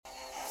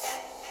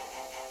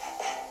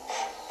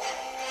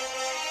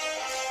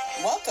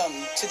Welcome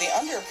to the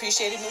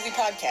Underappreciated Movie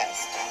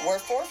Podcast, where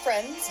four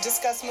friends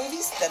discuss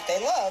movies that they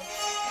love,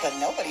 but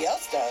nobody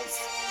else does.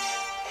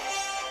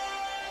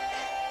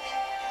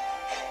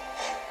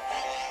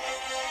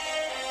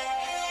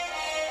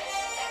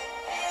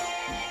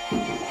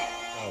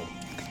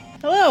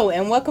 Hello,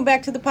 and welcome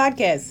back to the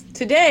podcast.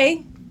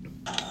 Today...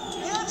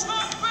 It's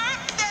my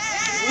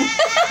birthday!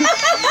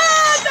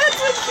 That's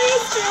what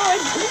she's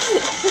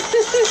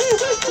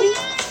doing!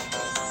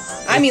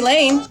 I'm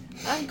Elaine.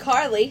 I'm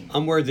Carly.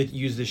 I'm worried that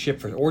you use this ship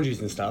for orgies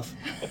and stuff.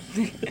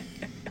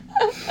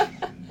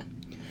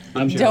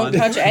 I'm John. Don't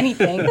touch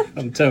anything.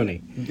 I'm Tony.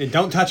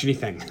 Don't touch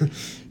anything.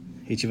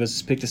 Each of us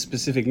has picked a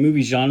specific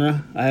movie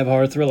genre. I have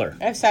horror thriller.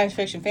 I have science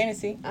fiction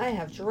fantasy. I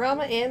have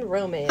drama and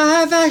romance. I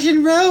have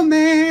action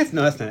romance.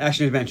 No, that's not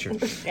action adventure.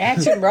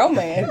 Action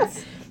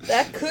romance.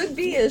 That could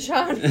be a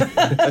genre.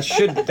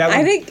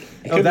 That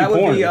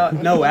would be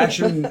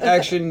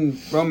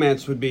action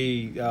romance would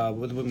be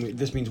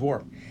this means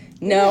war.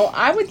 No,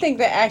 I would think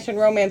that action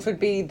romance would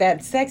be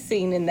that sex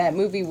scene in that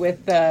movie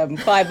with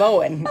Clive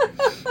Owen.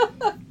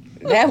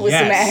 That was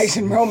some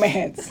action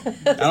romance. I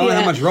don't know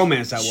how much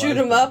romance that was. Shoot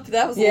 'em up.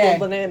 That was a little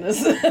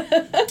bananas.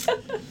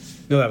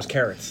 No, that was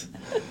carrots.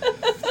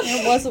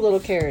 It was a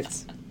little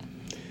carrots.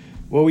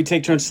 Well, we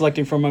take turns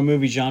selecting from our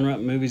movie genre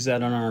movies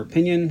that, in our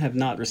opinion, have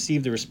not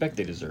received the respect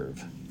they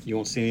deserve. You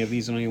won't see any of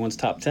these on anyone's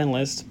top 10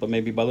 list, but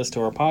maybe by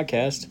listening to our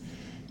podcast,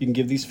 you can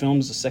give these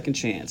films a second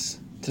chance.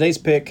 Today's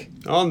pick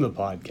on the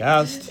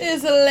podcast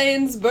is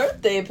Elaine's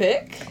birthday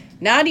pick.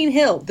 Notting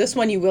Hill. This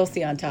one you will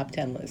see on top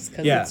 10 lists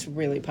because it's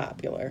really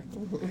popular.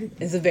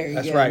 It's a very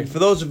That's good. right. For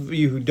those of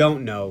you who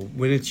don't know,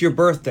 when it's your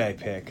birthday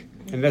pick,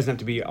 and it doesn't have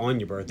to be on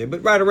your birthday,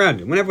 but right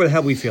around it, whenever the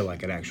hell we feel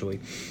like it,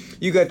 actually,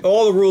 you got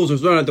all the rules are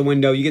thrown out the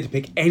window. You get to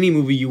pick any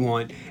movie you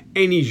want,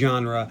 any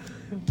genre.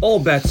 All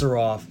bets are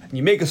off. And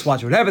you make us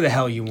watch whatever the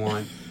hell you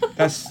want.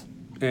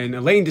 And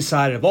Elaine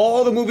decided of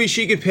all the movies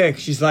she could pick,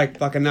 she's like,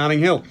 fucking Notting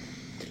Hill.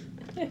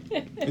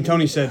 And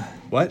Tony said,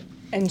 what?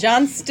 And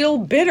John's still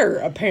bitter,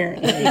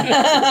 apparently.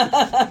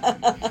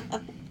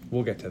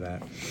 We'll get to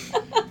that.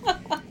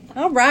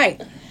 All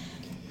right.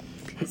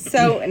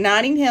 So,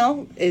 Notting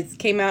Hill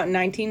came out in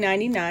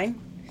 1999.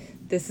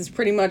 This is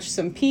pretty much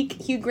some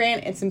peak Hugh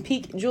Grant and some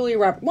peak Julia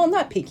Roberts. Well,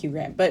 not peak Hugh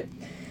Grant, but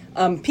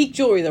peak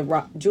Julia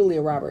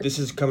Roberts. This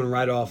is coming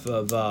right off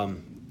of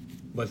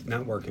what's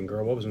not working,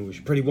 girl. What was the movie?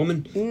 Pretty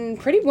Woman?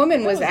 Pretty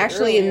Woman was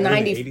actually in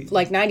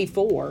 80s?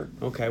 94.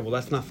 Okay, well,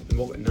 that's not...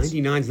 Well,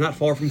 99's not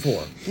far from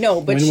 4.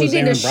 No, but When she was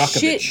did Erin a Brockovich?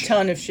 shit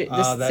ton of shit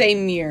the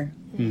same year,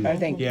 I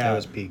think. Yeah, that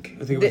was peak.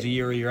 I think it was a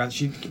year out.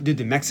 She did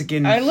the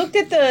Mexican... I looked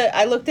at the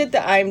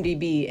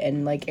IMDb,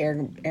 and like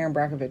Erin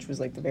Brockovich was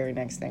like the very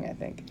next thing, I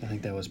think. I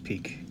think that was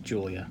peak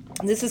Julia.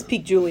 This is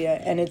peak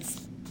Julia, and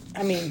it's...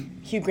 I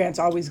mean, Hugh Grant's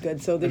always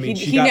good, so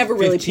he got never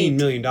really $15 peaked.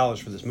 million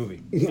for this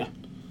movie. Yeah.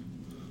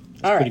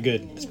 All right. Pretty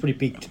good. It's pretty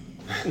peaked.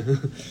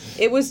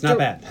 It was not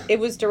bad. It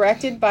was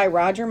directed by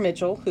Roger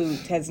Mitchell, who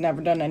has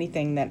never done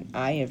anything that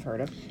I have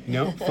heard of.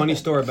 Funny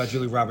story about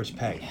Julia Roberts'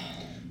 pay.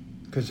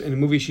 Because in a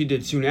movie she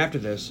did soon after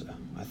this,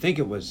 I think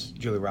it was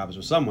Julia Roberts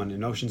with someone,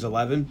 in Ocean's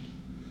 11,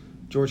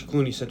 George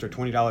Clooney sent her a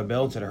 $20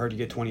 bill and said, I heard you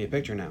get 20 a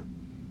picture now.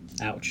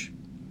 Ouch.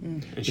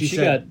 And she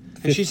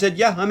said,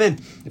 yeah, I'm in.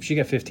 If she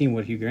got 15,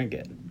 what did Hugh Grant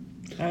get?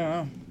 I don't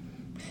know.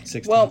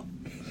 16. Well,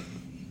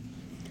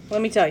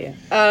 let me tell you.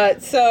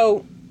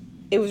 So,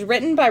 it was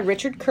written by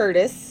Richard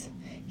Curtis.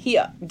 He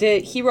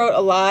wrote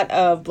a lot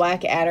of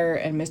Blackadder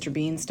and Mr.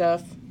 Bean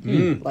stuff,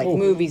 like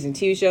movies and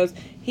TV shows.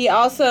 He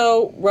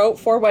also wrote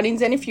For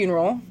Weddings and a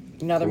Funeral,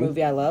 another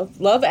movie I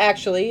love. Love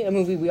Actually, a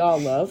movie we all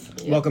love.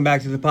 Welcome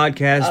back to the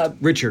podcast,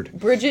 Richard.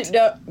 Bridget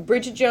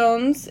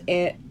Jones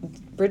and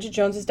Bridget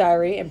Jones's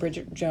Diary and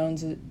Bridget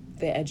Jones'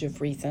 The Edge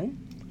of Reason.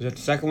 Was that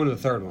the second one or the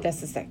third one? That's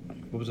the second one.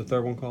 What was the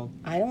third one called?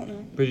 I don't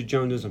know. Bridget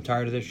Jones's I'm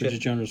Tired of This Shit. Bridget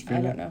Jones's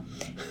Funeral. I don't know.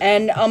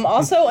 And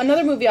also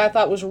another movie I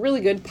thought was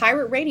really good,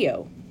 Pirate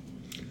Radio.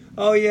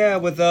 Oh, yeah,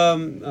 with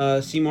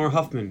Seymour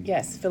Hoffman.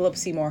 Yes, Philip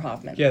Seymour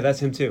Hoffman. Yeah, that's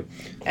him, too.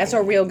 That's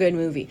a real good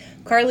movie.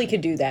 Carly could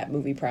do that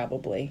movie,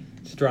 probably.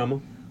 It's a drama.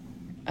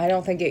 I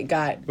don't think it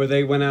got... Where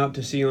they went out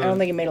to see on... I don't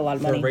think it made a lot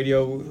of money. For a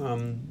radio...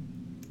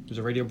 it was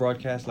a radio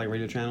broadcast, like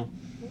radio channel.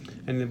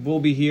 And we'll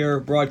be here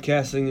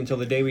broadcasting until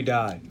the day we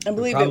die. I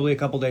believe probably a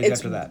couple days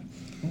after that.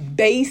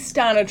 Based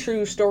on a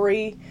true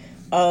story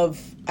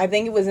of... I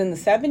think it was in the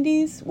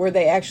 70s, where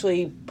they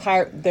actually...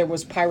 there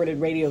was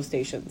pirated radio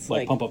stations.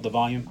 Like Pump Up the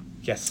Volume?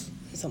 Yes.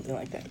 Something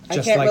like that.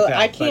 Just like that.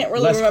 I can't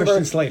really less remember.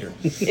 Christian Slater.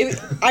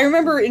 I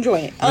remember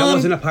enjoying it. That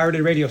wasn't a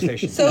pirated radio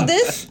station. So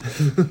this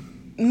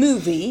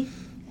movie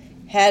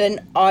had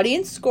an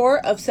audience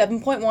score of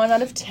 7.1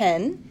 out of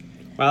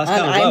 10 wow,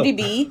 that's on kind of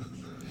IMDb,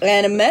 low.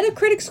 and a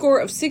Metacritic score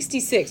of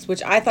 66,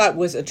 which I thought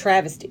was a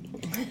travesty.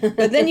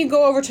 But then you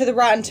go over to the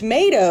Rotten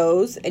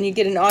Tomatoes, and you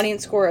get an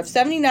audience score of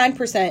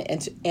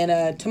 79% and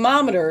a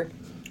thermometer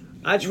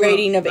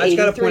rating of 83. I just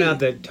got to point out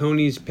that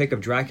Tony's pick of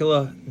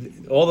Dracula,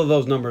 all of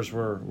those numbers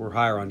were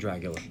higher on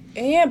Dracula.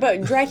 Yeah,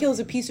 but Dracula's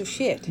a piece of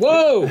shit.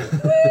 Whoa!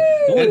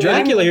 Only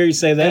Dracula hear you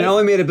say that. And it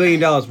only made $1 billion.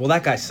 Well,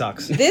 that guy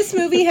sucks. This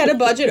movie had a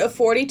budget of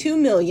 $42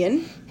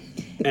 million.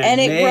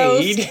 And it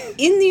grossed,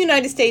 in the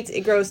United States,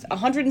 it grossed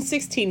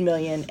 $116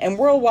 million, and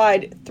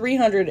worldwide,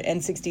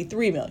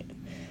 $363 million.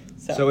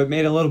 So it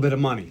made a little bit of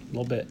money. A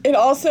little bit. It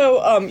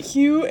also,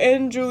 Hugh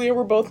and Julia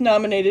were both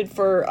nominated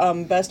for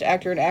Best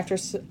Actor and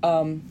Actress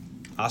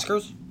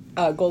Oscars?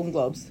 Golden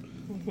Globes.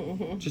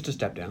 Just a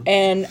step down.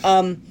 And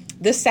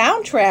the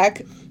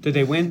soundtrack... Did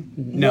they win?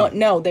 No.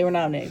 No, they were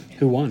nominated.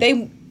 Who won?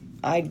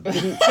 I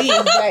didn't see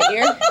that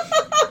year.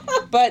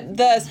 But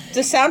the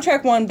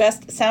soundtrack won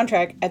Best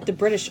Soundtrack at the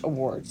British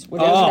Awards.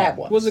 Whatever that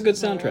was. It was a good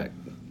soundtrack.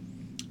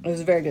 It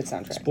was a very good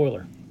soundtrack.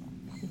 Spoiler.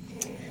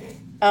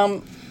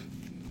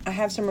 I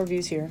have some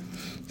reviews here.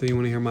 So you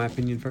want to hear my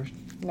opinion first?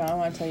 No, I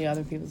want to tell you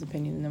other people's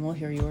opinion, and then we'll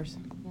hear yours.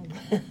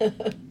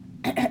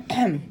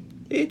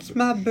 It's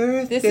my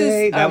birthday. This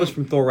is, that was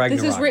from Thor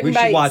Ragnarok. This is written we should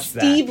by watch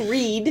Steve that.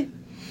 Reed,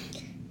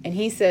 and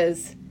he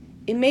says,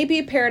 "It may be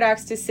a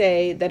paradox to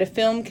say that a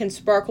film can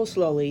sparkle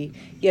slowly,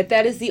 yet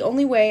that is the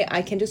only way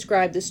I can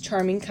describe this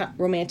charming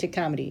romantic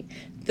comedy.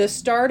 The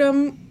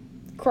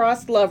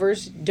stardom-crossed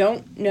lovers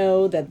don't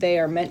know that they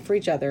are meant for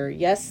each other.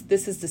 Yes,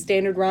 this is the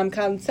standard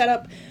rom-com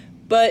setup,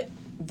 but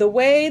the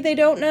way they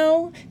don't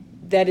know,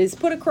 that is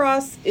put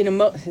across in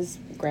his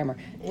grammar,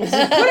 is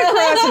put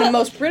across in a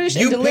most British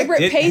and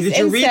deliberate pace Did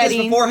you and read setting,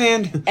 this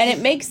beforehand? and it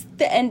makes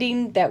the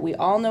ending that we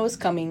all know is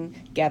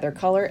coming gather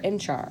color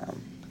and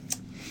charm."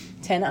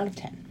 10 out of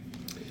 10.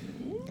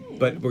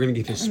 But we're going to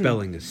give his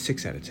spelling a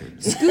 6 out of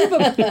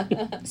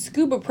 10.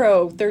 Scuba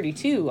Pro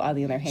 32, on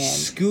the other hand,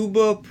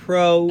 Scuba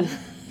Pro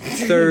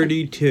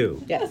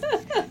 32. yes,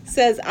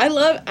 says, I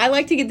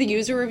like to get the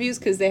user reviews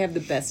because they have the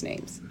best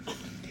names.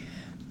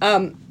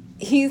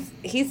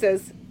 He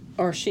says,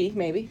 or she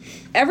maybe,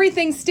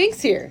 "Everything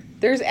stinks here.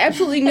 There's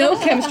absolutely no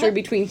chemistry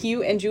between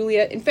Hugh and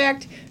Julia. In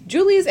fact,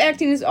 Julia's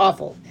acting is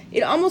awful.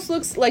 It almost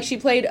looks like she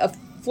played a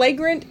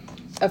figurine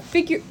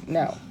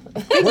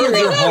Words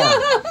are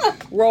hard.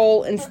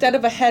 role instead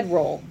of a head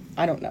role.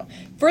 I don't know.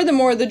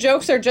 Furthermore, the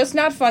jokes are just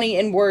not funny,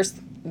 and worse,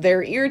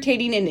 they're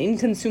irritating and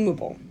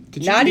inconsumable.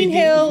 Did you Notting read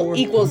these Hill before?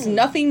 equals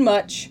nothing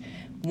much.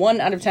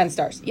 1 out of 10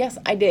 stars. Yes,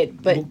 I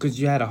did, but Because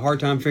you had a hard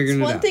time figuring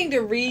It's it one out. thing to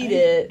read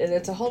it, and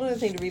it's a whole other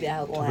thing to read it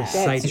out loud.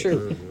 Recite that's it.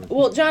 true.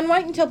 Well, John, why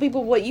don't you tell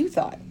people what you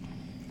thought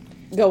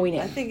going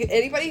I in? think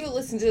anybody who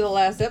listened to the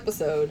last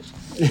episode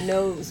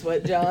knows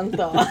what John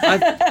thought.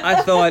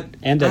 I thought...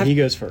 And I, he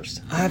goes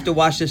first. I have to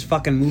watch this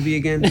fucking movie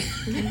again?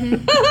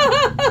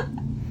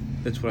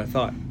 That's what I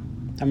thought.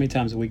 How many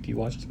times a week do you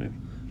watch this movie?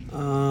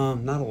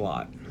 Not a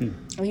lot.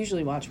 I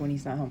usually watch when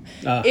he's not home.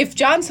 Ah. If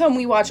John's home,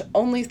 we watch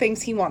only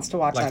things he wants to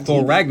watch Like on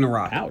Thor TV.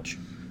 Ragnarok. Ouch.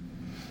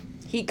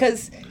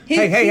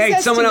 Hey,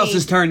 someone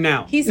else's turn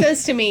now. He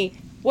says to me,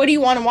 "What do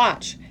you want to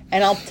watch?"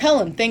 And I'll tell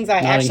him things I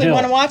Notting actually Hill.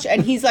 want to watch,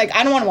 and he's like,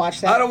 "I don't want to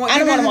watch that. I don't want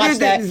to watch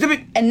that." zip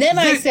it, And then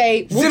I zip it,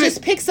 say, "We'll zip it,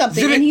 just pick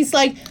something," zip and it, he's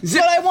like,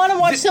 zip- "But I want to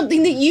watch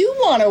something that you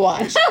want to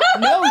watch."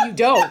 No, you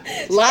don't.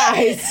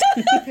 Lies.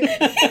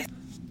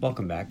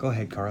 Welcome back. Go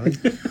ahead, Carly.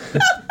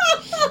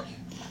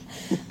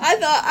 I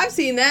thought, I've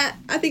seen that.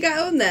 I think I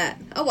own that.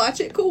 I'll watch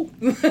it. Cool.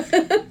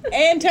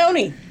 And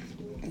Tony.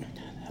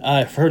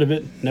 I've heard of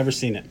it, never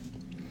seen it.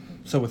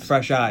 So with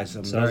fresh eyes. So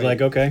I was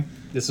like, okay,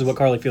 this is what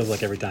Carly feels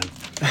like every time.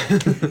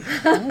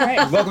 All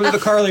right. Welcome to the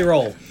Carly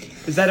Roll.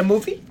 Is that a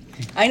movie?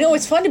 I know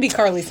it's fun to be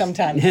Carly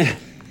sometimes.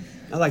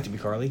 I like to be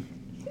Carly.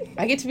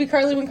 I get to be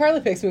Carly when Carly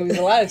picks movies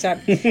a lot of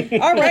time.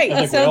 All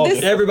right, so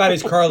this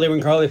Everybody's Carly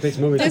when Carly picks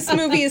movies. this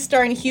movie is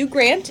starring Hugh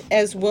Grant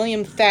as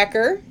William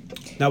Thacker,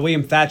 Not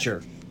William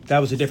Thatcher. That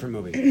was a different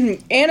movie.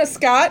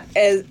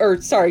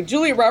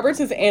 Julia Roberts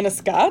as Anna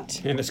Scott.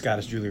 And the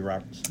Scottish Julia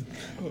Roberts.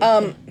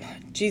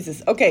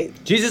 Jesus. Okay.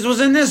 Jesus was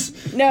in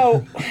this?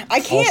 No, I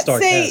can't All-star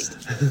say.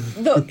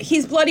 cast.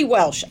 He's bloody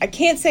Welsh. I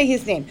can't say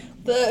his name.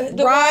 The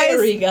Rise-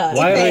 wiry guy.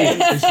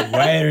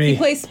 Wiry. He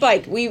plays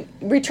Spike.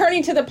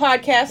 Returning to the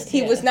podcast,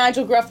 he was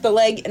Nigel Gruff, the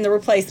leg in The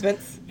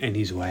Replacements. And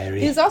he's wiry.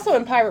 He's also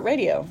in Pirate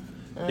Radio.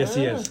 Yes,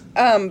 he is.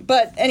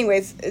 But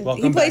anyways, he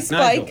Welcome plays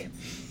back, Spike. Nigel.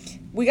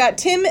 We got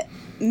Tim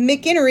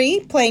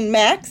McInnery playing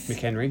Max.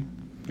 McHenry?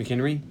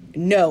 McHenry?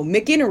 No,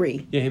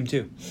 McInnery. Yeah, him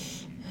too.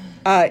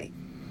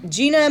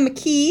 Gina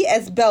McKee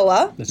as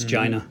Bella. That's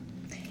Gina.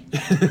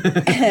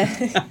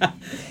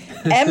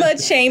 Emma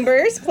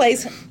Chambers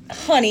plays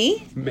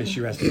Honey. May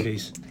she rest in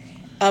peace.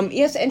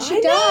 Yes, and she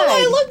I died. know.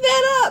 I looked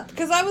that up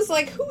because I was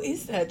like, "Who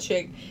is that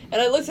chick?"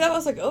 And I looked it up. I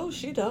was like, "Oh,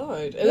 she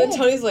died." And then Yeah.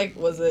 Tony's like,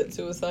 "Was it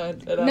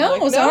suicide?" And I'm No,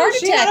 like, it was a heart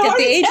she had attack a at heart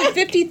the age attack." of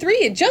 53.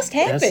 It just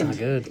That's happened. not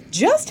good.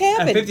 Just At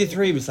happened.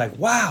 53, he was like,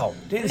 wow,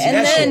 didn't see And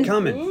that then- shit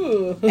coming.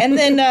 Ooh. And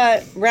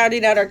then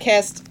rounding out our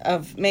cast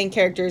of main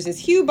characters is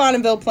Hugh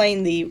Bonneville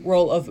playing the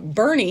role of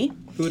Bernie.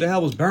 Who the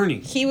hell was Bernie?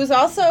 He was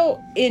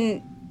also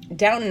in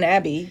Downton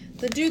Abbey.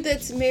 The dude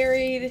that's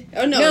married.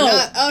 Oh no, No,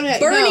 not. Oh no,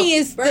 Bernie no.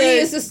 is Bernie the,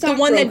 is the one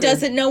stockbroker. that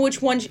doesn't know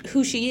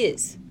who she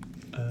is.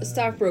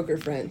 stockbroker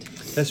friend.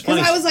 That's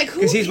funny. I was like, who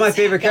because he's is my that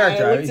favorite guy? I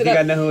character. I looked think it up.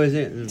 I know who is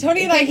it.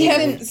 Tony and I He's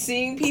kept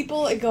seeing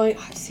people and going,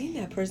 I've seen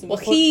that person Well,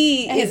 before.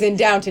 he And- is in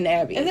Downton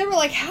Abbey. And they were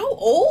like, how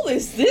old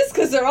is this?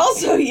 Because they're all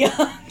so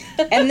young.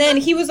 And then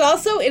he was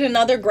also in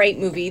another great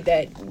movie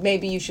that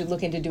maybe you should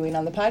look into doing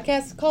on the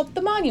podcast called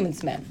The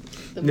Monuments Men.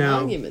 The No,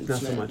 Monuments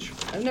not so Man. much.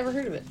 I've never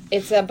heard of it.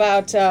 It's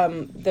about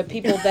the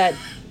people that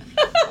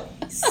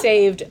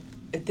saved.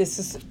 This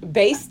is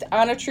based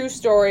on a true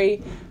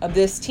story of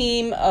this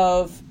team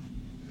of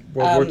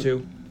World War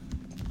II.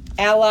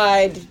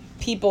 Allied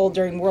people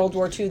during World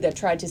War II that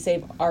tried to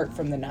save art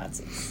from the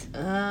Nazis.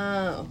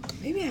 Oh,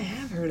 maybe I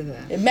have heard of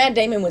that. Matt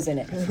Damon was in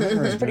it.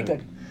 It's pretty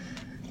good.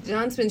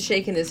 John's been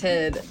shaking his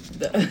head.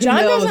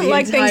 John doesn't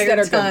like things that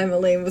are good. time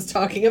Elaine was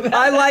talking about.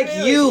 I like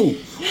you.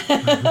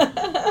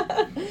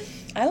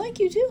 I like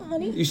you too,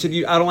 honey. You said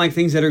I don't like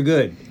things that are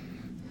good.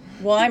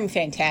 Well, I'm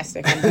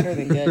fantastic. I'm better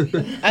than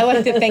good. I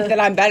like to think that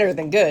I'm better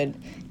than good.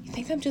 You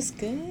think I'm just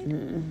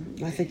good?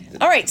 I think.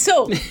 All right,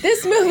 so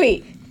this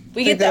movie,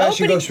 we get the I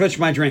should go opening. switch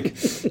my drink.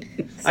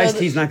 Iced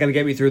tea's not going to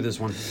get me through this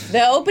one.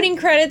 The opening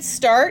credits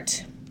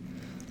start.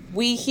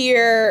 We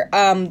hear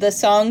the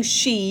song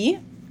 "She,"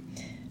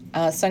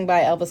 sung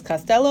by Elvis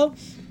Costello.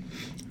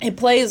 It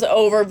plays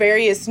over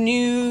various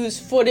news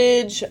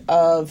footage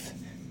of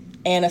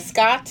Anna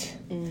Scott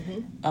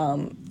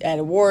at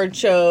award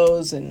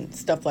shows and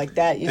stuff like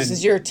that. This And-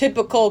 is your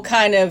typical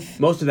kind of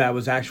Most of that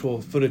was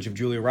actual footage of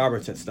Julia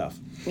Roberts at stuff.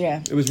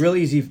 yeah It was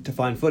really easy to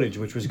find footage,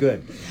 which was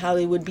good.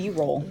 Hollywood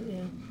B-roll.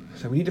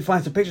 So we need to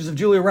find some pictures of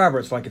Julia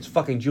Roberts like it's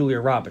fucking Julia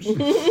Roberts.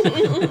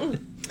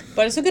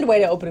 But it's a good way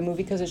to open a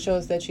movie because it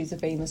shows that she's a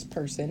famous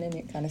person and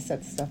it kind of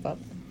sets stuff up.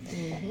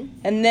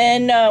 And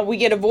then we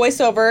get a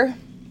voiceover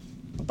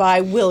by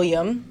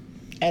William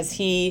as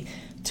he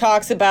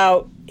talks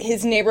about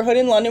his neighborhood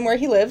in London where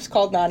he lives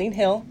called Notting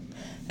Hill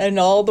and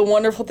all the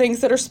wonderful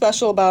things that are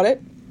special about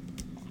it.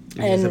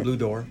 And the blue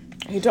door.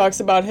 He talks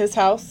about his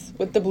house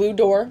with the blue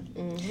door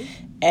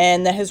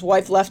and that his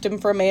wife left him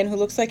for a man who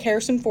looks like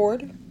Harrison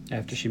Ford.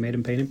 After she made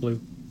him paint it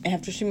blue.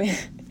 After she made,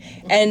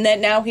 and that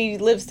now he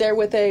lives there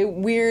with a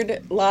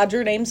weird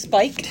lodger named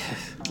Spike.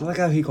 I like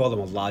how he called him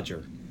a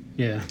lodger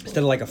Yeah. instead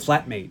of like a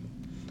flatmate.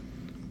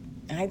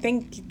 I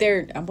think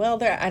they're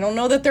I don't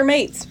know that they're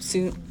mates.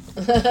 Soon,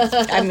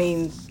 I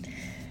mean,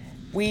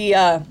 we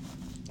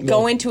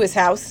go into his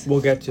house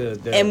We'll get to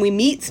the. and we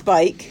meet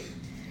Spike.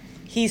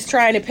 He's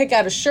trying to pick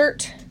out a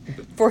shirt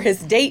for his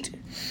date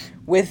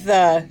with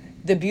the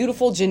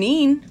beautiful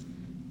Janine,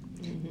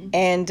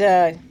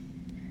 and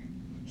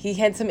he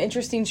had some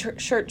interesting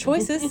shirt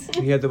choices.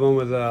 He had the one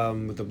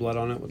with the blood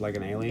on it with like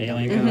an alien.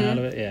 Alien coming coming out. out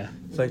of it, yeah.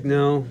 It's like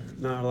no,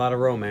 not a lot of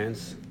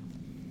romance.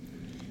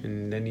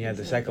 And then he had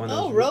the second one. That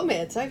Oh, was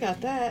romance. I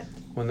got that.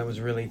 one that was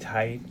really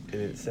tight,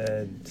 and it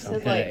said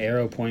something. Said, Had like- an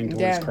arrow pointing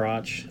towards Yeah. his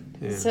crotch.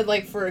 Yeah. It said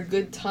like for a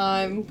good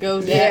time, go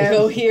Yeah.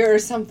 go here or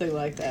something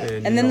like that.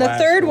 And then the last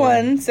third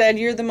one said,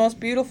 "You're the most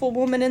beautiful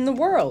woman in the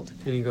world."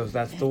 And he goes,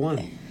 "That's the one."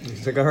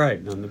 He's like, "All right."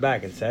 And on the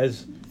back it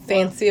says,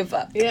 Fancy of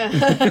up. Yeah.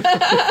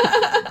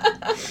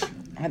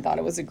 I thought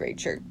it was a great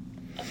shirt.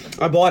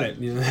 "I bought it."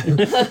 You know?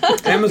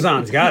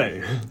 Amazon's got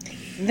it.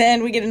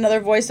 Then we get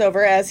another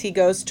voiceover as he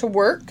goes to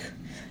work,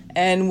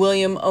 and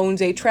William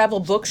owns a travel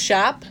book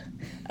shop.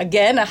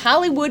 Again, a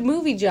Hollywood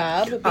movie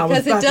job I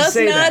was because it about to does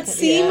say not that.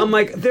 seem. I'm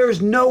like, there is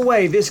no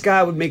way this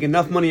guy would make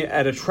enough money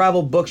at a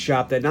travel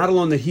bookshop that not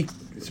alone that he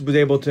was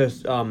able to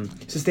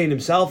sustain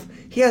himself,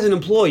 he has an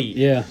employee.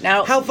 Yeah.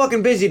 Now, How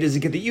fucking busy does it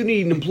get that you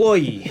need an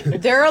employee?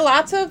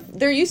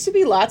 there used to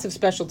be lots of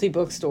specialty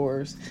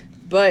bookstores,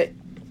 but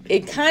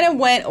it kind of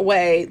went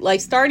away.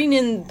 Like starting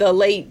in the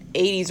late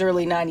 80s,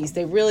 early 90s,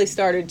 they really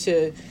started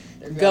to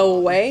go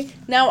away.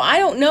 Now, I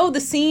don't know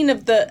the scene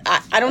of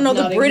I don't know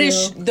the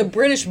Notting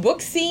British book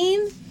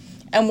scene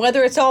and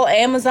whether it's all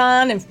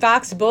Amazon and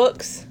Fox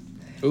Books.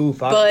 Ooh,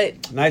 Fox.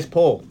 But- Nice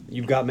pull.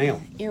 You've got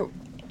mail. You're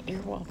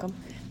welcome.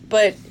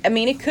 But I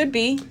mean, it could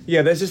be.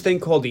 Yeah, there's this thing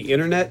called the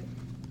internet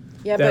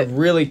Yeah, that but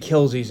really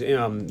kills these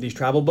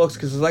travel books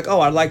because it's like,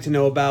 oh, I'd like to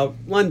know about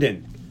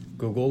London.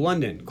 Google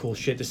London. Cool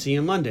shit to see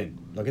in London.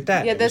 Look at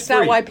that. yeah, It that's was not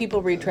free. why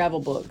people read travel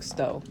books,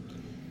 though.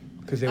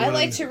 'Cause they I wanna-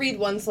 like to read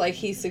ones like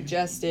he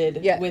suggested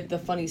Yeah. with the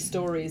funny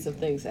stories of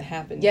things that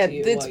happened Yeah, to you.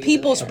 it's while you were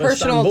people's there. About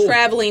personal Istanbul.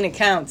 traveling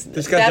accounts.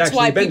 This guy's That's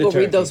why actually been to people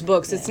read Turkey. those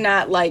books. It's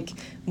not like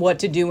what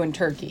to do in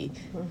Turkey.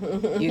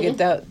 You get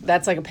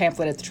that's like a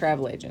pamphlet at the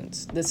travel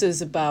agents. This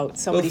is about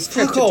somebody's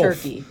trip fuck to off.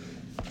 Turkey.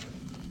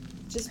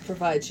 Just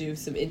provides you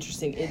some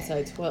interesting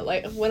insights. Well,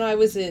 like when I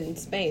was in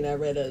Spain, I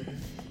read a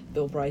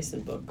Bill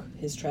Bryson book,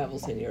 his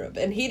travels in Europe,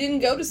 and he didn't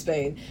go to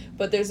Spain,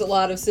 but there's a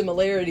lot of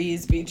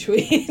similarities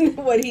between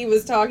what he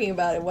was talking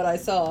about and what I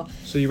saw.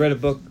 So you read a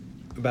book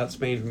about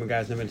Spain from a guy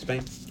who's never been to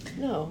Spain?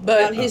 No, But-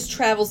 about his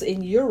travels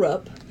in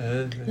Europe.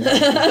 But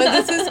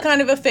this is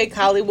kind of a fake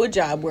Hollywood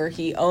job where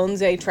he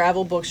owns a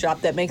travel bookshop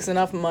that makes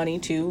enough money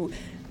to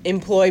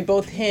employ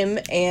both him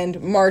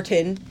and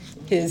Martin,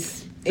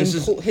 his This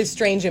is- his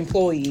strange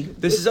employee.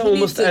 This is He almost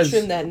needs to as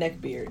trim that neck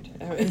beard.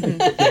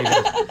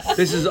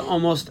 this is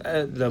almost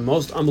the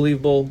most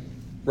unbelievable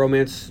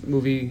romance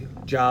movie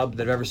job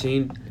that I've ever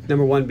seen.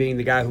 Number one being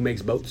the guy who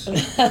makes boats.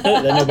 that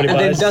nobody And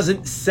then buys.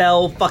 doesn't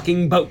sell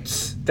fucking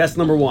boats. That's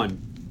number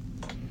one.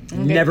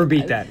 Never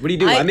beat that. What do you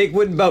do? I make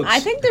wooden boats. I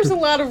think there's a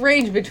lot of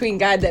range between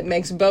guy that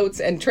makes boats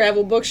and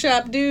travel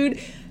bookshop dude.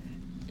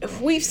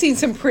 We've seen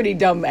some pretty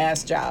dumb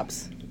ass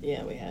jobs.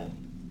 Yeah, we have.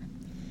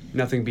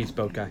 Nothing beats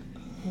boat guy.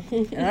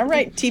 All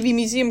right, TV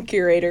museum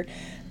curator.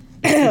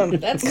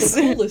 That's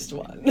the coolest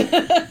one.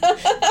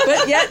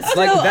 But yet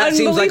still Like that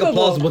seems like a unbelievable.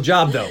 plausible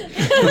job though.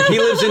 Like, he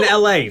lives in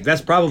L.A.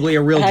 That's probably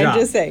a real job. I'm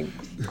just saying.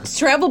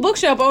 Travel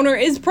bookshop owner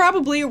is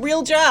probably a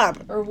real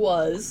job. Or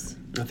was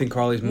I think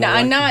Carly's more. No,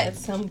 I'm like not. at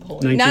some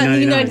point. Nice. Not in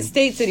the 1999. United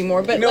States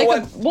anymore, but You know like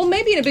what? well,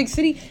 maybe in a big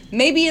city,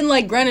 maybe in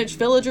like Greenwich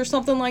Village or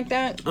something like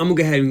that. I'm gonna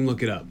go ahead and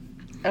look it up.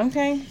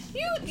 Okay.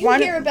 You Why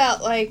hear don't-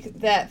 about like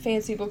that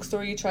fancy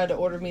bookstore you tried to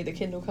order me the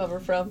Kindle cover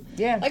from?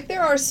 Yeah. Like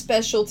there are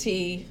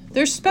specialty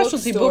There's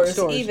specialty bookstores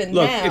bookstores. even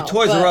Look, now. if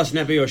Toys R but Us and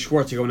F.A.O.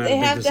 Schwartz are going out they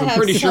of have business, to I'm have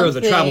pretty sure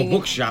the travel something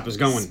bookshop is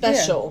going.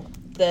 special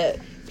that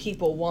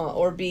people want,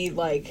 or be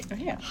like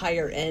Yeah.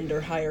 higher end or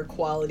higher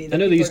quality. I that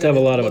know they people used to have a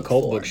are gonna lot of look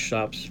occult for.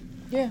 bookshops.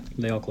 Yeah.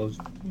 They all closed.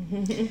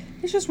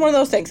 It's just one of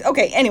those things.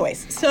 Okay,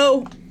 anyways,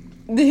 so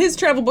his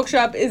travel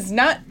bookshop is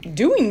not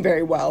doing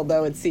very well,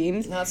 though, it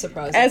seems. Not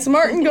surprising. As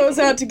Martin goes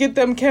out to get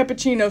them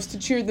cappuccinos to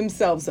cheer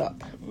themselves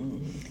up.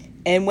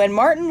 And when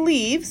Martin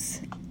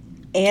leaves,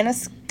 Anna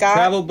Scott.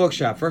 Travel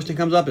bookshop. First thing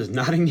comes up is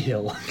Notting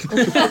Hill.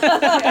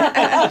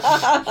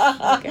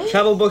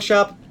 Travel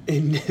bookshop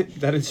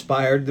that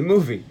inspired the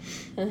movie.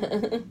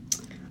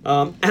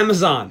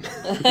 Amazon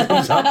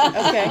comes up.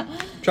 Okay.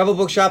 Travel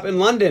bookshop in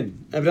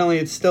London. Evidently,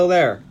 it's still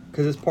there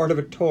because it's part of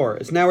a tour.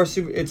 It's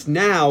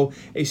now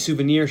a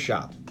souvenir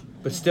shop,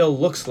 but still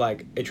looks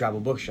like a travel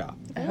bookshop.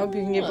 I hope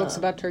you can get books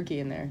about Turkey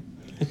in there.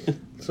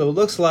 So it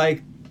looks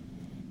like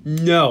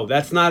no,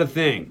 that's not a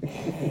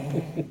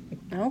thing.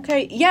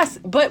 Okay, yes,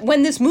 but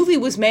when this movie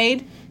was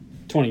made,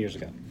 20 years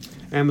ago.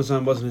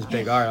 Amazon wasn't as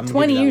big. All right, I'm gonna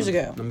 20 give you that years one.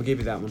 ago. I'm gonna give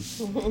you that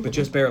one, but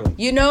just barely.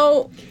 you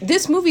know,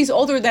 this movie's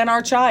older than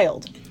our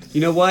child. You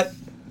know what?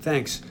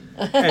 Thanks.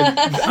 And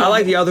I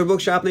like the other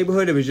bookshop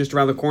neighborhood. It was just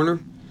around the corner.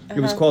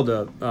 It was called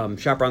the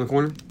Shop Around the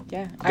Corner.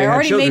 Yeah, They I had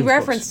already made children's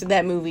reference books. to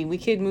that movie. We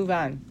could move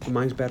on.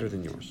 Mine's better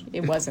than yours.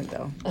 It wasn't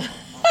though.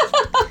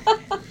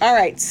 All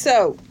right,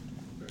 so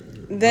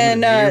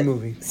then I'm gonna name your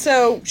movie.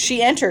 so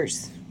she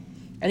enters,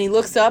 and he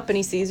looks up and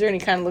he sees her, and he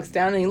kind of looks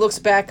down and he looks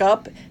back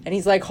up and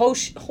he's like,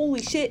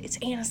 "Holy shit! It's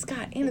Anna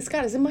Scott. Anna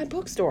Scott is in my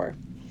bookstore."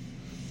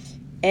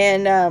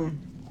 And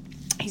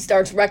he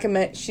starts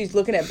she's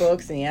looking at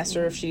books and he asks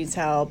her if she needs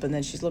help, and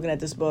then she's looking at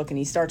this book and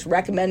he starts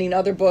recommending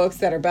other books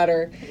that are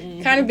better,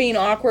 kind of being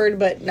awkward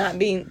but not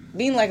being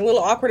like a little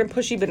awkward and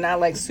pushy but not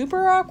like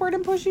super awkward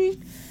and pushy.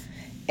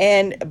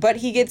 But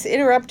he gets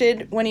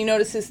interrupted when he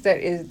notices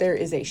that there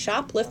is a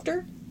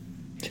shoplifter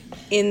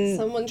in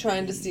Someone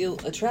trying to steal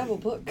a travel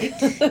book. By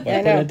I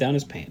putting know. it down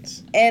his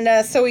pants.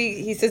 and so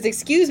he says,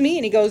 "Excuse me,"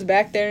 and he goes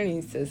back there and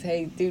he says,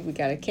 "Hey dude, we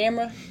got a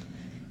camera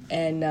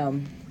and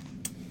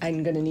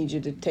I'm gonna need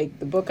you to take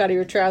the book out of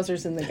your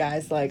trousers." And the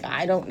guy's like,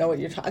 "I don't know what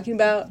you're talking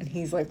about." And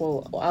he's like,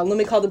 well, let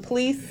me call the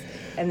police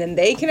and then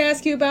they can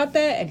ask you about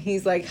that. And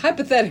he's like,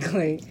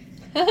 hypothetically,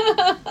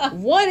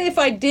 what if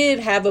I did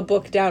have a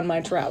book down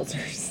my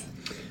trousers?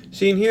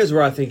 See, and here's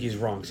where I think he's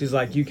wrong. So he's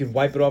like, you can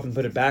wipe it off and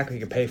put it back, or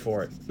you can pay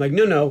for it. I'm like,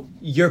 no,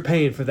 you're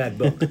paying for that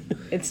book.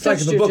 It's like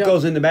if the book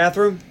goes in the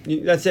bathroom,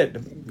 that's it.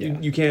 Yeah.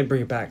 You can't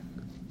bring it back.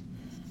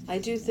 I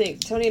do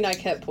think Tony and I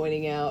kept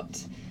pointing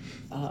out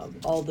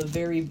all the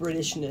very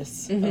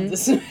Britishness of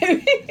this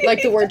movie.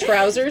 Like the word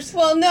trousers?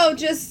 Well, no,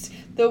 just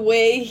the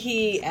way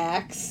he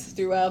acts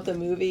throughout the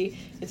movie.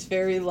 It's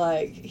very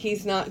like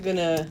he's not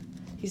gonna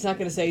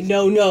say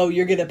no.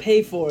 You're gonna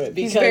pay for it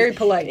because very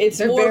polite. It's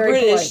They're more very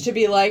British polite. to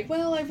be like,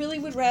 well, I really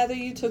would rather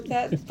you took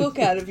that book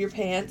out of your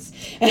pants.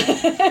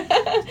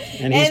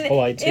 And he's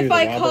polite too. If the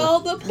I robber. call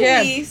the Yeah.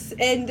 police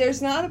and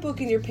there's not a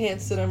book in your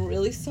pants, then I'm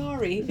really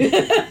sorry.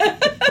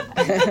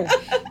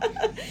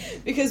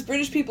 Because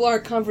British people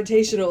aren't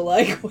confrontational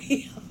like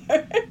we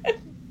are.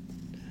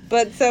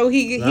 But so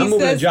he I'm moving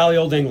to says, jolly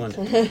old England.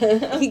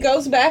 he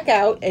goes back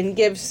out and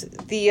gives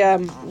the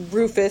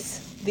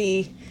Rufus,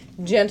 the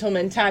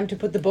gentleman, time to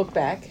put the book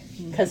back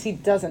because he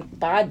doesn't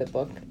buy the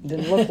book.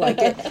 Didn't look like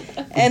it.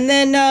 And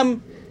then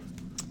Anna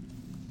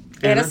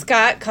Anna?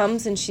 Scott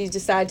comes and she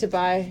decides to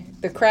buy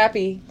the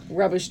crappy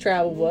rubbish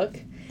travel book.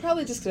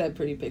 Probably just because I have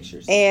pretty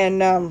pictures.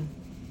 And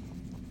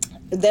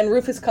then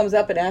Rufus comes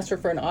up and asks her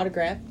for an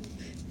autograph.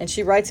 And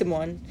she writes him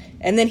one.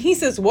 And then he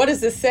says, "What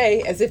does this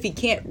say?" As if he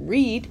can't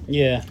read.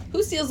 Yeah.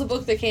 Who steals a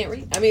book they can't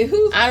read? I mean,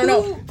 who? I don't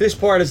know. This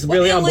part is What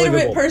really illiterate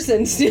unbelievable.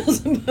 person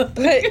steals a book?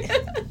 But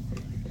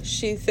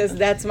she says,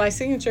 "That's my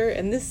signature,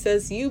 and this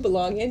says you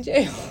belong in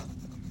jail."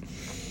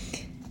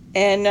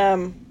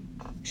 And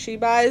she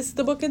buys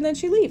the book and then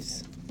she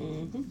leaves.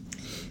 Mm-hmm.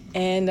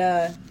 And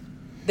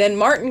then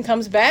Martin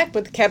comes back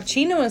with the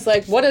cappuccino and is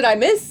like, "What did I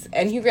miss?"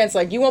 And Hugh Grant's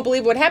like, "You won't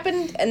believe what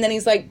happened." And then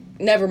he's like,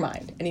 "Never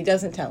mind," and he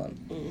doesn't tell him.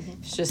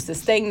 It's just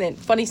this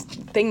funny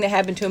thing that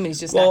happened to him, and he's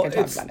just not going to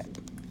talk about it.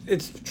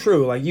 It's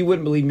true. Like, you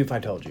wouldn't believe me if I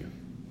told you.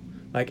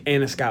 Like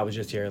Anna Scott was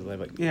just here,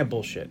 like, yeah,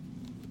 bullshit.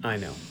 I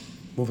know.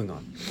 Moving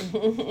on.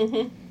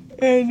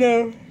 I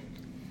know.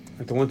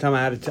 Like the one time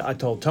I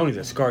told Tony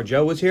that Scar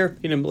Joe was here,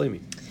 he didn't believe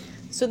me.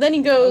 So then he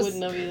I goes.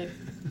 wouldn't know either.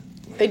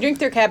 They drink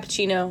their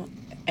cappuccino,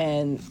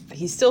 and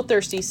he's still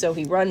thirsty, so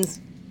he runs.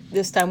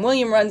 This time,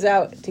 William runs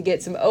out to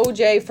get some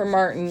OJ for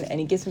Martin, and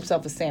he gets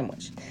himself a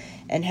sandwich.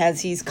 And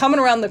as he's coming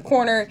around the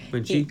corner,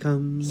 When she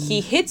comes.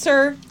 he hits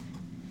her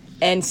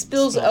and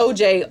spills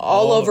OJ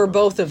all over over.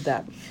 both of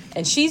them.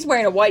 And she's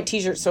wearing a white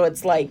T-shirt, so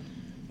it's like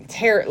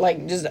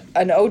like just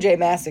an OJ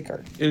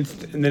massacre. And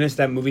then it's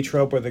that movie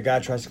trope where the guy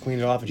tries to clean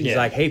it off, and she's Yeah.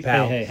 like, "Hey,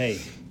 pal." Hey.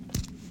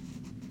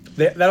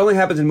 That only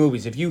happens in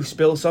movies. If you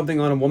spill something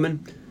on a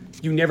woman,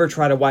 you never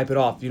try to wipe it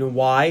off. You know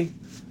why?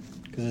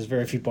 Because there's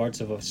very few parts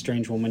of a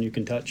strange woman you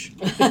can touch.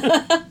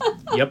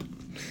 Yep.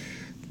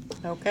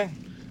 Okay.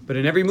 But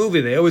in every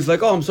movie, they always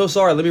like, "Oh, I'm so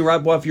sorry. Let me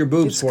wipe off your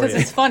boobs It's for because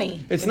you." it's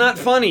funny. It's not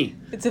funny.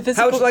 It's a How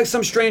physical. it's like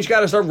some strange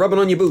guy to start rubbing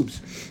on your boobs.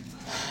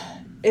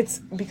 It's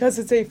because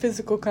it's a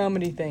physical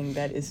comedy thing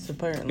that is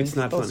apparently It's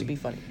not supposed funny. to be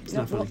funny. It's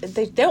not funny.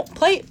 They don't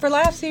play it for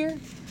laughs here.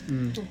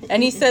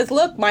 And he says,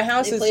 "Look, my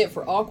house They is." play it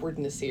for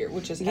awkwardness here,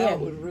 which is how Yeah. it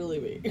would really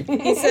be.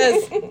 He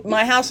says,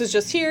 "My house is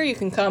just here. You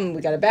can come.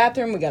 We got a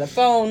bathroom. We got a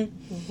phone."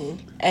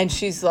 And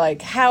she's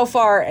like, "How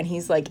far?" And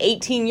he's like,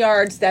 18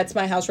 yards. That's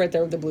my house right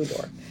there with the blue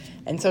door.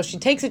 And so she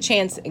takes a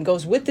chance and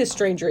goes with this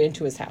stranger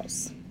into his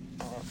house.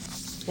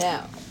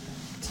 Now,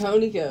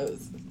 Tony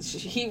goes.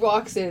 He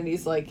walks in and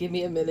he's like, "Give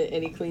me a minute,"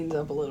 and he cleans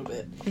up a little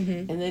bit,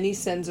 and then he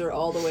sends her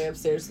all the way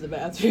upstairs to the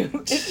bathroom.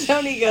 And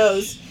Tony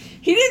goes,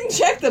 "He didn't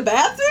check the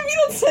bathroom. You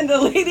don't send a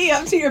lady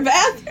up to your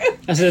bathroom."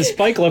 I said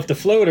Spike left the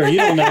floater. You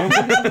don't know.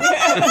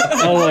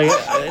 I was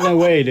like, no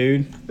way,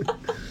 dude.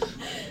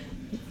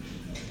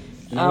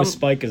 No,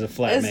 Spike is a As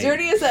flatmate.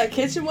 dirty as that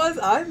kitchen was,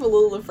 I'm a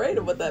little afraid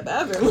of what that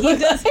bathroom He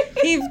looks does, like.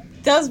 he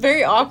does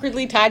very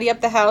awkwardly tidy up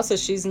the house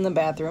as she's in the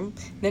bathroom.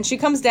 Then she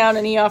comes down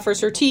and he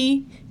offers her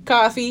tea,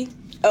 coffee,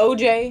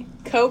 OJ,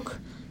 Coke,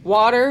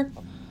 water,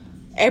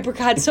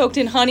 apricot soaked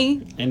in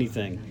honey.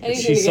 Anything.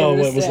 Anything She to saw get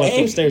her to what was stay. left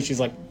upstairs. She's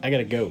like, I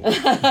gotta go.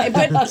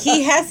 But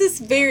he has this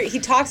he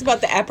talks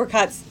about the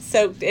apricots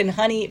soaked in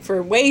honey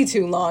for way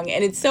too long,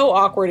 and it's so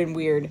awkward and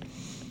weird.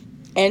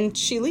 And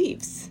she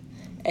leaves.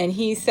 And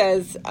he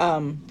says,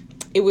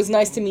 "It was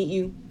nice to meet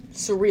you.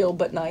 Surreal,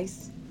 but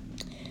nice."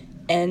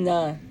 And,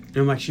 And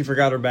I'm like, she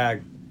forgot her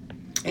bag.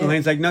 And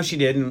Elaine's like, no, she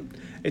didn't.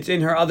 It's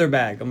in her other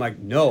bag. I'm like,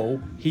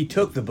 no, he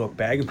took the book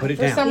bag and put it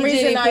For down. some He reason,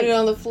 didn't put it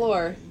on the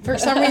floor. For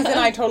some reason,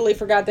 I totally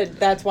forgot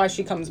that's why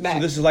she comes back.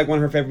 So this is like one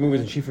of her favorite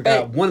movies, and she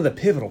forgot But- one of the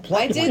pivotal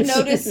plot I did points.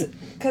 notice,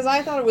 because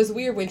I thought it was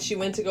weird when she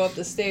went to go up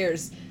the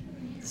stairs.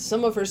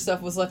 Some of her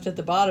stuff was left at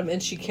the bottom,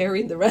 and she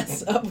carried the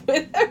rest up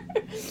with her.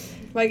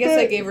 But I guess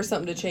I gave her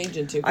something to change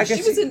into. 'Cause I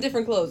guess she was in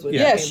different clothes when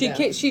yeah, she came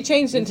down. she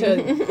changed into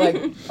like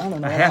I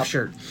don't know A half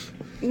shirt.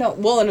 No,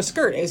 well, in a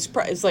skirt.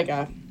 It's like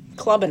a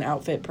clubbing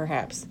outfit,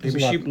 perhaps. There's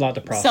Maybe a lot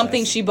to process.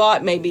 Something she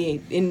bought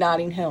maybe in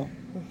Notting Hill.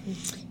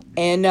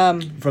 And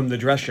From the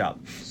dress shop.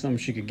 Something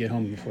she could get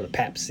home before the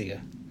paps see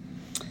her.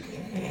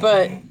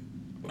 but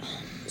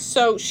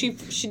so she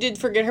did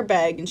forget her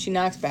bag, and she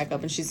knocks back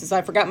up and she says,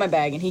 "I forgot my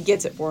bag," and he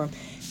gets it for him,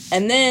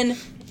 and then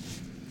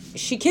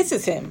she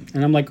kisses him.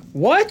 And I'm like,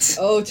 what?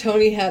 Oh,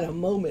 Tony had a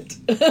moment.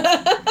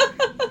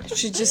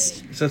 She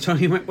just So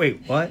Tony went, wait,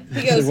 what? He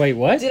I said, goes, wait,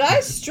 what? "Did I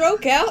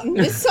stroke out and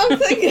miss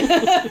something?"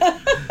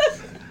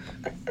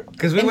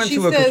 Because we And went she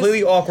to a says-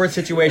 completely awkward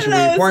situation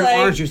And I where you're was pouring like,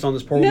 orange juice on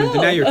this poor woman, and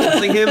no. now you're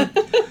kissing him.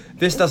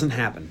 This doesn't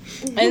happen.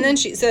 and then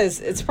she says,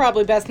 "It's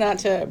probably best not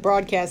to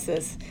broadcast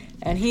this."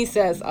 And he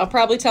says, "I'll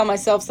probably tell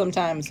myself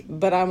sometimes,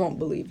 but I won't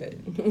believe it."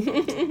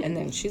 And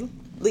then she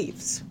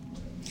leaves.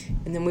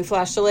 And then we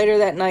flash to later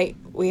that night.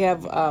 We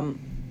have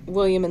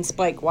William and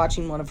Spike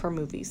watching one of her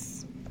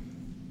movies.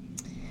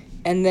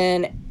 And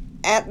then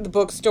at the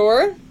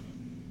bookstore,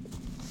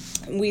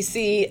 we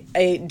see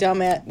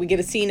we get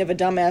a scene of a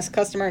dumbass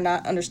customer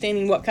not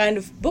understanding what kind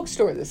of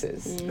bookstore this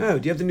is. Oh,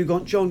 do you have the new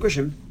John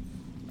Grisham?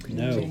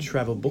 No.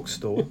 Travel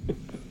bookstore.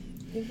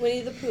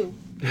 Winnie the Pooh.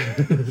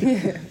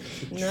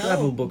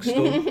 Travel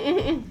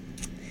bookstore.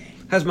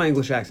 How's my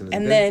English accent? Is it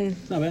And good? then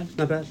It's not bad.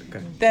 Not bad?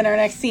 Okay. Then our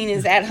next scene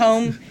is at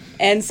home,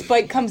 and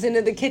Spike comes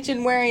into the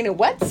kitchen wearing a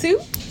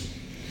wetsuit.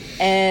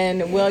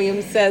 And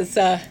William says,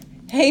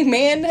 "Hey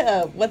man,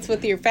 what's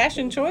with your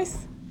fashion choice?"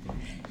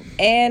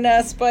 And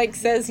Spike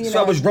says, "You So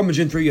know, I was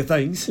rummaging through your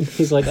things.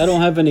 He's like, I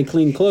don't have any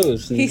clean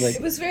clothes. And he's He's- It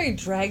like, was very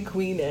drag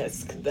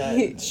queen-esque,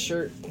 that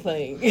shirt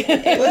thing. It's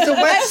a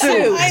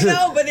wetsuit. I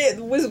know, but it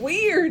was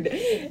weird.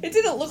 It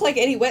didn't look like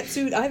any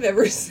wetsuit I've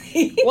ever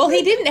seen. well,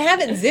 he didn't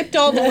have it zipped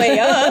all the way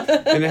up,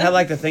 And it had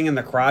like the thing in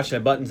the crotch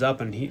that buttons up,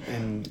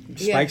 and Spike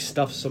Yeah.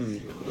 stuffed some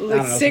I don't like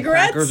know, some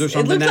cigarettes. crackers or It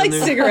something looked down like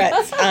there.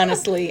 cigarettes.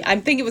 Honestly, I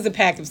think it was a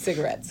pack of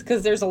cigarettes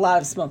because there's a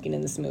lot of smoking in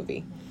this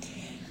movie.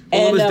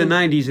 Well, it was the um,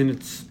 '90s, and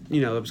it's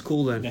it was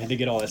cool I then. had to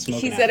get all that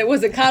smoke. He said it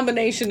was a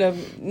combination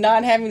of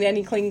not having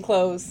any clean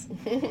clothes,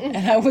 and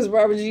I was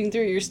rummaging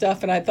through your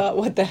stuff, and I thought,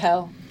 what the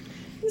hell?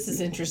 This is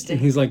And interesting.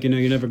 he's like, you're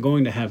never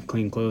going to have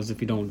clean clothes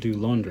if you don't do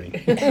laundry.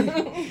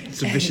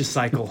 It's a vicious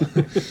cycle.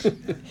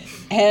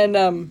 And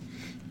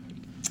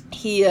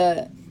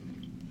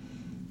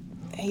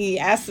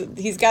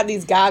he's got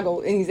these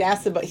goggles, and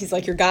he's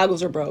like, your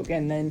goggles are broke.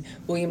 And then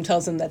William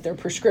tells him that they're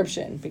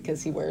prescription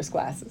because he wears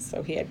glasses.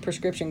 So he had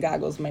prescription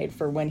goggles made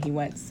for when he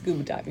went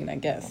scuba diving, I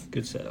guess.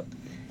 Good setup.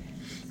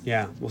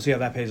 Yeah, we'll see how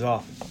that pays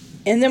off.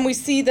 And then we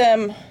see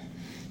them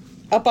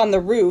up on the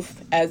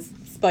roof as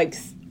Spike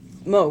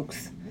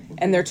smokes,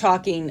 and they're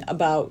talking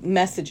about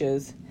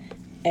messages,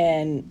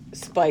 and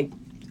Spike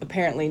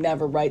apparently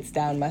never writes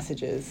down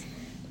messages.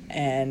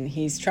 And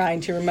he's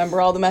trying to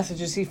remember all the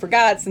messages he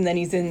forgot, and then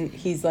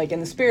he's like in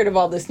the spirit of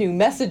all this new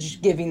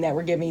message giving that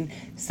we're giving.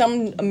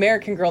 Some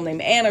American girl named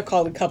Anna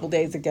called a couple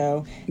days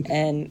ago,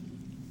 and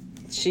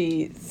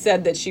she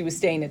said that she was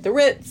staying at the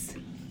Ritz,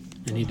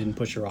 And he didn't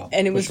push her off.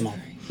 and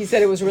he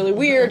said it was really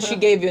weird. She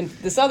gave him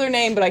this other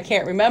name, but I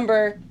can't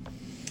remember.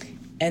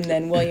 And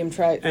then William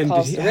And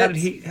calls the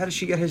Ritz. how did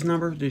she get his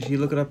number? Did he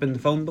look it up in the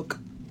phone book?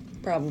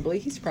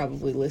 He's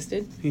probably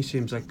listed. He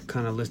seems like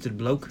kind of listed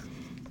bloke.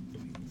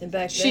 And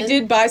back She then,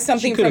 did buy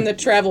something She could've- from the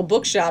travel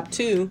bookshop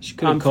too. She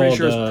could have I'm pretty called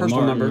sure his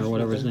personal Martin number. or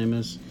whatever his name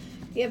is.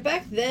 Yeah,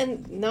 back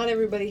then, not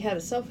everybody had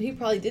a cell phone. He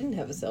probably didn't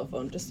have a cell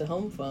phone, just a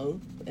home phone.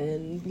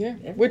 And Yeah,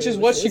 everybody which is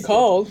was what she listed.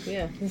 called.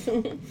 Yeah.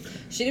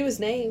 She knew his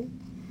name.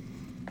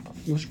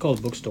 We should call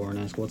the bookstore and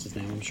ask what's his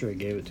name. I'm sure he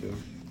gave it to her.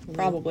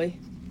 Probably.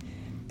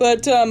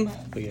 But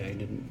But yeah, he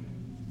didn't.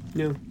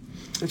 Yeah.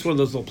 It's one of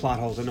those little plot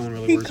holes that no one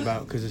really worries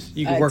about because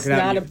you can It's work it out.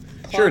 not in a your-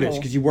 plot Sure it is, hole.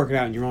 because you work it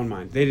out in your own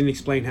mind. They didn't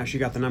explain how she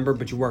got the number,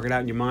 but you work it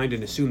out in your mind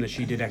and assume that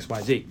she did X,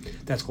 Y, Z.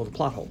 That's called a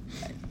plot hole.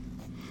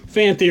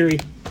 Fan theory.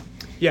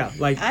 Yeah,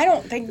 like I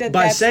don't think that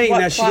by that's saying what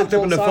that she plot looked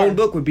up in the holes phone are.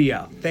 book would be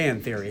a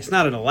fan theory. It's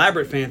not an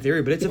elaborate fan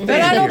theory, but it's a fan But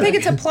theory. I don't think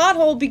it's a plot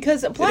hole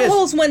because a plot It is.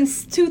 hole is when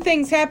two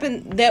things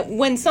happen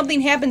when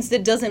something happens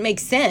that doesn't make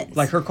sense.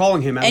 like her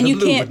calling him out And of you the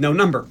blue can't- with no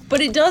number. But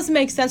it does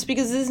make sense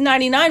because this is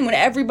 99 when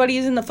everybody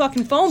is in the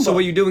fucking phone book. So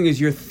what you're doing is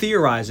you're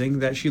theorizing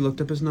that she looked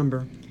up his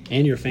number.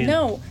 And your fan.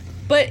 No,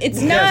 but it's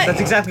Yes, not.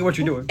 that's exactly what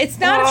you're doing. It's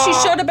not if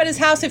she showed up at his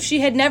house if she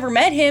had never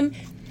met him.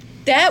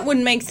 That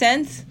wouldn't make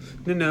sense.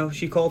 No,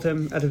 she called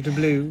him out of the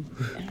blue.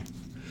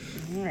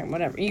 All right,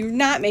 whatever. You're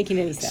not making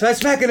any sense. So that's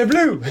back in the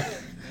blue.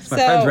 That's my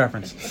So- friend's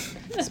reference.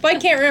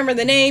 Spike can't remember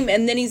the name,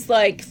 and then he's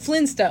like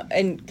Flintstone,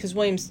 and because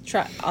William's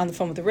on the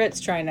phone with the Ritz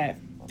trying to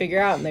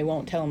figure out, and they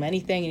won't tell him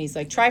anything, and he's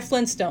like, "Try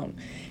Flintstone,"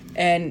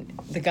 and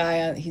the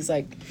guy he's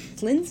like,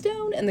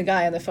 "Flintstone," and the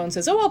guy on the phone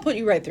says, "Oh, I'll put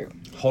you right through."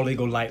 Holy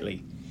go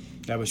lightly.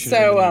 That was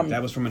So,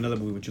 that was from another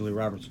movie with Julia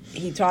Roberts.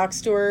 He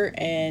talks to her,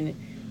 and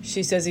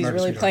she says he's Murder,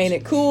 really Sweethearts. playing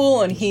it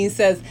cool, and he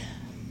says,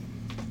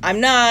 "I'm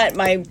not.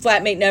 My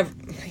flatmate never."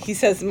 He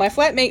says, "My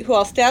flatmate, who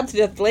I'll stab to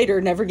death later,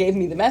 never gave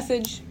me the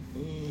message."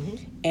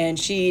 And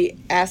she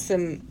asks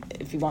him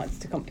if he wants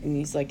to come, and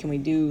he's like, "Can we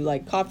do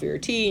like coffee or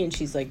tea?" And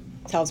she's like,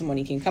 tells him when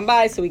he can come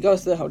by, so he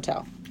goes to the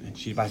hotel. And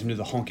she invites him to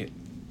the honk it.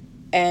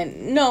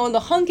 And no, the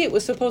Hunkit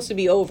was supposed to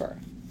be over.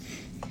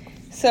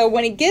 So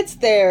when he gets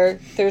there,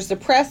 there's the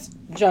press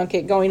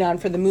junket going on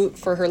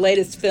for her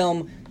latest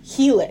film,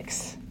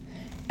 Helix.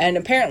 And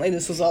apparently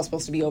this was all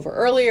supposed to be over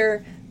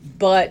earlier,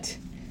 but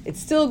it's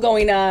still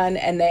going on,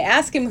 and they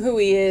ask him who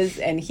he is,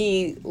 and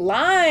he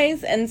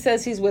lies and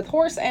says he's with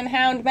Horse and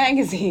Hound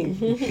magazine.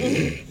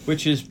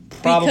 Which is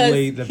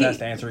probably Because the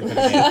best answer he could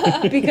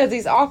have given. Because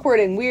he's awkward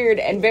and weird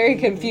and very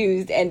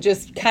confused and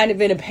just kind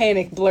of in a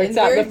panic blurts And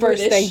out very the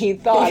first British, thing he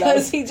thought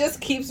because of. he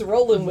just keeps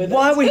rolling with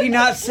Why it. would he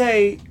not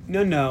say,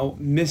 no,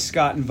 Miss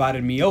Scott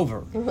invited me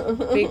over?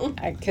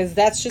 Because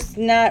that's just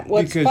not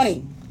what's Because-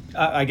 funny.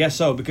 I guess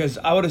so, because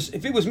I would have,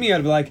 if it was me,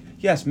 I'd be like,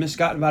 yes, Miss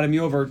Scott invited me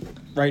over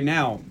right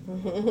now.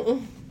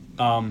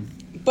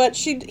 But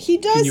he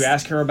does. Can you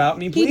ask her about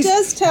me, He please?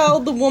 does tell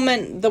the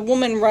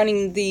woman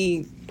running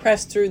the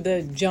press through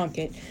the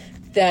junket,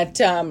 that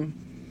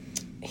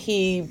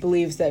he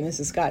believes that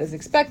Mrs. Scott is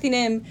expecting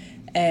him,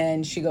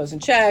 and she goes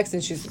and checks,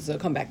 and she says, "I'll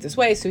come back this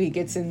way." So he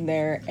gets in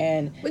there,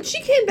 and When she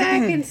came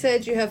back and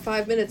said you have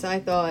 5 minutes, I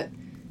thought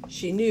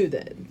she knew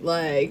that.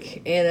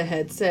 Like Anna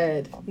had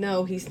said,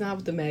 no, he's not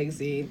with the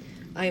magazine.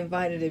 I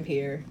invited him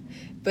here.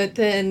 But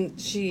then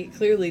she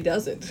clearly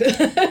doesn't.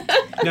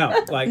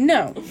 No, like,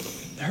 no,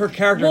 her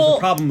character has Well- the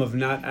problem of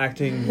not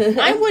acting.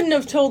 I wouldn't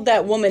have told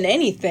that woman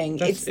anything.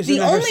 It's isn't the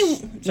that her only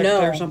secretary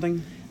no. or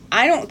something?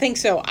 I don't think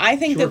so. I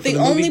think She that worked for the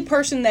the movie? only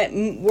person that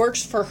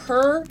works for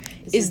her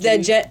is the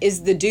dude.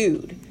 is the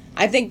dude.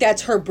 I think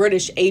that's her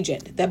British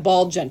agent, that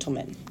bald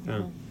gentleman.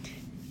 Oh.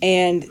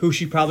 And Who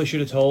she probably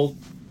should have told.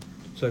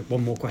 It's like,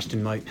 one more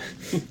question, Mike.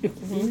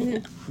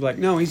 Like,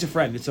 no, he's a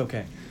friend. It's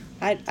okay.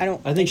 I don't.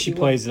 I think she would.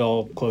 plays it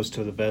all close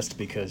to the vest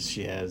because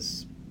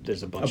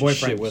there's a bunch A of boyfriend.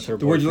 shit with her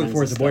The word you're looking boyfriends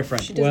for is and a stuff.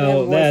 boyfriend. She doesn't have a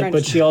Well, that, boyfriend.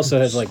 but she also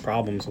has like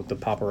problems with the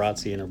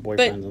paparazzi and her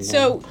boyfriends. and But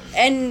all. so,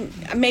 and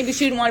maybe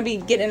she didn't want to be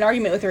getting an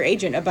argument with her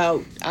agent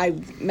about, I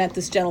met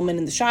this gentleman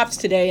in the shops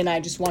today and I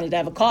just wanted to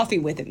have a coffee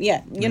with him.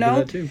 Yeah, you I do know?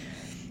 that too.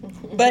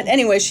 But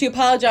anyway, she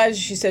apologizes.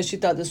 She says she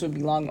thought this would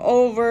be long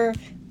over.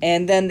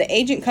 And then the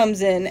agent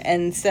comes in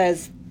and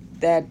says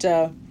that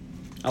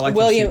I like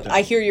William, the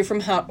I hear you're from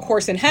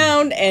Horse and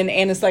Hound, and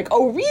Anna's like,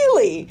 oh,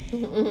 really?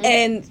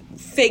 And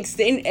fakes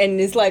in and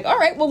is like, all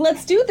right, well,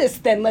 let's do this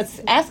then.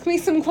 Let's ask me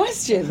some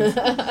questions.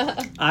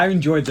 I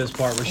enjoyed this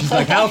part where she's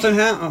like, Horse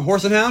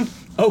and Hound?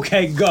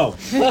 Okay, go.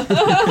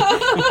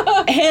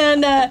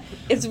 And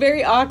it's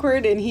very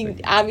awkward, and he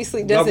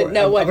obviously doesn't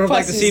know what I would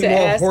like to questions see to more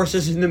ask.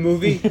 horses in the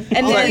movie.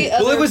 And All then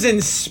well, it was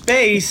in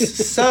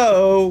space,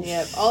 so...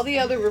 Yeah, all the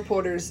other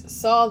reporters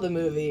saw the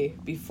movie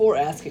before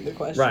asking the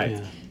question. Right.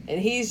 Yeah. And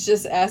he's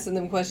just asking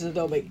them questions that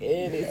don't make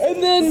any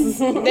sense.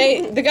 And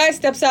then the guy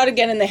steps out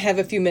again, and they have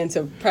a few minutes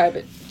of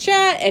private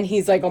chat, and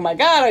he's like, oh my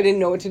God, I didn't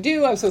know what to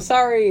do. I'm so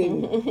sorry.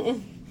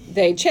 And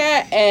they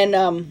chat,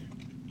 and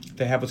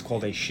They have what's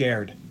called a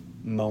shared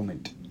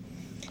moment.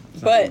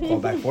 but Call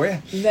back for you.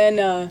 then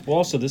Well,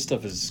 also this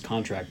stuff is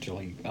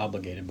contractually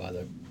obligated by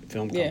the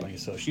film Yeah. company,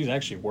 so she's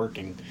actually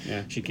working.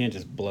 Yeah. She can't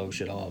just blow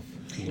shit off.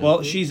 you know?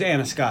 Well, she's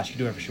Anna Scott. She can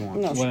do whatever she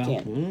wants. no, well, she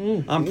can't.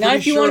 I'm Not pretty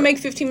if you sure... want to make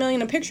 $50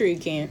 million a picture, you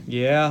can.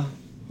 Yeah.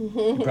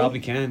 You probably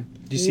can.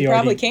 did you see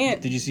probably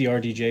can't. Did you see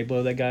RDJ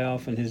blow that guy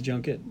off in his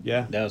junket?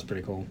 Yeah. That was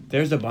pretty cool.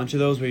 There's a bunch of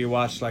those where you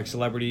watch like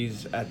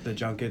celebrities at the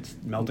junkets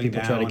melting People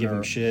down. try to give or-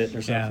 him shit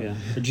or stuff. Yeah.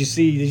 Yeah. Did you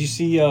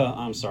see?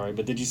 I'm sorry,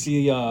 but did you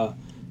see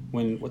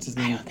when what's his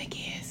I name? don't think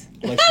he is.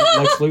 Lex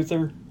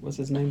Luthor. What's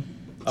his name?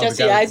 Oh, the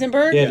Jesse guy-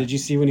 Eisenberg? Yeah. Did you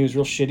see when he was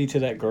real shitty to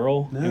that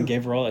girl No. and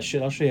gave her all that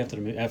shit? I'll show you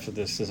after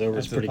this is over.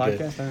 It's After the pretty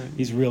good. podcast? All right.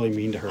 He's really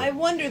mean to her. I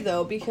wonder,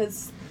 though,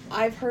 because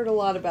I've heard a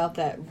lot about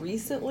that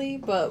recently,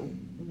 but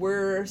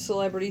were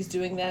celebrities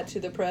doing that to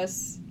the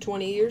press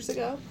 20 years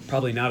ago?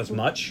 Probably not as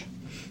much.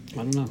 I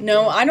don't know.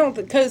 No, I don't,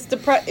 because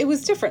it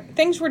was different.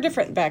 Things were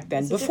different back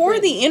then. It's a Before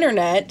different- the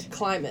internet,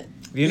 Climate.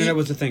 The internet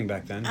was a thing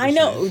back then. I just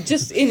know, saying.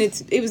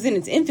 just it was in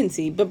its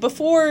infancy. But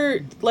before,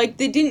 like,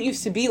 they didn't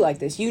used to be like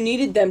this. You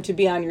needed them to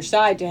be on your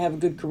side to have a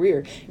good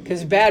career,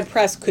 because bad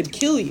press could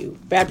kill you.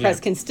 Bad press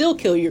Yeah. can still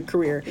kill your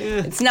career. Yeah.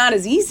 It's not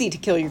as easy to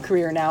kill your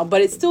career now,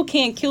 but it still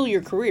can kill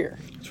your career.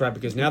 That's right,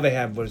 because now they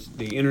have what is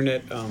the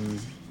internet, what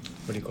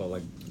do you call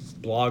it, like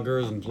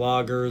bloggers and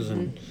vloggers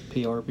and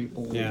PR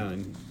people. yeah,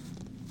 and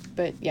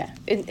But yeah,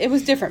 it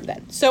was different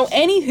then. So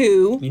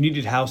anywho, you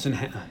needed Horse and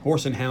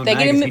Hound. they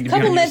get him magazine a to be couple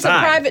on your minutes of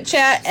side. private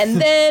chat, and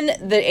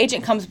then the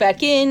agent comes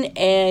back in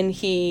and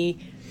he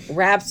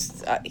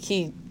raps.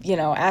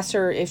 Asks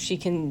her if she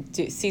can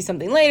do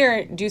something later,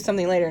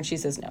 and she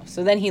says no.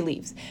 So then he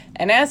leaves,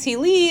 and as he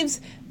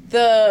leaves,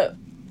 the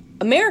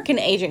American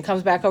agent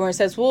comes back over and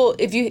says, "Well,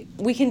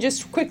 we can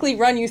just quickly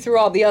run you through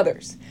all the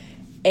others."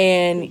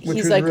 And Which he's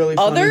was like, really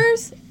funny.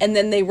 others? And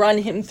then they run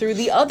him through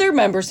the other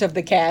members of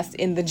the cast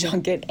in the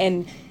junket,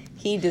 and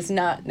he does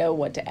not know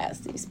what to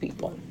ask these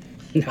people.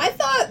 I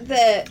thought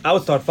that I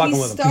would start fucking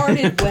he with him.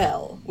 started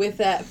well with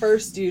that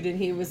first dude, and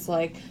he was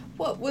like,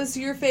 what was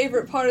your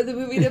favorite part of the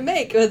movie to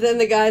make? But then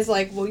the guy's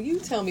like, well, you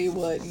tell me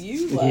what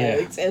you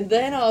liked, and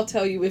then I'll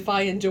tell you if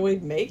I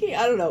enjoyed making.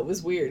 I don't know, it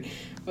was weird.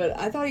 But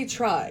I thought he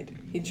tried.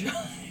 He tried.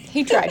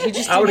 He tried. He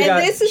just I would've didn't- got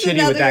And this is shitty with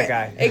another that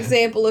guy.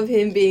 example of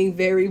him being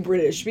very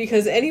British,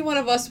 because any one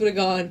of us would have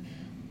gone,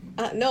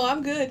 no,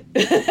 I'm good.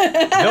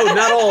 No,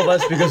 not all of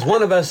us, because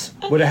one of us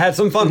would have had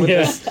some fun with Yeah.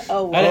 this.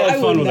 Oh, I well, had I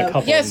fun wouldn't with a have.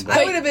 couple. Yes, of them.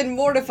 I would have been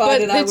mortified,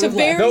 but and I it's would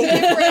a have very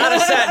left. Nope. I'd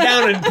have sat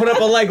down and put up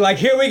a leg like,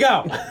 here we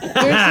go.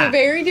 There's a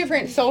very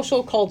different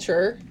social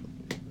culture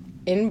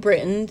in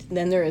Britain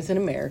than there is in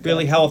America.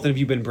 Billy, how often have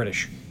you been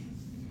British?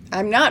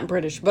 I'm not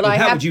British, but And I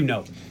how have. would you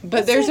know? But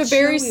What's there's a that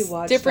very show we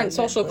watched different on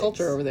social Netflix?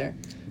 culture over there.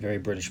 Very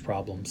British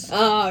problems.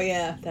 Oh,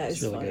 yeah, that is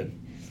It's really funny. good.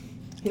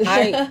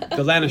 I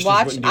The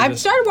Lannisters wouldn't do I've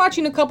this. started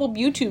watching a couple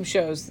YouTube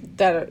shows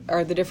that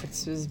are the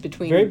differences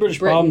between Very British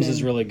Britain Problems and-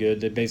 is really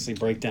good. They basically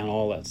break down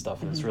all that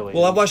stuff, and it's really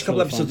Well, I've watched a couple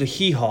really episodes fun. of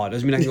Hee Haw.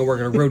 Doesn't mean I can go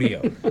work at a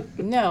rodeo.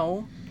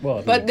 No.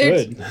 Well, but they're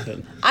there's- good. but-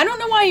 I don't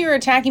know why you're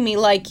attacking me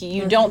like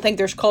you don't think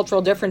there's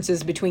cultural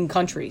differences between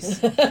countries.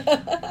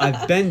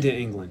 I've been to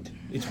England.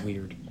 It's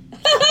weird.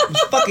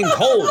 It's fucking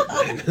cold.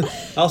 Man.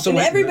 Also, And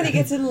went- everybody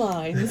gets in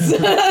lines. They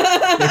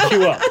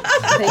queue up.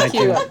 Thank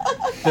you.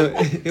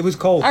 It was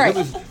cold. All right.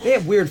 They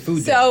have weird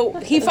food. there. So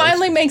he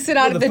finally makes it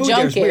out Well, of the food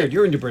there's weird. junket.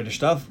 You're into British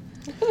stuff.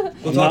 We'll I'm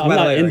talk not, about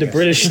it later, I into guess.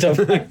 British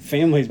stuff. My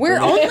family's We're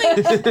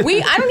British.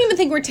 only I don't even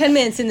think we're 10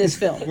 minutes in this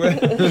film.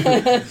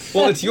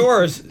 Well, it's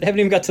yours. They haven't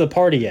even got to the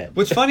party yet.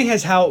 What's funny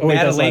is how wait,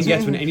 mad that's Elaine last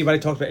gets one. when anybody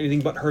talks about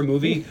anything but her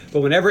movie.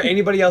 But whenever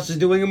anybody else is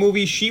doing a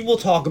movie, she will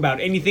talk about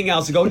anything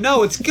else and go,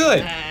 "No, it's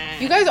good."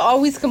 You guys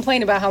always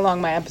complain about how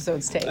long my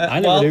episodes take. I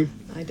never Well, do.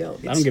 I don't.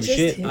 I don't give a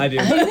shit. I do.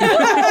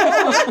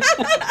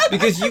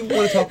 Because you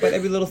want to talk about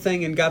every little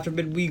thing, and God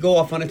forbid we go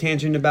off on a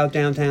tangent about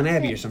Downtown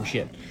Abbey or some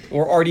shit,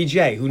 or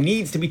RDJ, who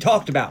needs to be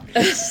talked about.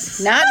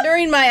 Not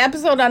during my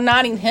episode on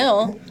Notting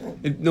Hill.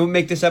 No,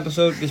 make this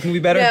movie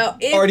better. Now,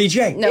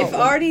 RDJ. No. If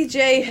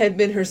RDJ had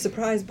been her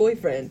surprise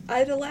boyfriend,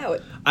 I'd allow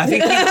it. I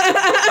think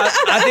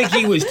I think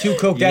he was too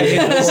coked out.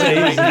 Yeah, to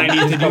say I need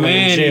to do Probably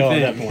in jail at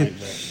that anything. point.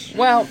 but-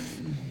 Well,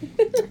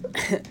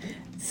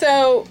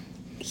 so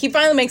he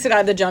finally makes it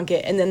out of the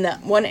junket, and then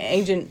that one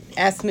agent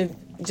asks him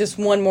just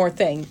one more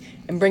thing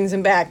and brings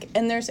him back,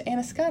 and there's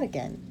Anna Scott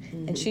again.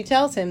 And she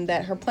tells him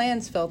that her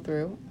plans fell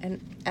through and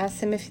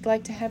asks him if he'd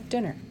like to have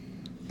dinner.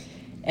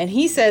 And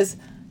he says,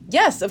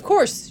 yes, of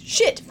course.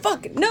 Shit,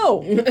 fuck,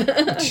 no.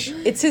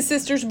 It's his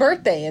sister's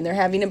birthday, and they're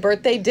having a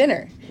birthday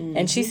dinner.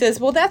 And she says,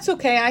 well, that's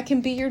okay. I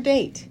can be your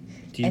date.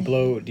 Do you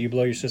blow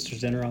your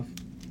sister's dinner off?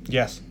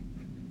 Yes.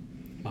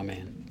 My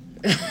man.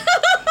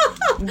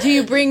 Do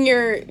you bring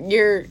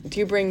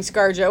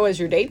ScarJo as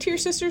your date to your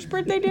sister's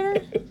birthday dinner?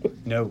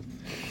 No.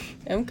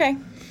 Okay.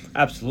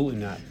 Absolutely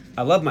not.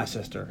 I love my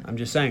sister. I'm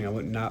just saying I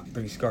would not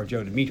bring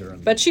ScarJo to meet her.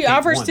 But she Date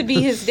offers one. to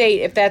be his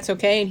date if that's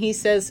okay, and he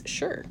says,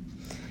 sure.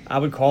 I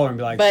would call her and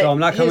be like, But so I'm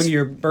not coming his- to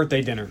your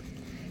birthday dinner.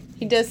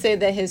 He does say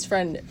that his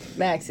friend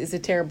Max is a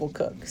terrible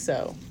cook,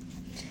 so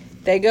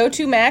they go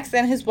to Max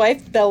and his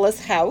wife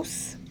Bella's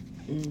house.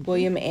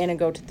 William and Anna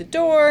go to the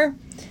door,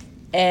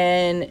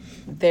 and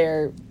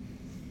they're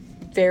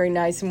very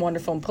nice and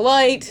wonderful and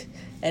polite,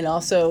 and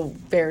also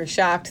very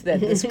shocked that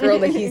this girl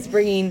that he's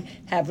bringing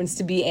happens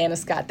to be Anna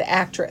Scott, the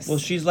actress. Well,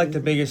 she's like the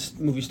biggest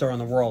movie star in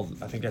the world.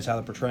 I think that's how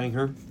they're portraying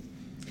her.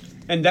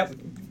 And that,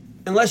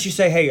 unless you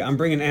say, hey, I'm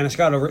bringing Anna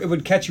Scott over, it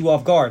would catch you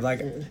off guard. Like,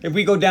 if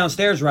we go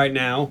downstairs right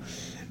now,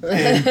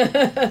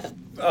 and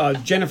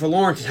Jennifer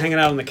Lawrence is hanging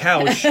out on the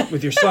couch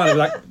with your son, I'd be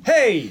like,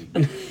 hey,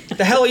 what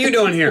the hell are you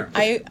doing here?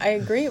 I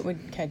agree it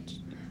would catch.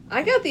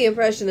 I got the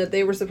impression that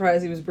they were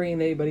surprised he was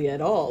bringing anybody at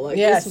all. Like,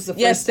 Yes, this was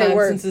the yes, first they time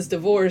were. since his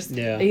divorce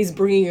Yeah. that he's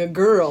bringing a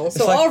girl.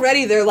 So like-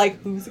 already they're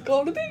like, who's it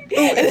going to be?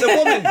 It's a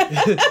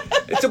woman.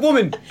 It's a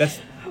woman. That's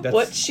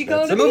What's she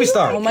that's gonna a movie be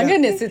star. Oh my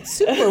goodness, it's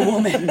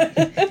Superwoman.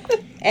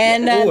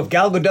 And Ooh, if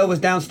Gal Gadot was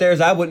downstairs,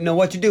 I wouldn't know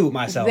what to do with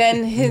myself.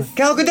 then his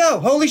Gal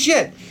Gadot, holy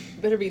shit!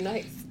 Better be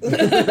nice.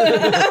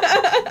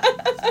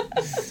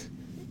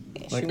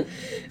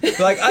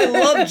 Like I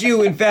loved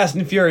you in Fast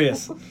and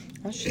Furious.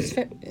 well, she's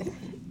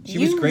She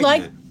was great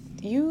in that.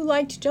 You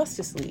liked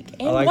Justice League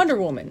and liked- Wonder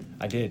Woman.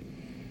 I did.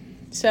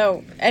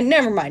 So, and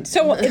never mind.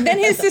 So then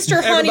his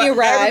sister Honey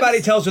arrives.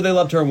 Everybody tells her they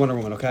loved her in Wonder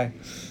Woman. Okay.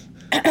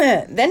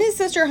 Then his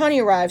sister Honey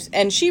arrives,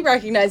 and she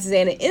recognizes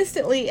Anna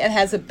instantly and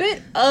has a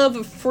bit of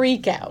a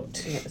freak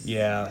out.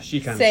 Yeah, she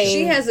kind of. Saying-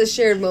 She has a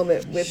shared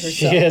moment with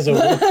She herself. has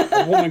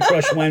a Woman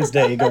Crush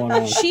Wednesday going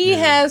on. She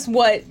has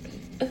what,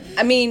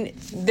 I mean,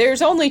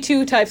 there's only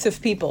two types of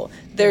people.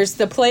 There's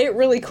the play it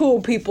really cool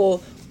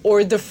people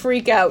or the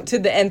freak out to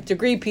the nth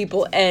degree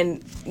people,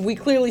 and we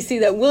clearly see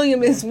that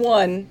William is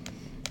one.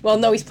 Well,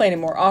 no, he's playing it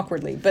more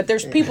awkwardly. But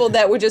there's people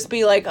that would just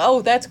be like,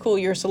 oh, that's cool,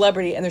 you're a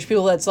celebrity. And there's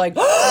people that's like,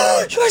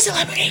 oh, you're a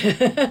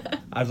celebrity.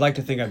 I'd like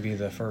to think I'd be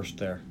the first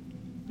there.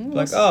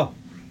 Like, oh,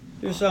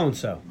 you're so and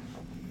so.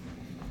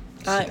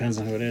 Depends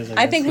on who it is.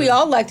 I think we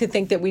all like to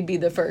think that we'd be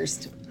the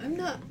first. I'm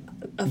not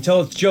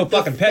Until it's Joe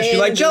fucking Pesci.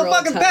 Like Joe fangirl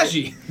fucking type.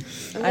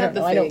 Pesci. I'm I not don't the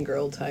know, I don't-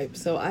 fangirl type,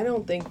 so I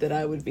don't think that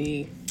I would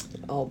be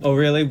all. Oh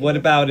really? What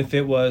about if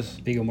it was?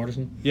 Viggo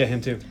Mortensen. Yeah,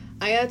 him too.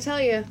 I gotta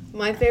tell you,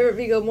 my favorite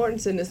Viggo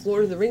Mortensen is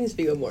Lord of the Rings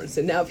Viggo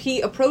Mortensen. Now, if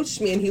he approached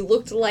me and he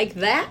looked like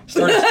that,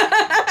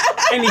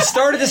 And he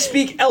started to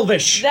speak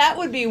Elvish. that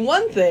would be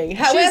one thing. She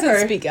However,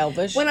 doesn't speak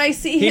Elvish. when I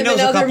see He him knows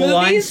in a other couple movies,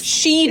 lines.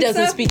 She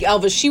doesn't not- speak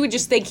Elvish. She would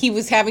just think he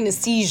was having a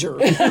seizure.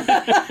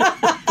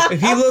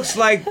 If he looks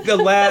like the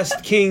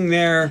last king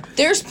there,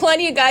 There's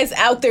plenty of guys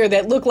out there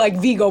that look like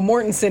Viggo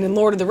Mortensen in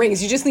Lord of the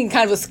Rings. You just need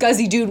kind of a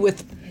scuzzy dude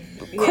with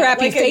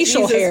crappy like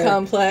facial a Jesus hair.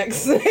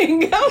 complex.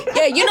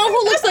 Yeah, you know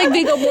who looks like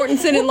Viggo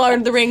Mortensen in Lord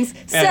of the Rings?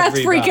 Seth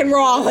Everybody. freaking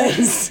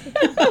Rollins.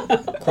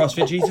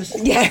 CrossFit Jesus.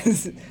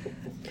 Yes.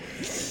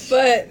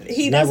 But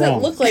he not doesn't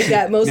wrong. look like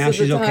that most Now of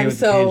the she's okay time, with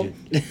the so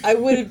tangent. I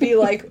wouldn't be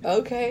like,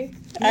 okay,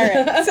 All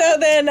right. So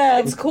then,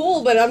 it's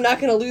cool, but I'm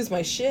not gonna lose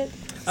my shit.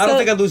 I don't So-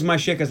 think I'd lose my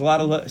shit because a lot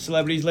of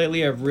celebrities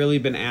lately have really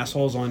been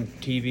assholes on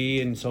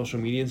TV and social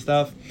media and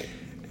stuff.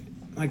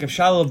 Like if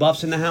Shia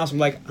LaBeouf's in the house, I'm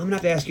like, I'm gonna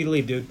have to ask you to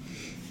leave, dude.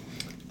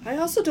 I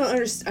also don't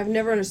understand. I've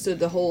never understood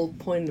the whole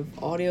point of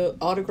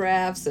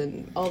autographs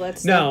and all that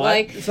stuff. No,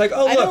 it's like,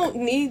 oh, I look. don't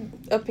need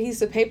a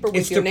piece of paper with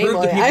It's to your name prove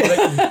on to it. people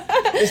that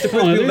it's to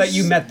prove to people that there's-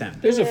 you met them.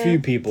 There's a few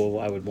people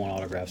I would want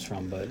autographs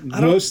from, but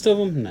don't- most of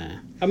them, nah.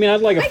 I mean,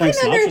 I'd like a Frank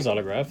can under- Sinatra's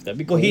autograph. That'd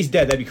be cool. Well, he's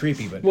dead. That'd be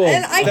creepy, but Well,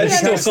 And I that's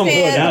can still something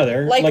good understand, out of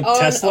there. like, on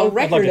Tesla. a I'd like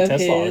record a of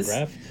Tesla his.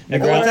 autograph. Or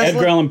Tesla?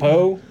 Edgar Allan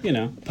Poe, you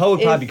know. Poe would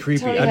If probably be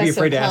creepy. Tony I'd be has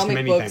afraid to some ask him comic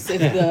anything. books, if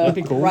That'd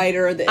be the cool.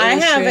 writer or the I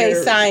have a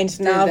illustrator signed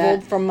did novel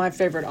that. from my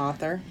favorite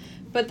author.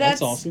 But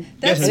That's awesome.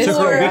 That's Yes, it took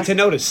her a more. week to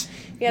notice.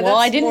 Yeah, Well,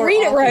 that's I didn't more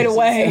read it right authors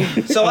away.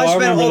 and So Oh, I I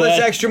spent remember all this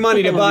that. extra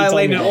money to I remember buy you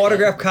Elaine telling an me that.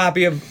 autographed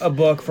copy of a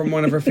book from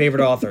one of her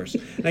favorite authors.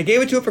 And I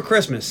gave it to her for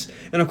Christmas.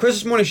 And on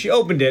Christmas morning, she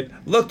opened it,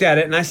 looked at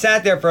it, and I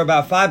sat there for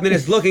about 5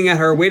 minutes looking at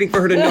her, waiting for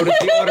her to notice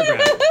the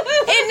autograph.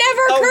 It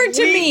never occurred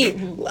to me.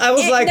 I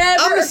was It like,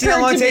 never I'm gonna see how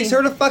occurred long it to takes me.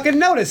 her to fucking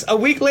notice. A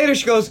week later,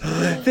 she goes,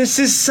 "This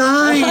is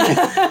signed."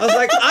 I was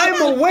like,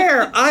 I'm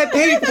aware. I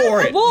paid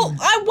for it Well,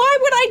 why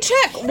would I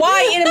check?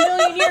 Why in a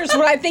million years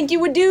would I think you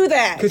would do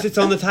that? because it's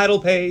on the title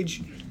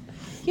page.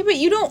 Yeah, but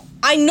you don't.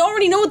 I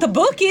already know what the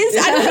book is.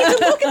 I don't need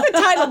to look at the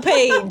title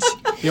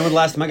page. You know when the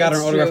last time I got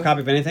That's an autographed true.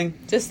 copy of anything?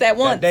 Just that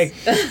once. That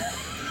day.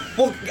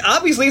 Well,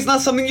 obviously, it's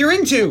not something you're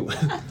into.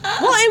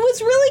 Well, it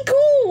was really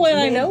cool when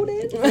I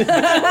noticed. But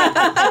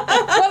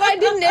I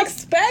didn't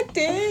expect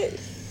it.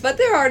 But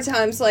there are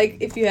times, like,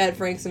 if you had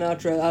Frank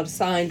Sinatra a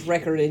signed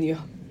record and you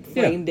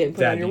framed it and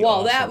put it on that'd your be wall,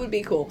 awesome. that would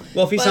be cool.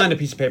 Well, if he But- signed a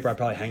piece of paper, I'd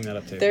probably hang that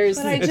up too. But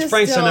I It's just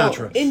Frank don't.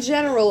 Sinatra. In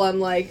general, I'm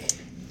like,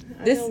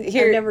 I've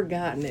never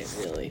gotten it,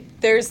 really.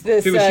 There's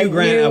this If it was Hugh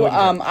Grant, I new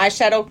wouldn't get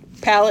eyeshadow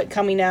palette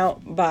coming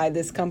out by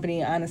this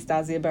company,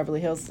 Anastasia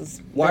Beverly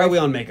Hills. Why are we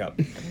on makeup?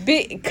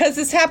 Because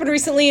this happened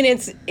recently, and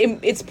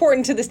it's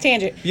important to this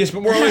tangent. Yes,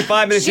 but we're only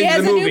 5 minutes She into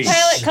has the a movie. new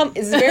palette.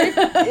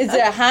 It's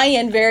a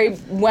high-end, very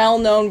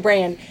well-known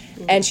brand,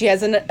 and she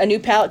has a new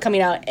palette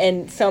coming out.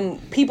 And some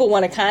people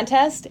won a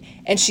contest,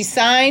 and she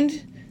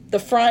signed the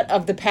front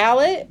of the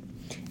palette,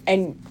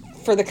 and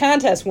for the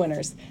contest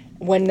winners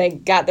when they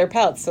got their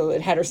palettes, so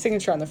it had her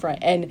signature on the front.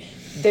 And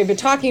they've been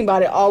talking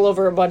about it all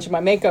over a bunch of my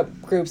makeup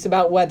groups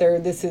about whether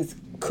this is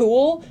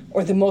cool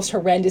or the most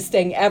horrendous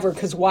thing ever,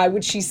 because why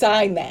would she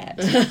sign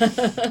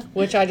that?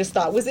 Which I just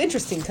thought was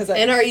interesting.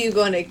 And are you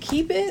going to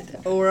keep it,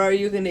 or are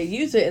you going to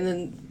use it and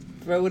then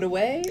throw it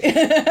away?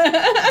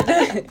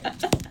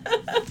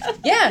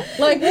 Yeah,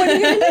 like, what are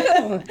you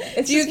gonna do?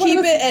 It's Do you just one of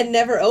keep the- it and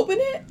never open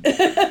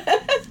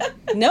it?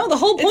 No, the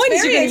whole point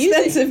is It's you're very gonna use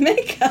expensive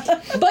makeup.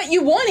 it. But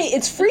you want it.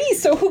 It's free,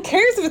 so who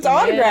cares if it's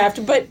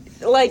autographed? But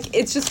like,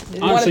 it's just one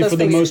of Honestly, those for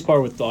the things. most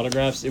part with the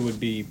autographs, it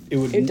would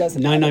It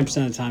doesn't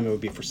 99% of the time it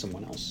would be for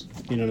someone else.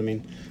 You know what I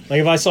mean? Like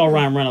if I saw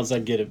Ryan Reynolds,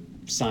 I'd get a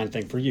signed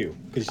thing for you.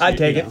 'Cause I'd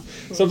take it.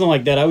 Something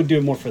like that. I would do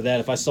it more for that.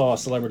 If I saw a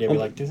celebrity, I'd be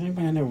like, does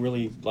anybody I know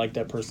really like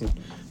that person?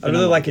 I'd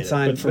really like it it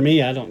signed. But for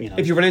me, I don't,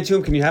 If you run into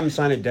him, can you have him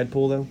sign at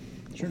Deadpool though?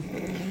 Sure.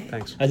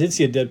 Thanks. I did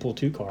see a Deadpool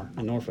 2 car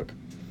in Norfolk.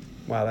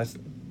 Wow, that's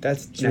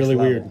next really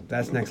level. weird.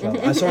 That's next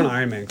level. I saw an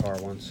Iron Man car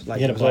once. Like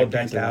He had it a was all Black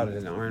decked Panther out one.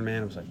 as an Iron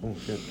Man. I was like, oh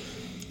shit.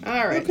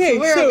 All right, Okay, so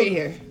where so- are we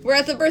here? We're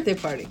at the birthday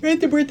party. We're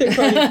at the birthday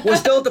party. We're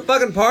still at the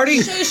fucking party.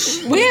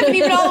 We haven't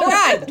even all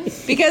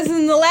arrived because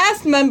in the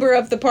last member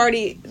of the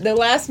party, the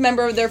last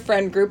member of their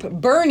friend group,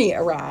 Bernie,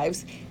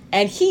 arrives,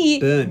 and he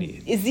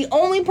Bernie. is the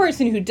only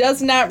person who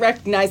does not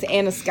recognize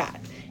Anna Scott,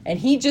 and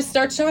he just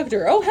starts talking to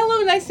her. Oh,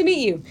 hello, nice to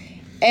meet you.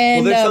 Well,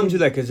 And there's something to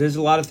that because there's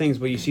a lot of things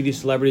where you see these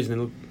celebrities and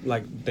they look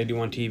like they do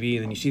on TV,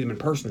 and then you see them in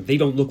person. They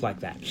don't look like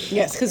that.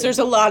 yes, because there's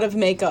a lot of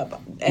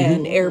makeup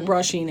and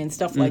airbrushing and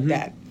stuff like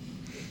that.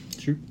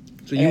 True.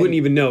 So you wouldn't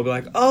even know. Be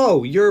like,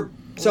 oh, you're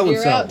so and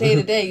You're out day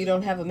to so. day. You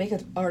don't have a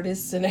makeup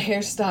artist and a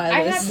hairstylist. I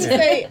have to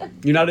say,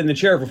 You're not in the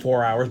chair for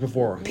 4 hours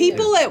before.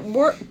 people at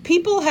work,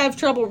 people have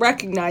trouble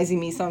recognizing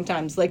me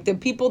sometimes. Like the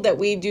people that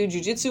we do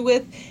jujitsu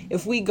with,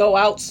 if we go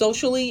out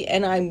socially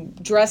and I'm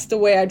dressed the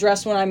way I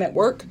dress when I'm at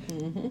work,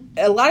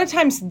 a lot of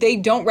times they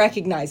don't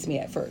recognize me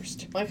at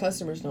first. My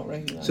customers don't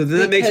recognize. So then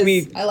that makes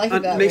me. I like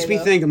it that makes way, me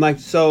though. think. I'm like,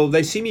 so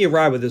they see me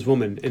arrive with this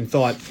woman and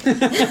thought,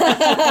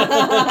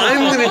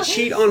 I'm gonna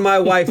cheat on my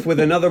wife with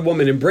another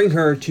woman and bring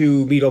her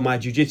to meet all my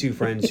jujitsu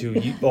friends who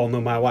you all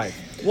know my wife.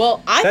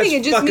 Well, I That's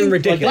think it just fucking means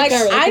ridiculous. like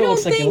That guy I girl don't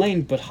looks like think,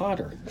 Elaine, but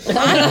hotter.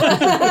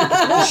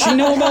 Does she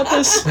know about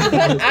this?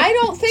 but I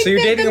don't think So you're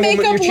that dating the a woman.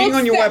 makeup You're cheating looks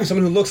on your that- wife with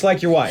someone who looks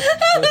like your wife,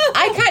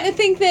 I kind of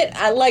think that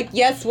I like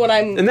yes when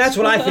I'm and that's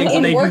what I think when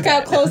in they do workout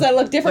that. clothes I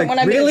look different Like, when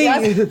I'm really?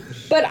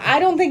 dressed. But I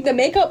don't think the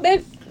makeup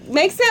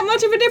makes that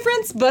much of a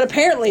difference, but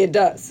apparently it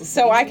does.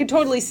 So I could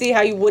totally see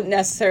how you wouldn't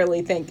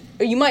necessarily think,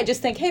 or you might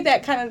just think, hey,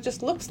 that kind of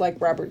just looks like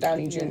Robert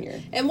Downey Jr.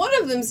 And one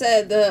of them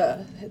said,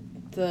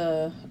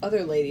 the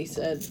other lady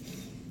said,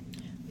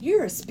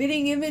 "You're a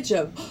spitting image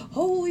of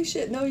holy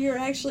shit. No, you're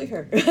actually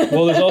her."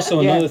 Well, there's also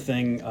Yeah. another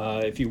thing.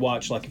 If you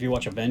watch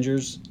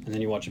Avengers and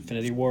then you watch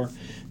Infinity War,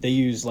 they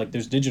use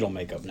there's digital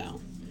makeup now.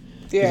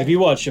 Because Yeah. if you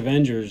watch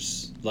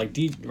Avengers,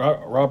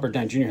 Robert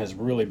Downey Jr. has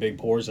really big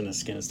pores in his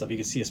skin and stuff. You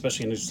can see,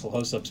 especially in the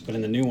close-ups, but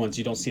in the new ones,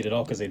 you don't see it at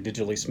all because they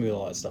digitally smooth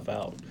all that stuff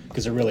out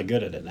because they're really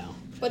good at it now.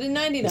 But in It's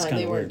 '99 kinda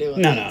they weren't weird.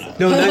 doing No, that.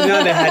 no, so.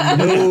 No, they had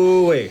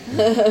no way.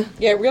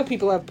 Yeah, real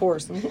people have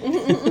pores.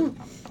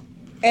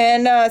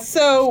 And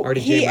so Already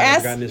he Jay might have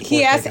asked gotten his he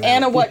pores asked taken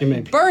Anna out. what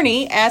Maybe.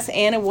 Bernie asked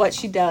Anna what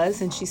she does,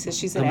 and she says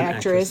she's an I'm an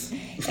actress,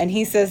 and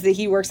he says that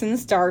he works in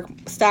the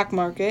stock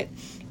market,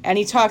 and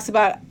he talks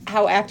about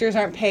how actors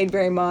aren't paid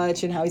very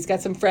much, and how he's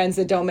got some friends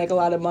that don't make a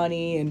lot of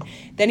money, and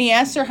then he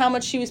asked her how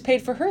much she was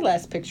paid for her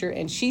last picture,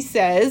 and she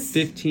says,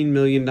 $15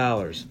 million.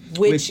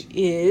 which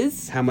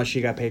is how much she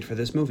got paid for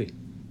this movie?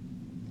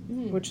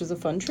 which was a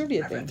fun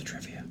trivia I thing. read the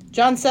trivia.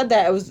 John said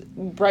that it was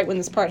right when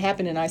this part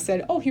happened, and I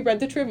said, "Oh, he read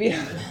the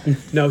trivia."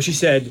 No, she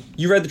said,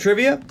 you read the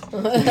trivia? I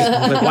was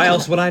like, why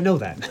else would I know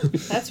that?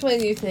 That's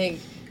when you think,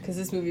 because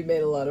this movie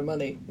made a lot of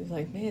money. It's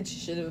like, man, she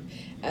should have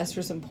asked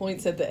for some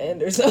points at the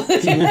end or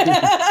something.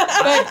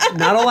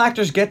 Not all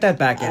actors get that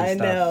back end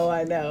stuff.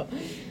 I know.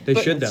 They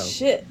But should, though.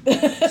 Shit.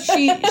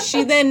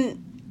 she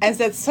then, as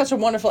that's such a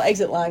wonderful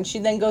exit line, she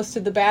then goes to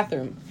the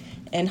bathroom,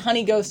 and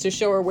Honey goes to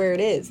show her where it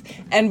is.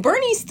 And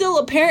Bernie still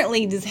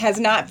apparently has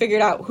not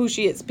figured out who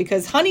she is,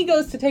 because Honey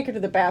goes to take her to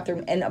the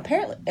bathroom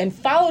and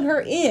followed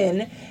her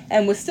in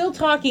and was still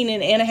talking,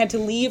 and Anna had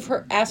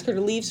to ask her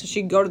to leave so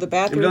she could go to the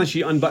bathroom. Evidently,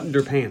 she unbuttoned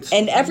her pants.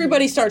 And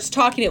everybody starts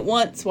talking at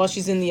once while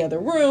she's in the other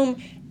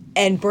room.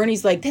 And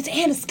Bernie's like, that's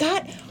Anna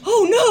Scott?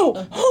 Oh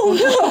no!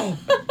 Oh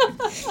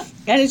no!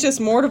 And it's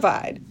just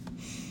mortified.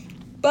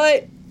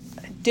 But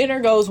dinner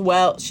goes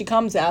well. She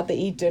comes out, they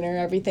eat dinner,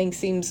 everything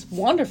seems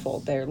wonderful.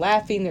 They're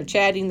laughing, they're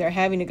chatting, they're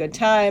having a good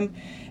time.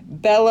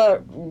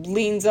 Bella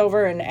leans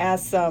over and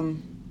asks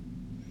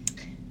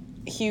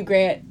Hugh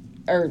Grant,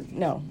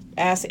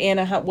 asks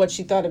Anna what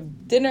she thought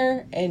of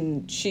dinner,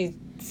 and she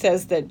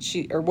says that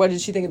what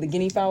did she think of the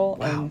guinea fowl?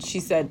 Wow. And she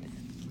said,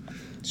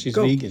 She's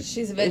vegan.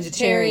 She's a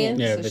vegetarian,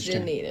 Yeah, so vegetarian. she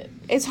didn't eat it.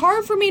 it's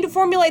hard for me to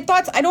formulate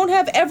thoughts. I don't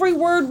have every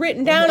word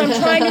written down. I'm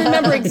trying to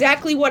remember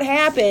exactly what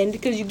happened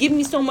because you give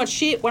me so much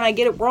shit when I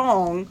get it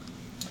wrong.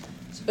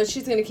 But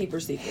she's going to keep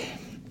her secret.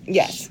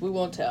 Yes. We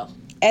won't tell.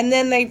 And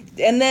then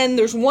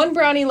there's one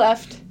brownie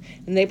left,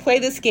 and they play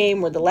this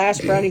game where the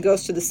last brownie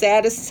goes to the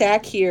saddest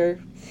sack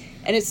here,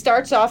 and it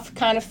starts off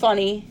kind of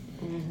funny,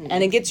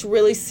 and it gets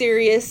really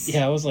serious.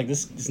 Yeah, I was like,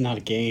 this is not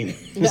a game.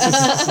 This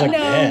is like No.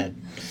 bad.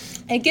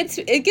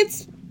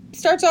 It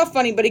starts off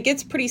funny, but it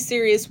gets pretty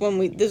serious when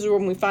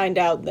we find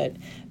out that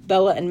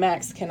Bella and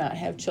Max cannot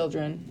have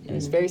children, and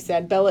it's very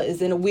sad. Bella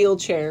is in a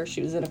wheelchair.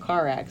 She was in a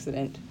car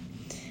accident,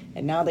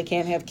 and now they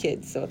can't have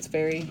kids, so it's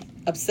very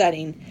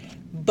upsetting.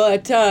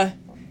 But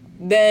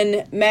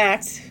then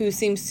Max, who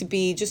seems to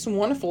be just a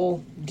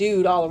wonderful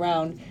dude all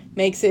around,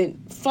 makes it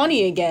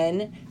funny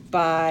again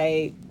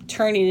by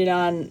turning it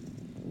on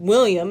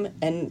William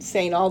and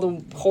saying all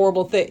the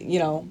horrible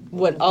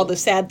all the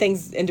sad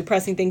things and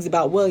depressing things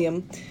about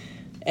William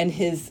and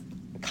his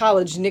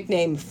college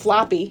nickname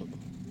Floppy.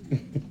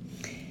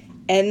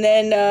 And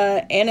then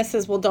Anna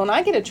says, well, don't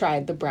I get to try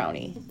the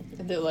brownie?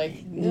 And they're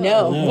like,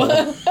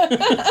 No.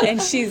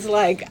 And she's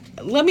like,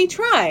 let me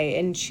try.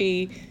 And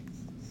she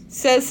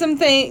says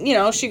something,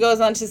 she goes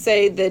on to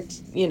say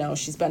that,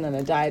 she's been on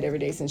a diet every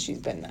day since she's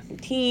been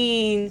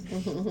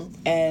 19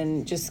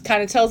 and just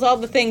kind of tells all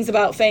the things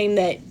about fame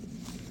that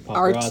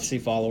Paparazzi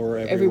follower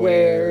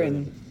everywhere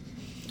and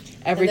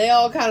And they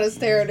all kind of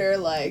stare at her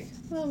like,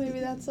 well, maybe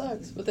that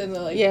sucks. But then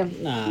they're like, yeah.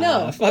 Nah,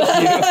 No. fuck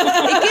you.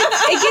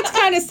 It gets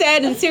kind of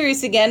sad and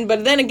serious again,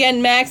 but then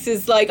again, Max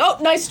is like, oh,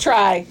 nice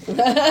try.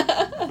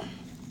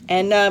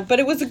 And but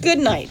it was a good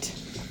night.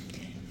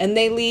 And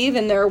they leave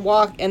and they're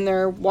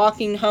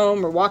walking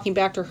home or walking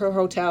back to her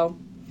hotel.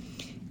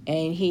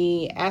 And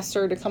he asks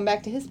her to come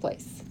back to his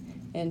place.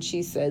 And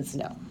she says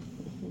no.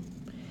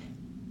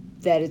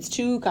 That it's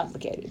too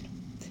complicated.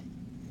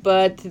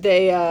 But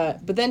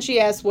then she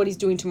asks what he's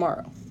doing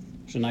tomorrow.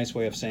 It's a nice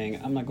way of saying,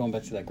 I'm not going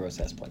back to that gross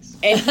ass place.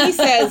 And he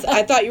says,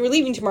 I thought you were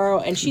leaving tomorrow.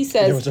 And she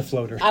says, There was a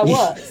floater. I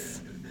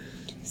was.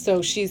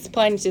 So she's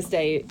planning to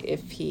stay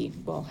if he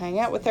will hang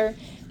out with her.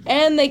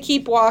 And they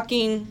keep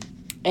walking.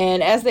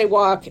 And as they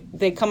walk,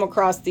 they come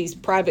across these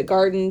private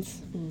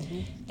gardens. Mm-hmm.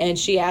 And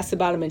she asks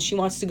about them and she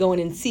wants to go in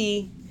and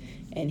see.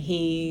 And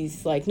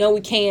he's like, no, we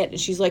can't. And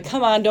she's like,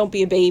 come on, don't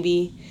be a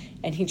baby.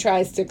 And he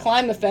tries to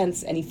climb the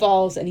fence and he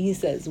falls and he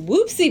says,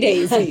 whoopsie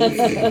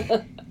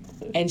daisy.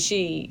 And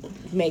she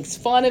makes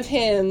fun of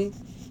him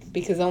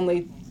because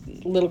only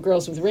little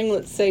girls with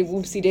ringlets say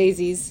whoopsie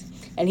daisies.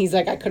 And he's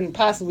like, I couldn't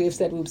possibly have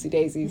said whoopsie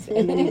daisies.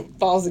 And then he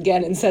falls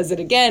again and says it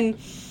again.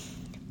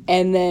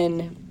 And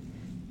then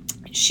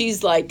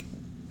she's like,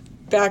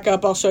 back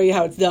up, I'll show you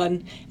how it's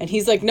done. And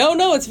he's like,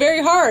 no, it's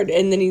very hard.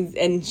 And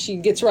then she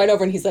gets right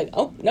over and he's like,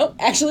 oh, no,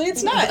 actually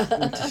it's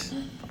not.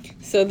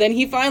 So then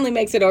he finally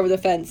makes it over the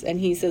fence and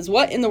he says,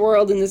 what in the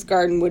world in this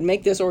garden would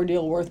make this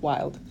ordeal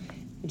worthwhile?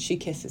 And she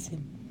kisses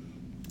him.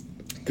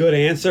 Good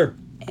answer.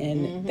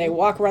 And they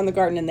walk around the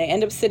garden and they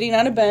end up sitting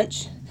on a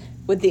bench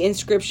with the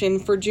inscription,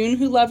 for June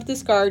who loved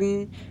this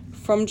garden,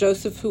 from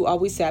Joseph who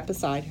always sat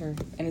beside her.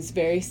 And it's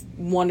very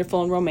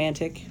wonderful and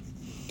romantic.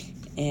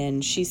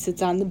 And she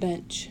sits on the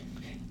bench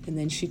and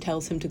then she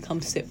tells him to come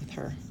sit with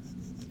her.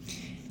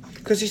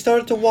 Because he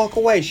started to walk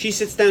away. She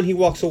sits down, he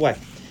walks away.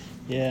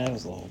 Yeah, that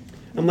was a little...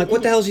 I'm like,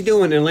 what the hell is he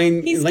doing?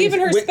 And He's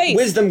giving her space.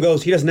 Wisdom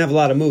goes, he doesn't have a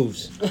lot of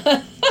moves.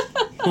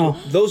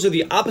 Those are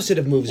the opposite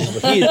of moves is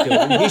what he is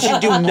doing. He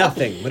should do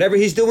nothing. Whatever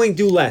he's doing,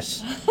 do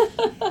less.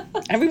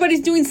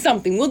 Everybody's doing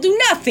something. We'll do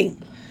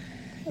nothing.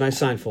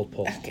 Nice Seinfeld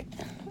pull. Okay.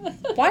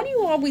 Why do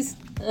you always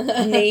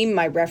name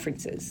my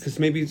references? Because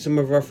maybe some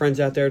of our friends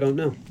out there don't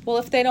know. Well,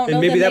 if they don't know,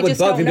 And maybe then that they would just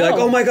bug don't me and be like,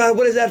 know. oh my God,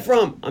 what is that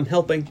from? I'm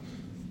helping.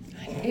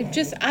 It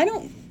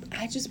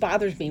just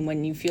bothers me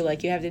when you feel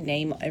like you have to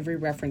name every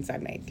reference I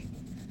make.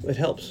 It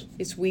helps.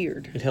 It's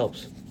weird. It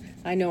helps.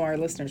 I know our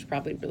listeners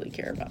probably really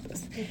care about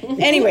this.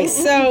 Anyway,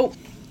 so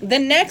the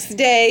next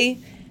day,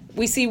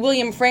 we see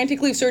William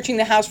frantically searching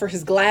the house for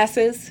his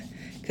glasses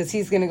because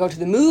he's going to go to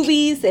the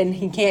movies and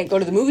he can't go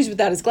to the movies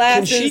without his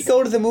Can glasses. she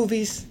go to the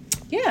movies?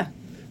 Yeah.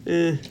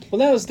 Well,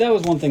 that was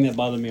one thing that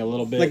bothered me a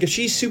little bit. Like, if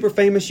she's super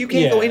famous, you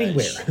can't go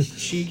anywhere.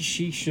 She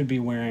should be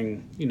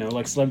wearing,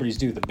 like celebrities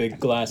do, the big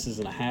glasses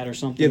and a hat or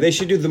something. Yeah, they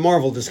should do the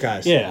Marvel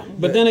disguise. Yeah,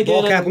 but then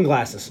again, Ball cap and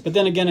glasses. But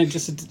then again, I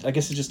guess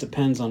it just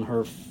depends on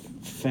her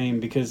fame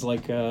because,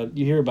 like,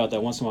 you hear about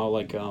that once in a while,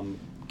 like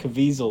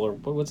Caviezel or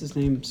what's his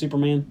name,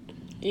 Superman.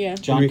 Yeah.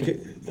 John Henry.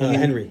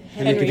 Henry.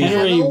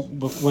 Henry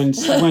when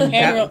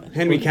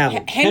Henry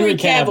Cavill. Henry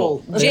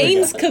Cavill.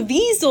 James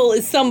Caviezel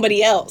is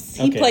somebody else.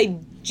 He Okay.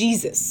 played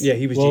Jesus. Yeah,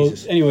 he was well,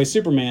 Jesus. anyway,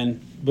 Superman,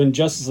 when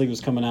Justice League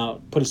was coming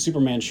out, put a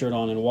Superman shirt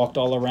on and walked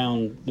all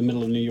around the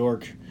middle of New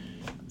York,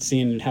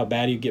 seeing how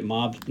bad he'd get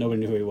mobbed.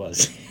 Nobody knew who he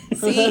was.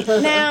 See,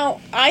 now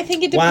I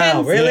think it depends.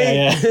 Wow, really?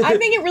 Yeah, yeah. I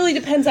think it really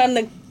depends on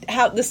the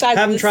size.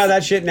 Have of him the try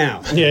that shit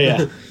now.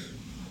 Yeah.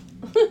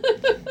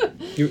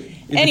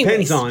 It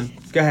Anyways. depends on.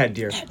 Go ahead,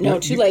 dear. No,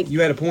 too late.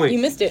 You had a point. You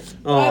missed it.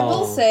 I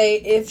will Aw.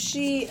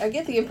 say, I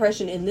get the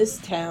impression in this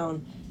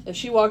town, if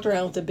she walked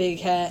around with a big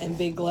hat and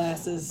big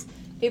glasses,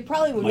 it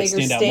probably would Might make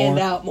her stand out stand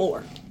more. out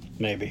more.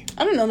 Maybe.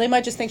 I don't know. They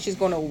might just think she's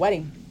going to a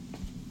wedding.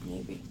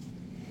 Maybe.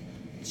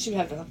 She'd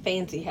have a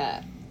fancy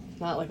hat,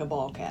 not like a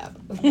ball cap.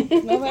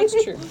 No,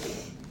 that's true.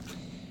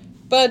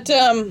 But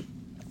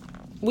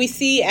we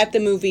see at the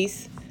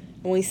movies,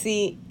 when we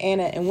see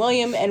Anna and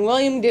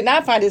William did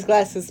not find his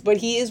glasses, but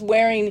he is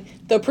wearing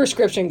the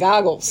prescription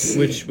goggles,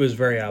 Which was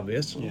very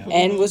obvious. Yeah.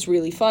 and was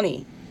really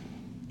funny.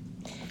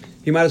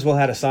 He might as well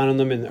had a sign on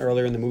them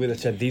earlier in the movie that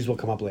said, "These will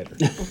come up later."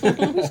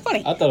 It was funny.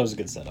 I thought it was a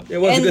good setup. It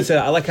was And- a good set.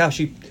 I like how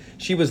she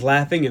was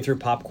laughing and threw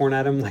popcorn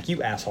at him, like,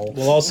 "You asshole."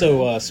 Well,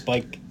 also,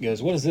 Spike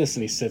goes, "What is this?"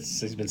 And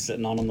he's been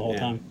sitting on him the whole Yeah.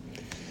 time.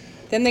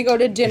 Then they go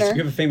to If dinner. you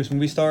have a famous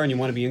movie star and you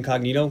want to be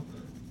incognito,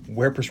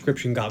 wear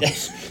prescription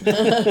goggles.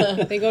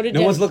 They go to No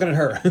dinner. one's looking at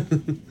her.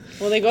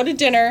 Well, they go to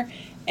dinner,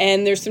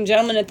 and there's some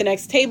gentlemen at the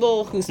next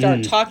table who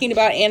start talking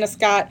about Anna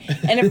Scott.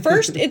 And at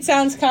first, it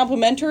sounds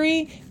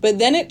complimentary, but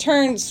then it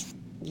turns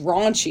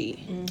raunchy.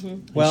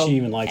 Well, She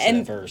even likes it And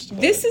at first.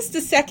 but- this is the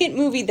second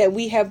movie that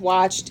we have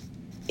watched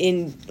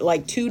in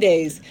like 2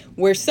 days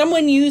where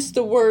someone used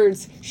the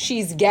words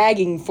 "she's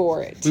gagging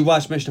for it." we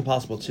watched Mission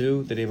Impossible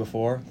 2 the day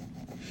before.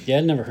 Yeah,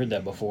 I'd never heard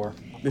that before.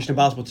 Mission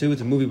Impossible 2,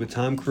 it's a movie with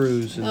Tom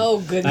Cruise. And Oh,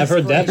 goodness I've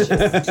heard that.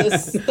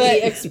 gracious.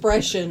 The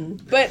expression.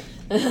 But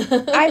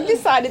I've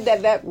decided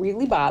that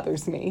really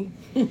bothers me,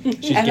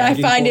 she's and I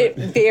gagging find for it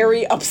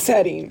very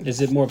upsetting.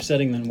 Is it more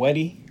upsetting than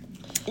Wetty?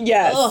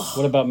 Yes. Ugh.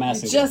 What about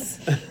Massey? Just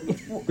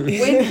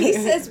when he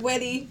says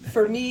wetty,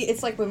 for me,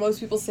 it's like when most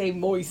people say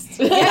moist.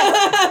 But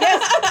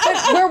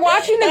we're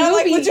watching the And I'm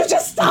movie. like, would you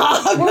just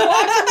stop? We're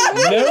watching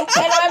the movie, Nope.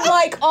 and I'm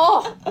like,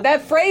 oh,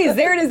 that phrase,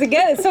 there it is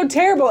again. It's so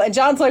terrible. And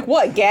John's like,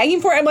 what,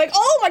 gagging for it? I'm like,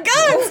 oh my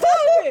God,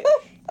 stop it.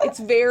 It's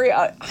very,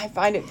 I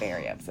find it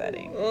very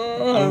upsetting. I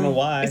don't know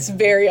why. It's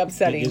very It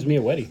upsetting. gives me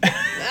a Wetty.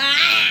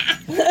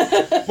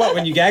 What,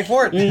 when you gag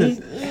for it?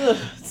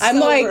 I'm So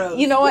like, gross.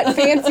 you know what,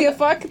 fancy a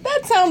fuck?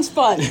 That sounds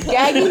fun.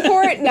 Gagging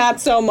for it, not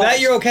so much. That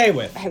you're okay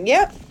with.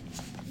 Yep.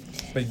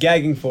 But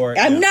gagging for it.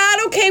 I'm no.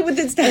 not okay with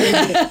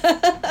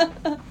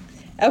it.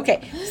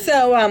 Okay,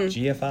 so,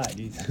 GFI,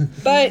 dude.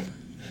 but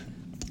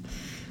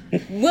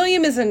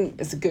William is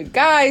a good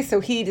guy,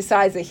 so he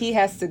decides that he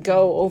has to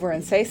go over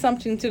and say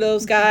something to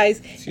those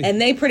guys,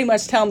 and they pretty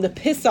much tell him to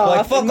piss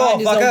off fuck and mind off,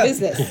 his own fucker.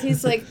 business.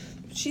 He's like,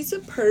 she's a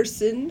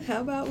person. How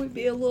about we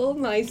be a little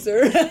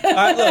nicer? All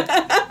right,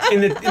 look.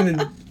 In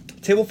the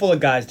table full of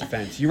guys'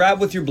 defense, you're out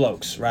with your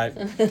blokes, right?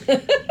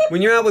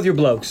 When you're out with your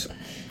blokes,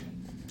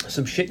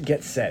 some shit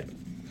gets said.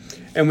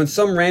 And when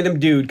some random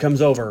dude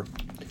comes over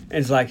and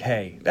is like,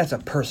 hey, that's a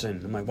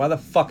person. I'm like, why the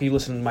fuck are you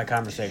listening to my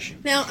conversation?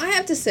 Now, I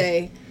have to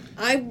say,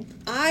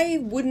 I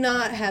would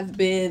not have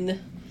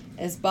been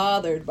as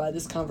bothered by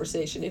this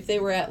conversation if they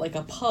were at like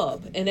a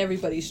pub and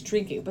everybody's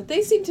drinking. But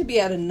they seem to be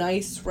at a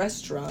nice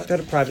restaurant. At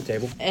a private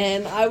table.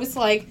 And I was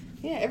like,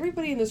 yeah,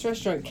 everybody in this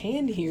restaurant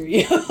can hear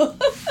you.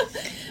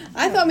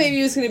 I thought maybe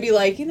it was going to be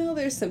like,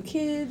 there's some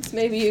kids.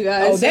 Maybe you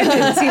guys. Oh, that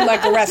didn't seem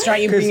like a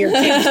restaurant you bring your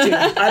kids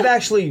to. I've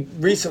actually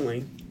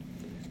recently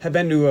have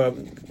been to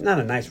not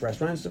a nice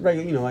restaurant. It's a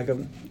regular, like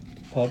a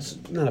pub.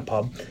 Not a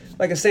pub.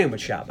 Like a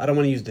sandwich shop. I don't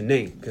want to use the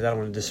name because I don't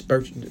want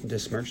to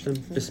besmirch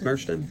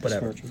them.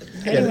 Whatever.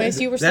 Anyways,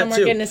 you were that somewhere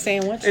too. getting a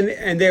sandwich.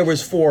 And there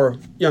was 4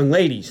 young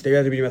ladies. They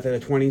had to be about their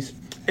 20s.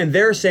 And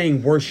they're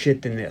saying worse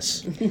shit than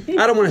this.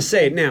 I don't want to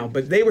say it now,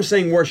 but they were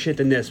saying worse shit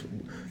than this.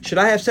 Should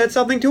I have said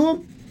something to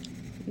them?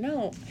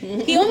 No.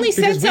 He only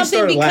said Because we something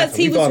started because laughing.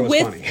 he We thought was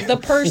it was with funny. the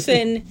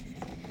person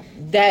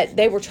that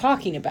they were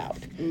talking about.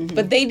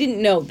 But they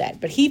didn't know that.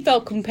 But he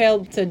felt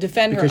compelled to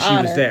defend Because her she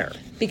honor. was there.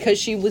 Because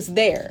she was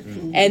there.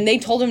 And they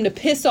told him to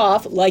piss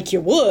off like you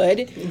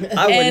would.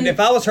 I wouldn't. If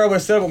I was her, I would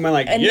have said it. I'm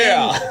like, And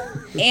yeah.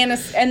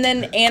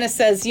 then Anna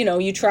says,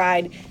 you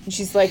tried. And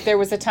she's like, there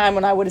was a time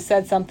when I would have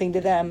said something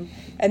to them.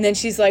 And then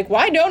she's like,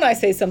 why don't I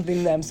say something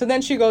to them? So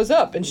then she goes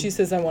up and she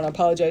says, I want to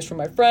apologize for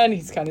my friend.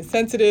 He's kind of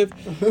sensitive.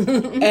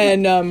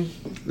 And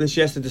Then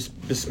she has to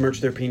besmirch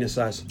their penis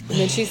size.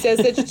 then she says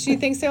that she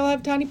thinks they'll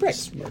have tiny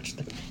pricks.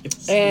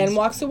 And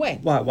walks away.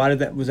 Why?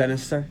 Was that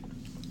necessary?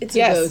 It's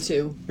Yes. a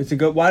go-to. It's a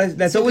go. Why?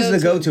 That's a always the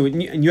go-to.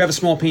 go-to. And you have a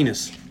small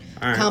penis.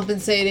 All right.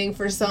 Compensating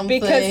for something.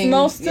 Because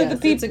most of the Yes,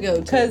 people, it's a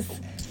go-to. because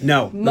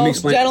No. Let me most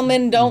explain.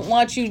 gentlemen don't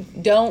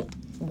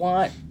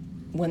want,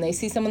 when they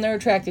see someone they're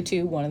attracted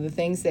to, one of the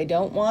things they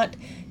don't want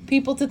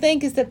people to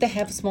think is that they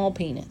have a small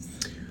penis.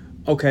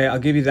 Okay, I'll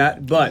give you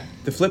that. But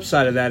the flip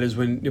side of that is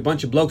when a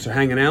bunch of blokes are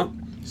hanging out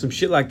some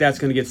shit like that's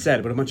going to get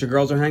said. But a bunch of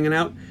girls are hanging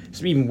out,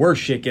 some even worse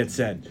shit gets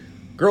said.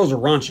 Girls are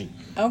raunchy.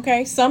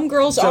 Okay, some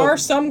girls are,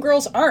 some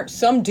girls aren't.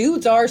 Some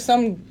dudes are,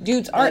 some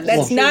dudes aren't.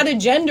 That's not a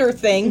gender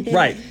thing.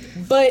 Right.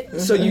 But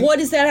what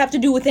does that have to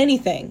do with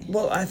anything?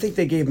 Well, I think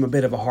they gave him a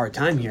bit of a hard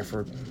time here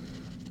for...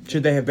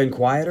 Should they have been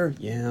quieter?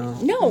 Yeah.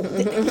 No,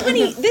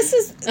 honey, this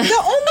is... The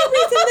only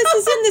reason this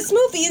is in this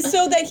movie is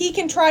so that he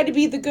can try to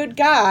be the good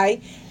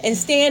guy and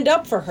stand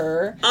up for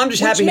her. I'm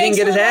just happy he didn't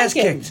get his ass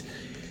kicked.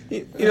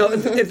 You know,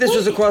 if this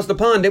was across the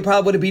pond, they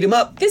probably would have beat him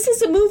up. This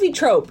is a movie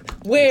trope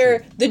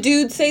where the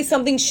dudes say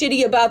something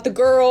shitty about the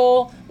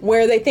girl,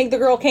 where they think the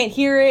girl can't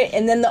hear it,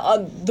 and then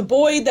the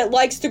boy that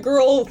likes the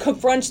girl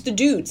confronts the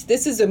dudes.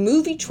 This is a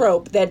movie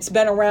trope that's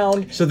been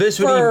around So this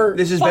for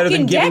this is better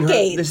than fucking giving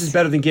decades. her. This is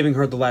better than giving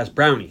her the last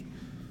brownie.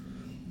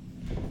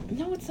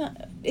 No, it's not.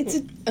 It's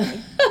a.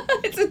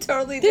 It's a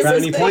totally This different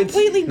Brownie is thing. points?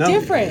 completely No.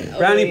 different.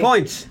 Brownie wait.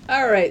 points.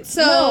 All right,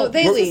 so No.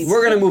 they leave.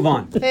 We're gonna move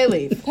on. They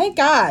leave. Thank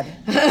God.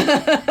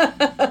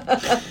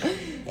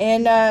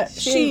 And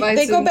invites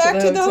they go him to back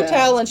the to the hotel.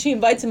 hotel, and she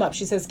invites him up.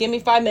 She says, "Give me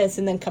 5 minutes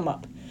and then come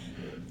up,"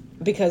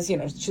 because she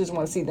doesn't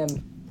want to see them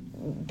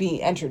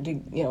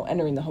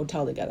entering the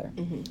hotel together.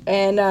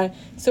 And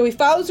so he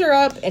follows her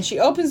up, and she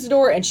opens the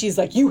door, and she's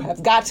like, "You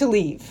have got to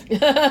leave."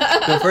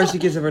 So first he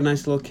gives her a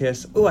nice little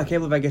kiss. Oh, I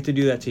can't believe I get to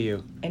do that to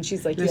you. And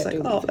she's like, And "You it's have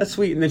like, to oh, leave." that's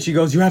sweet. And then she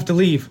goes, "You have to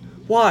leave."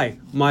 Why?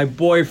 My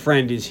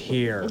boyfriend is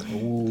here.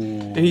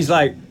 And he's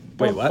like,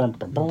 wait, what?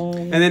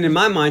 And then in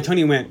my mind,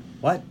 Tony went,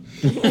 what?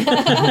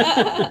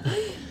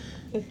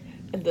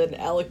 And then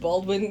Alec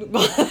Baldwin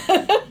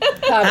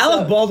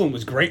Alec Baldwin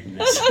was great in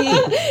this.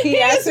 He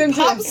asked him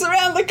pops to.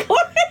 around the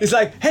corner He's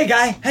like, hey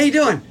guy, how you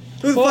doing?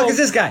 Who the fuck is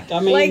this guy? I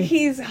mean, like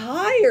he's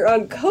high or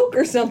on coke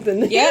or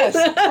something. Yes,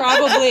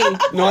 probably.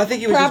 No, I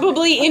think he was just-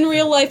 Probably in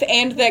real life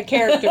and that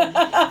character.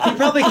 he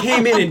probably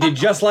came in and did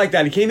just like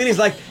that. He came in, he's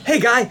like, hey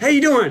guy, how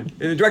you doing? And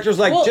the director's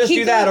like, Well, just he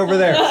do that go- over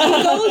there.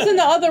 He goes in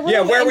the other room.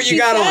 Yeah, where and what you she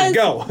got on? says-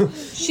 Go.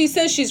 She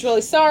says she's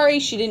really sorry.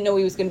 She didn't know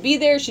he was going to be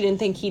there. She didn't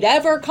think he'd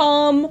ever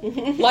come.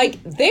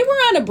 Like, they were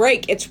on a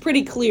break. It's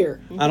pretty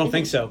clear. I don't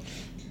think so.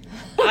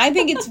 I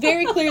think it's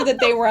very clear that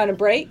they were on a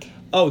break.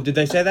 Oh, did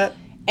they say that?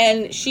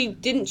 And she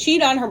didn't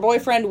cheat on her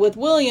boyfriend with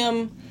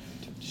William.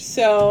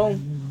 So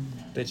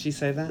Did she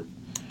say that?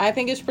 I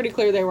think it's pretty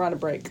clear they were on a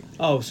break.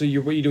 Oh, so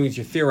what you're doing is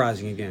you're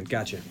theorizing again.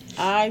 Gotcha.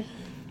 I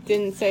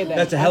didn't say that.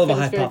 That's a I hell of a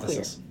think it's very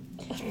hypothesis.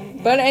 clear.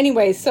 But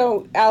anyway,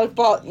 so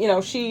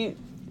the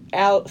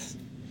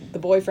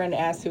boyfriend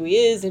asks who he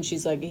is, and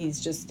she's like, he's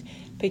just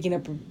picking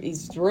up,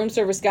 he's the room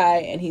service guy,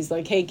 and he's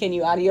like, hey, can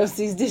you adios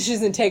these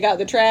dishes and take out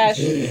the trash?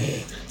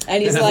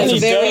 And he's And like, he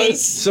very,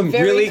 does. Some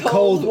very really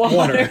cold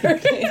water.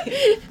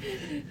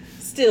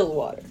 Still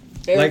water.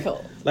 Very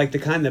cold. Like the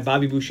kind that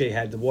Bobby Boucher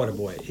had, the water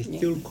boy. It's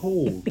still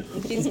cold.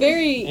 he's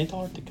very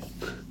Antarctica.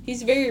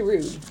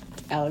 rude,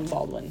 Alec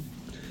Baldwin.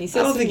 He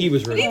says I don't think he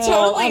was rude. He Well,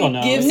 totally I don't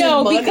know. gives No,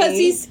 him money. because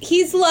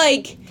he's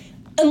like,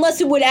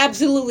 unless it would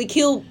absolutely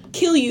kill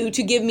you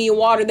to give me a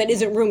water that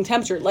isn't room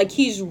temperature. Like,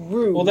 he's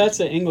rude. Well, that's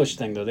the English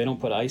thing, though. They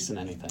don't put ice in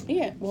anything.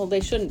 Yeah, well,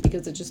 they shouldn't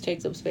because it just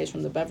takes up space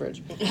from the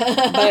beverage. But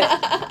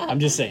I'm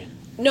just saying.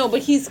 no,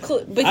 but he's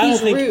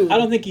rude. I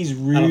don't think he's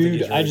rude. don't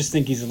think he's I rude. just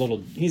think he's a little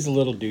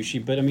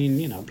douchey. But I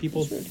mean,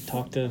 people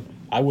talk to.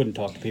 I wouldn't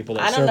talk to people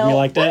I that don't serve me know.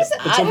 like What that. is it?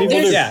 But some people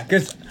there's- do. Yeah,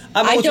 because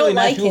I'm I always don't really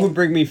nice like people him. who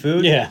bring me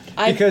food. Yeah.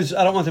 Because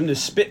I don't want them to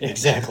spit.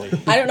 Exactly.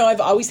 I don't know.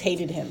 I've always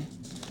hated him.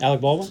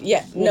 Alec Baldwin.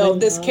 Yeah, Well, no, then-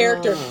 this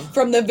character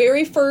from the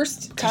very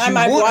first time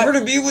I You want her watched.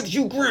 to be with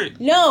you,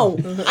 Grant. No,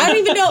 I don't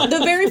even know.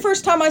 The very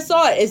first time I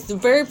saw it, it's the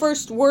very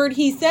first word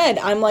he said.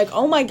 I'm like,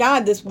 oh my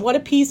god, what a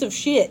piece of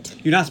shit.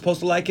 You're not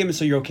supposed to like him,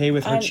 so you're okay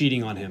with her I'm-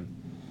 cheating on him.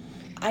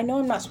 I know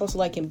I'm not supposed to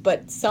like him,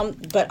 but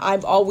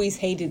I've always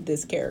hated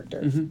this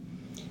character.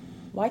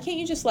 Why can't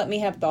you just let me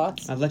have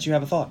thoughts? I'd let you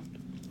have a thought.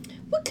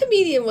 What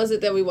comedian was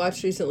it that we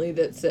watched recently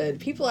that said,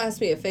 people ask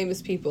me if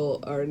famous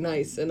people are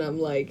nice, and I'm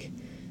like,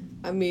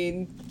 I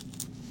mean,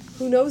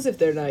 who knows if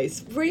they're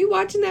nice? Were you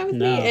watching that with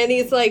No. me? And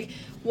he's like,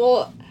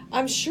 well,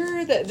 I'm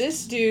sure that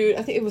this dude,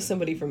 I think it was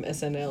somebody from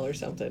SNL or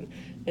something,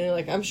 and they're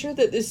like, I'm sure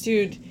that this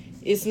dude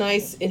is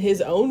nice in his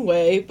own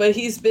way, but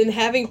he's been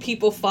having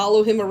people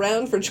follow him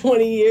around for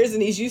 20 years,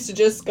 and he's used to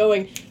just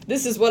going,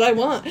 this is what I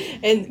want.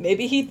 And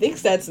maybe he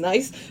thinks that's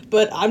nice,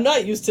 but I'm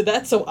not used to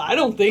that, so I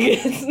don't think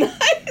it's nice.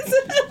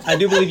 I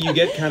do believe you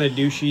get kind of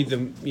douchey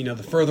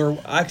the further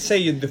I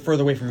say the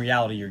further away from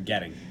reality you're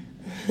getting.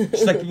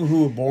 It's like people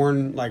who were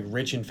born like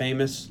rich and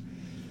famous.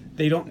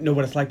 They don't know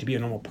what it's like to be a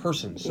normal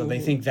person, so they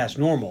think that's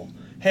normal.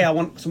 Hey, I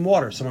want some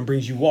water. Someone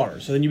brings you water.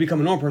 So then you become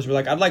a normal person. You're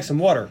like, I'd like some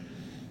water.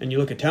 And you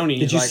look at Tony,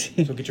 and Did he's you like,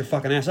 see- so get your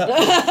fucking ass up.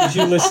 Did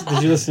you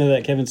listen to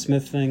that Kevin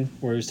Smith thing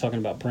where he was talking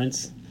about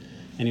Prince?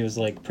 And he was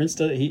like, Prince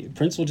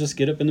will just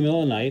get up in the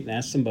middle of the night and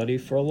ask somebody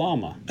for a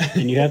llama.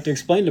 And you have to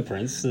explain to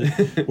Prince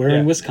that we're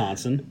in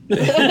Wisconsin.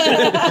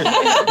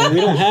 And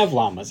we don't have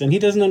llamas. And he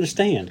doesn't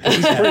understand because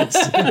he's Prince.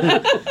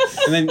 And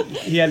then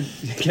he had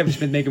Kevin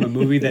Smith make him a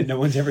movie that no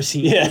one's ever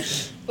seen. Yeah.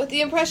 But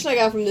the impression I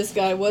got from this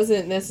guy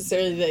wasn't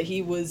necessarily that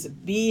he was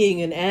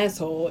being an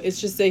asshole.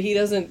 It's just that he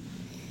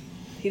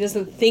He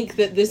doesn't think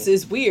that this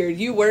is weird.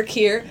 You work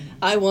here.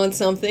 I want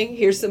something.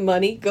 Here's some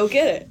money. Go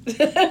get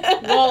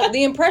it. Well,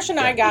 the impression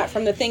I got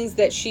from the things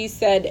that she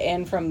said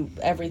and from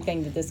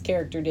everything that this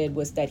character did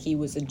was that he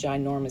was a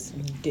ginormous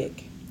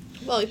dick.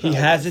 Well, He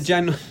has a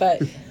gen.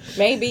 But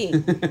maybe.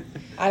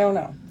 I don't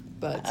know.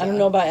 But I don't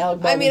know about Alec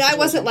I mean, Baldwin's I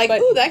wasn't like, but-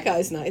 ooh, that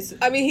guy's nice.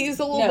 I mean, he was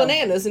a little No.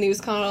 bananas and he was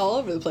kind of all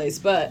over the place.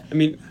 But I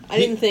mean, I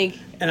didn't think.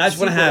 And I just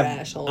want to super have.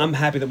 asshole. I'm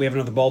happy that we have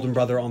another Baldwin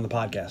brother on the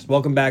podcast.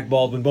 Welcome back,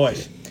 Baldwin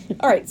boys.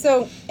 All right,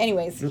 so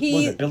anyways, Was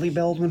he it Billy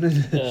Baldwin?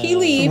 he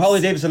leaves, From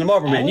Harley Davidson and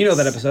Marlboro Man. You know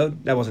that Alex?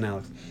 episode. That wasn't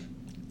Alex.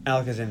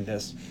 Alex is in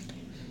this.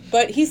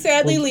 but he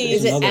sadly Well, leaves.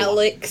 Is it another one.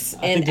 Alex I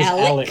think and there's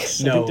Alec?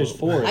 Alex. I No. think there's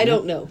 4. I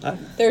don't know.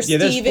 There's Yeah,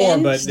 there's Steven, four,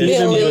 but there's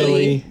Stephen,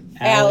 Billy,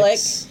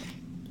 Alex,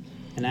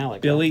 and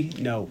Alec. Billy?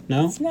 No.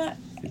 No? It's not.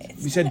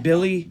 We said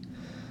Billy.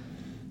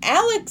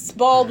 Alex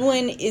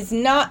Baldwin is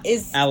not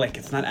is Alec.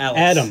 It's not Alex.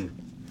 Adam.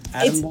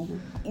 Adam It's-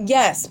 Baldwin?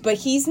 yes, but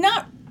he's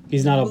not.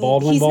 He's not a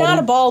Baldwin. He's Baldwin? not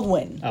a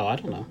Baldwin. Oh, I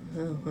don't know.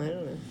 Oh, I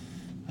don't know.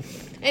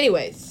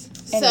 Anyways,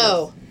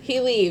 so he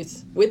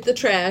leaves with the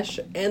trash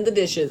and the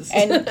dishes.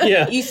 And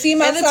Yeah. you see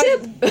him And the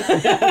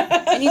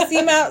outside. And you see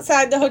him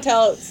outside the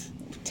hotel,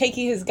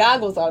 taking his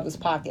goggles out of his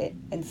pocket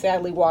and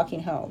sadly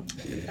walking home.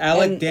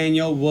 Alec, And-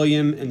 Daniel,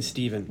 William, and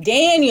Steven.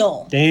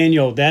 Daniel.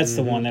 Daniel, that's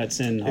the one that's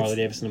in Harley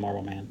Davidson and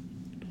Marble Man.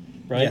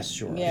 Right? Yes,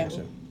 sure. Yeah. I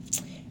think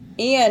so.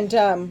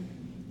 And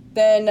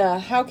then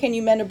How Can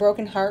You Mend a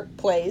Broken Heart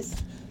plays,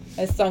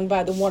 as sung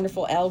by the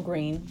wonderful Al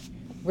Green,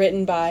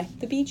 written by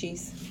the Bee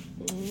Gees.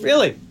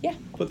 Really? Yeah.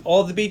 With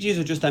all the Bee Gees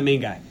or just that main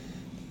guy?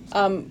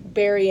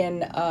 Barry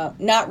and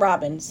not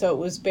Robin, so it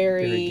was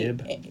Barry. Barry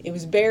Gibb? It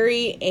was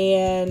Barry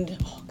and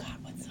oh God,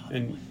 what's the other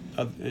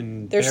one?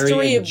 And There's Barry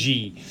three and of-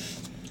 G.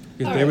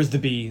 'Cause All there right. was the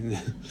B.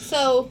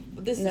 So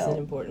this No. isn't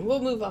important.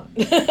 We'll move on.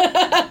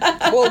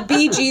 Well,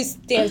 Bee Gees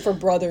stand for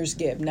Brothers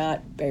Gibb,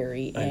 not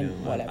Barry I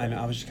and know. whatever. I know.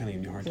 I was just kind of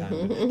giving you a hard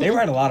time. But they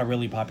write a lot of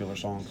really popular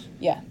songs.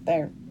 Yeah,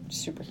 they're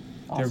super They're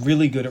awesome.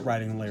 really good at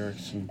writing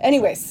lyrics. And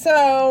Anyway,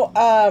 so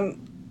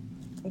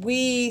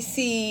we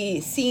see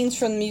scenes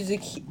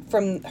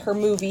from her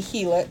movie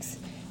Helix,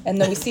 and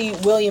then we see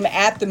William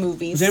at the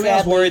movies. was anybody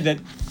else sadly. worried that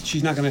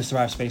she's not going to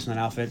survive space in that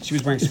outfit? She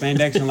was wearing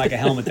spandex and like a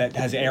helmet that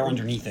has air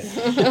underneath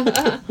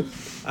it.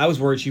 I was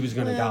worried she was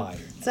going to die.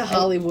 It's a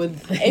Hollywood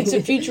thing. It's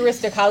a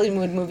futuristic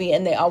Hollywood movie,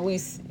 and they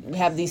always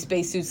have these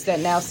spacesuits that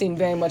now seem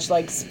very much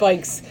like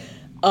Spike's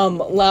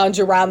lounge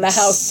around the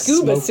house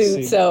scuba Smoke suit.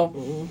 suit.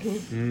 So,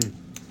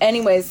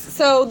 anyways,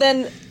 so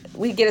then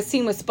we get a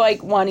scene with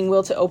Spike wanting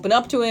Will to open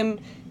up to him.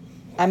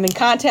 I'm in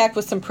contact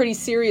with some pretty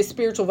serious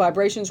spiritual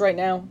vibrations right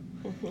now,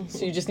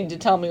 so you just need to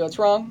tell me what's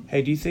wrong.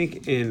 Hey, do you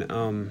think in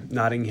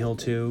Notting Hill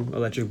 2,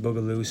 Electric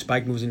Boogaloo,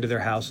 Spike moves into their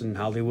house in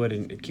Hollywood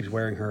and it keeps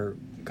wearing her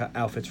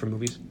outfits from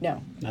movies?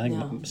 No. I think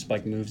No.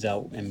 Spike moves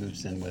out and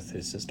moves in with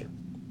his sister.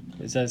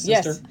 Is that his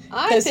Yes, sister?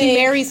 I because he think-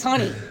 marries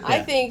Honey. I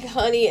think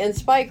Honey and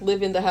Spike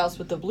live in the house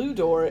with the blue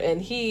door,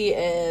 and he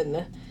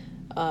and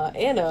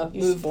Anna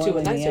You're move to a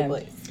spoiling the nicer end.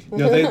 place.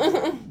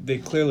 No, they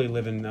clearly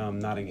live in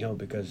Notting Hill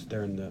because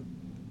they're in the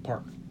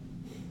park.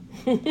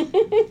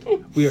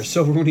 We are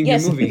so ruining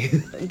Yes, your movie.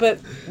 but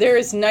there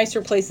is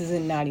nicer places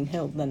in Notting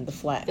Hill than the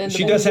flat. Then the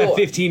She blue does have door.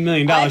 $15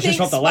 million I just think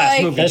from the last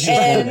Spike movie. That's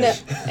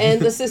just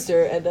and the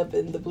sister end up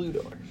in the blue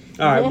door.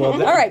 All right, well,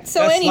 All right, so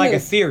that's like a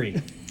anywho.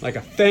 theory, like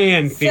a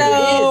fan theory.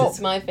 So- It is.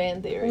 It's my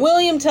fan theory.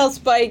 William tells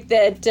Spike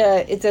that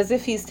it's as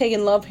if he's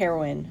taken love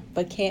heroin,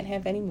 but can't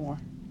have any more.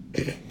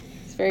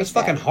 It's very That's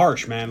sad. fucking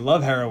harsh, man.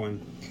 Love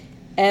heroin,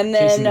 And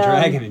chasing then the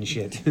dragon and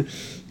shit.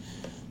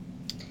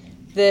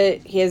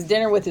 he has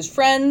dinner with his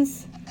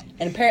friends,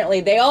 and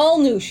apparently they all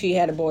knew she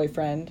had a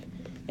boyfriend,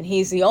 and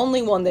he's the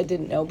only one that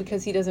didn't know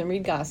because he doesn't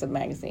read gossip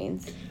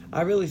magazines.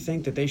 I really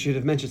think that they should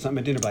have mentioned something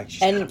at dinner, like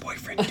she's And- got a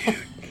boyfriend, dude.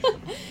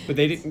 But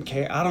they didn't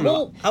care. I don't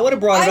Well, know. I would have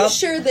brought it I'm up.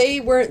 sure they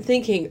weren't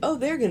thinking, oh,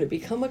 they're going to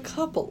become a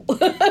couple. All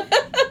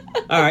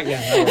right, yeah.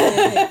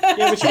 that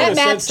Yeah, but she That would have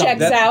said math something.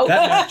 checks out.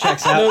 That math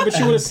checks out. No, but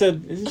she would have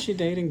said, "Isn't she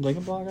dating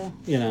Blinkenblogger?"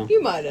 You know.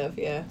 You might have,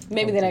 yeah.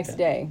 Maybe the I'll take next that.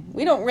 day.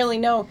 We don't really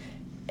know.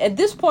 At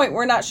this point,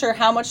 we're not sure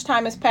how much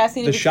time is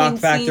passing The in shock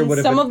between factor scenes. would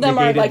have Some of them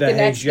are negated like the hey,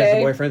 next she has a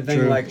day. boyfriend thing.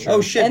 True, Like, true.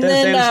 oh shit, And that's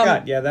then, Sam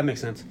Scott. Yeah, that makes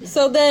sense.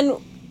 So then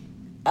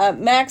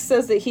Max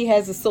says that he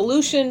has a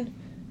solution,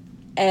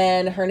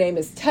 and her name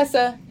is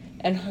Tessa,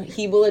 and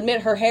he will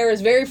admit her hair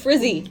is very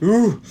frizzy.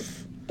 Ooh,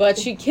 But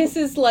she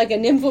kisses like a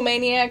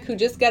nymphomaniac who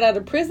just got out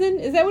of prison.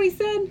 Is that what he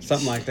said?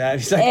 something like that.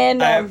 He's like,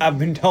 And, I've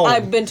been told.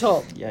 I've been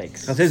told.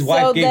 Yikes. Because his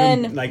wife So gave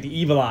then- him like the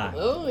evil eye.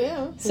 Oh,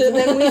 yeah. So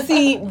then we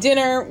see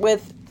dinner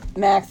with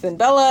Max and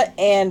Bella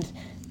and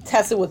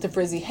Tessa with the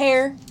frizzy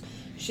hair.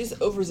 She's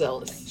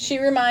overzealous. She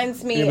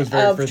reminds me It was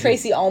very of frizzy.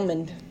 Tracy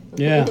Almond.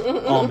 Yeah.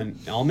 Almond.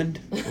 Almond?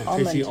 Oh,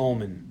 Tracy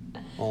Almond.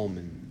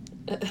 Almond.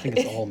 I think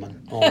it's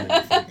Allman. Almond, I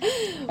think.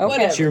 Okay.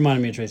 Whatever. She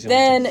reminded me of Tracy.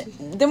 Ullman, too.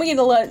 Then we get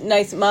a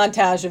nice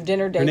montage of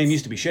dinner dates. Her name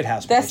used to be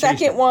Shithouse. but The they changed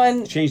second it.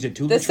 one, Changed it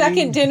to the Latrine.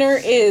 second dinner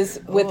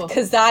is with Oh.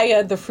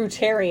 Keziah the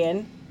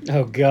fruitarian.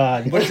 Oh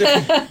God. What's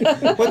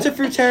a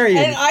fruitarian?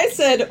 And I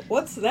said,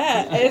 "What's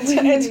that?"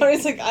 And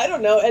Tony's like, "I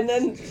don't know." And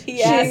then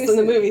he asked in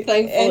the movie,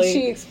 thankfully. And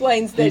she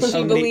explains that she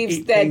Only believes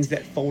eat that things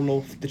that fall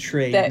off the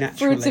tree that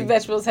naturally. fruits and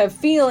vegetables have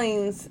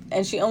feelings,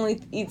 and she only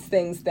eats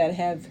things that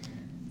have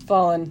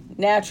fallen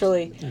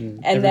naturally, And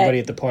and everybody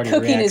that at the party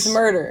cooking reacts is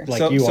murder. like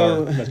So- you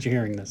so- are that you're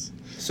hearing this.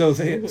 So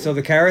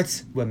the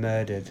carrots were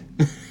murdered.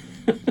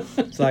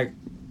 It's like,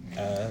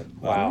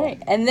 Wow.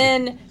 Right. And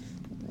then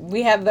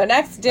we have the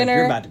next like you're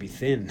dinner about to be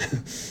thin.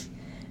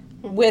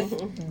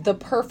 with the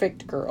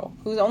perfect girl,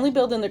 who's only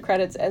billed in the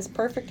credits as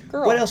perfect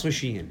girl. What else was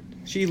she in?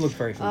 She looked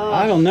very familiar.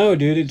 I don't know,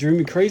 dude. It drew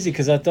me crazy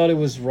because I thought it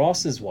was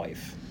Ross's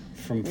wife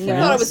from Friends. I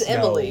thought it was No,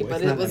 Emily, it's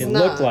but not it was It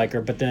not. looked like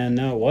her, but then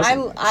no, it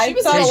wasn't. I She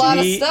was in a thought lot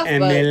of She, stuff, but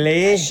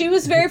Emily. she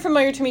was very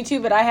familiar to me too,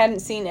 but I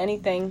hadn't seen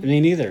anything. Me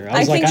neither. I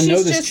was like, think I know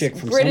she's this just chick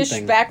from British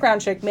something.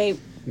 background chick. Maybe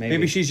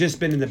Maybe she's just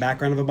been in the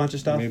background of a bunch of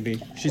stuff.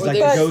 Maybe. She's or like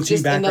there's the go-to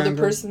just background another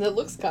girl. person that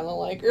looks kind of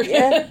like her.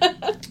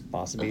 Yeah.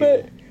 Possibly.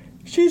 But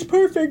she's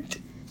perfect.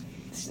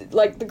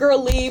 Like the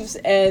girl leaves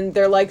and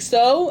they're like,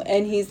 so?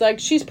 And he's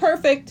like, she's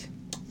perfect.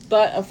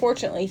 But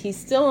unfortunately, he's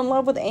still in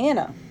love with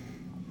Anna.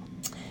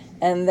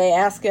 And they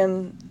ask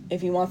him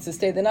if he wants to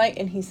stay the night,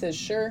 and he says,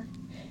 sure.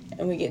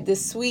 And we get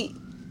this sweet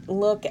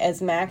look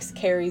as Max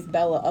carries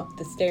Bella up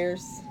the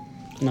stairs.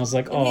 And I was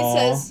like, And he oh,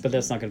 says- but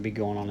that's not going to be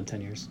going on in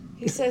 10 years.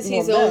 He says Well,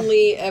 he's no.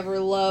 only ever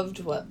loved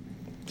what?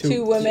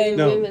 Two women.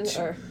 No. Women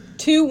or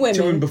Two women.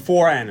 Two women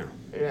before Anna.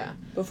 yeah.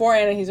 Before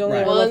Anna, he's only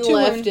Right. ever One loved two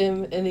left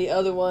women. him, and the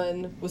other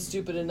one was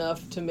stupid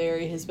enough to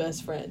marry his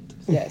best friend.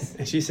 Yes.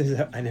 And she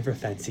says, I never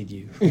fancied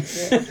you.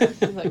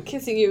 Like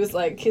kissing you was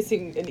like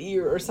kissing an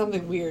ear or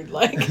something weird.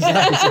 Like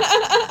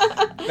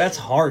That's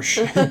harsh.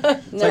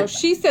 No, like-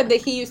 she said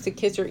that he used to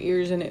kiss her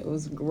ears and it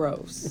was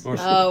gross. Or-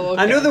 Oh,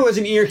 okay. I knew there was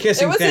an ear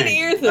kissing There was thing. an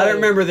ear thing. I don't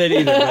remember that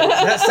either. But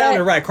that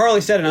sounded right.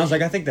 Carly said it, and I was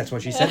like, I think that's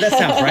what she said. That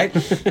sounds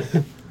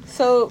right.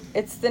 So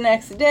it's the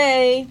next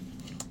day.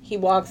 He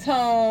walks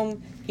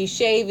home. He's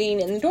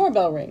shaving, and the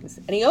doorbell rings.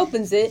 And he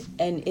opens it,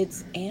 and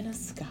it's Anna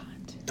Scott.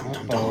 Dun,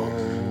 dun, dun.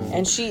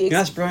 And she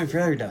That's brilliant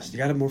fairy dust. You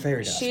got more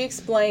fairy dust. she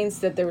explains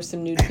that there were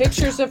some nude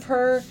pictures of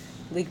her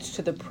leaked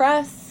to the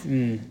press,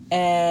 and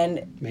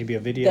Maybe a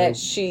video. that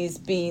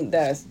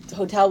the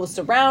hotel was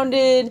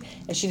surrounded,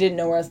 and she didn't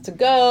know where else to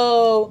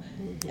go.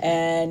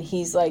 And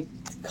he's like,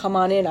 "Come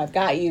on in. I've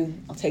got you.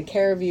 I'll take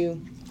care of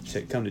you."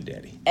 Say, come to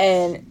daddy.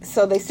 And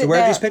so they sit So where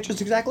are down. these pictures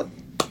exactly?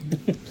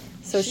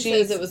 So she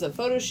says it was a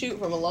photo shoot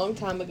from a long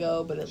time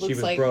ago, but it She looks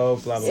was like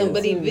broke, blah, blah, blah.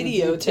 somebody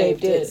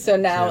videotaped it. So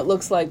now Yeah. it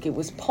looks like it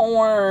was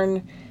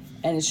porn,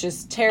 and it's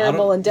just I don't-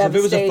 terrible and so if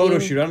it was devastating. a photo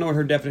shoot, I don't know what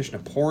her definition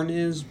of porn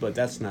is, but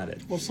that's not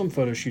it. Well, some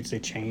photo shoots they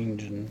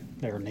change and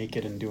they're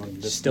naked and doing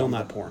this. Still stuff.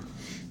 not porn.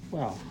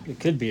 Well, it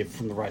could be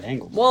from the right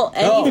angle. Well,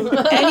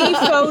 any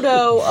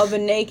photo of a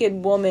naked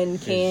woman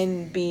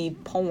can be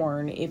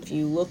porn if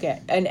you look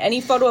at, and any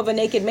photo of a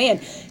naked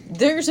man.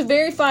 There's a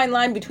very fine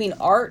line between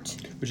art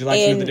Would you like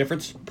to know and the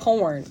difference?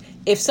 porn.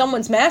 If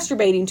someone's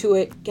masturbating to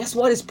it, guess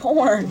what is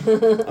porn?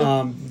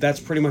 That's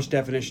pretty much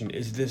definition.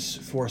 Is this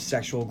for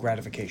sexual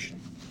gratification?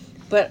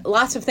 But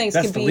lots of things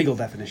That's can the be. legal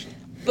definition.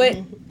 But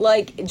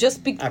like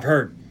just be. I've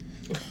heard.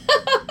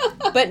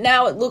 But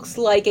now it looks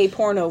like a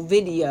porno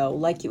video,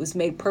 like it was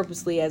made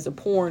purposely as a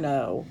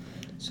porno,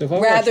 So if I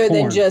rather watch than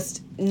porn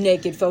just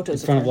naked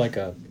photos in front of her. like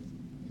a,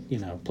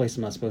 place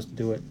I'm not supposed to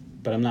do it,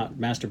 but I'm not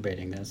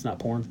masturbating, then it's not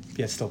porn.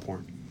 Yeah, it's still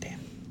porn.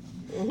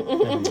 Never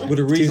mind. Would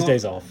a reasonable,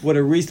 Tuesdays off. Would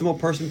a reasonable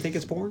person think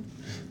it's porn?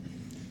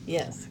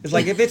 Yes. It's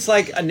like if it's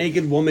like a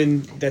naked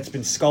woman that's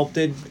been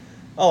sculpted,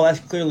 oh, that's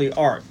clearly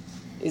art.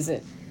 Is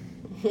it?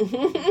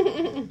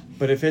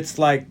 But if it's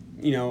like,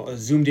 a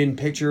zoomed in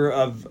picture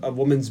of a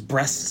woman's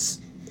breasts,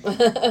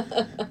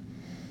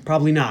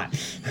 probably not.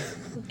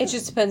 It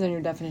just depends on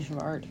your definition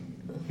of art.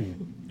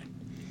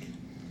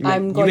 You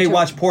may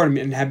watch porn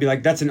and be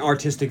like, that's an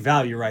artistic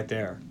value right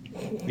there.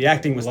 The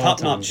acting was A lot top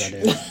of times notch.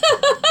 that is.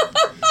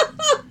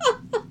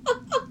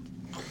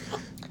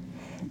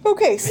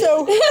 Okay,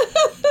 so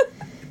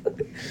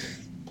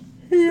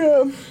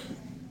yeah,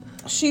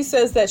 she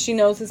says that she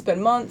knows it's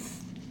been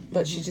months,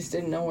 but she just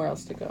didn't know where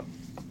else to go.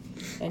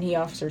 And he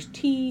offers her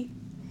tea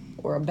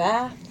or a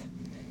bath,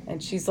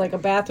 and she's like, "A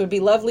bath would be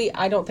lovely."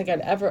 I don't think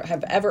I'd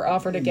ever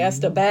offered a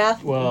guest a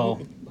bath.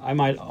 Well, I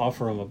might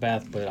offer him a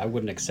bath, but I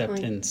wouldn't accept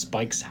in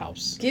Spike's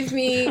house. Give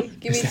me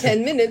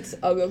 10 minutes.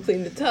 I'll go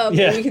clean the tub,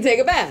 Yeah. and we can take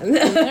a bath. Do you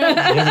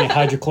have any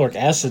hydrochloric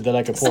acid that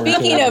I could pour into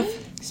it?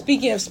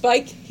 Speaking of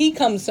Spike, he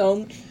comes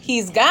home.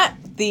 He's got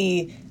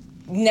the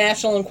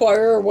National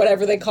Enquirer or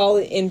whatever they call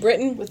it in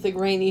Britain With the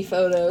grainy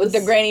photos. with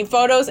the grainy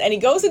photos, and he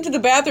goes into the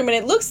bathroom, and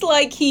it looks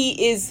like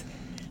he is.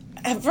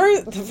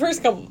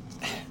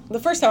 The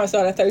first time I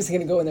saw it, I thought he was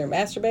going to go in there and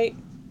masturbate.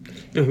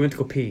 No, he went to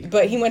go pee.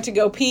 But he went to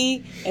go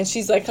pee, and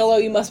she's like, "Hello,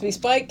 you must be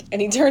Spike."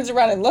 And he turns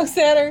around and looks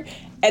at her,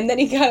 and then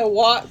he kind of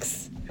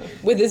walks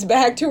with his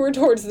back to her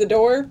towards the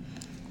door.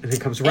 And he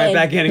comes right And-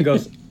 back in and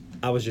goes,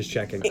 I was just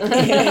checking.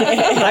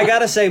 I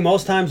gotta say,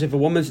 most times if a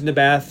woman's in the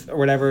bath or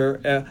whatever,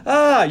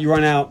 you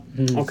run out.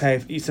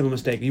 Okay, you simple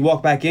mistake. You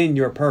walk back in,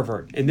 you're a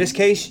pervert. In this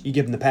case, you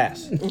give them the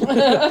pass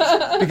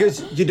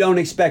because you don't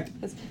expect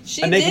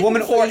She a naked didn't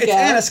woman, or freak it's out.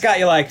 Anna Scott.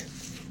 You're like,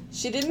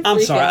 She didn't. I'm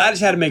freak sorry, out. I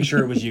just had to make sure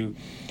it was you.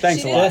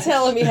 Thanks She a didn't lot.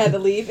 tell him he had to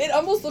leave. It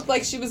almost looked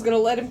like she was going to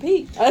let him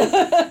pee.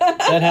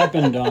 That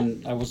happened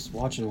on. I was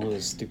watching one of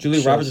those stupid. Julia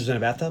shows. Roberts was in a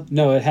bathtub.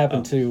 No, it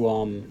happened to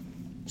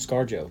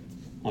ScarJo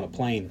on a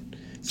plane.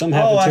 Something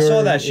happened Oh, to I her.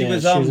 saw that. She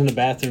was in the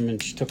bathroom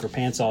and she took her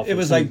pants off. It and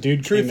was some like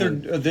dude truth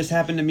came in. or this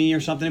happened to me or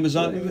something. It was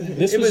on.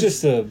 This was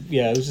just a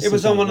It was just. It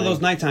was some on one kind of those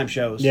thing. nighttime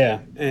shows. Yeah.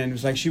 And it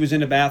was like she was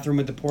in the bathroom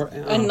with the port.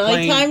 A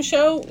nighttime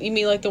show? You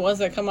mean like the ones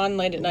that come on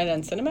late at night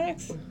on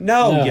Cinemax?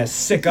 No, No. you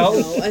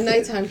sicko. A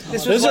nighttime talk.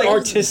 This Those was are like-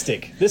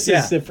 artistic. This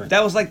Yeah, is different.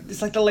 That was like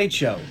it's like the Late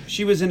Show.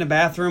 She was in the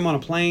bathroom on a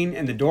plane,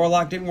 and the door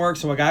lock didn't work,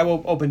 so a guy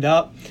opened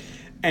up,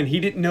 and he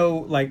didn't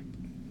know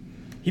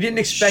he didn't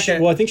expect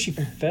it. Well, I think she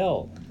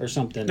fell or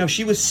something. No,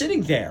 she was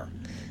sitting there.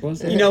 What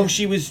was it? You know,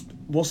 she was.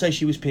 We'll say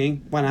she was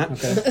peeing. Why not?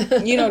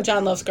 Okay. You know,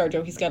 John loves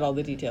ScarJo. He's got all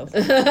the details.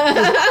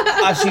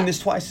 I've seen this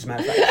twice, as a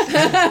matter of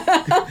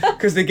fact,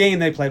 because the game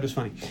they played was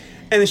funny.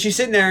 And then she's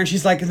sitting there, and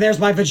she's like, "There's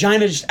my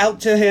vagina just out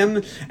to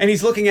him," and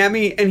he's looking at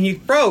me, and he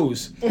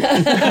froze.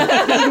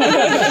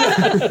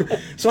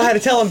 So I had to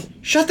tell him,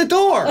 "Shut the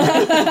door." So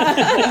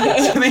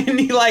then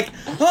he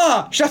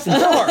shuts the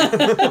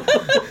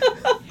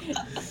door.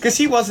 Because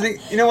he wasn't.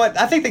 You know what?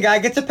 I think the guy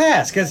gets a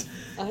pass because.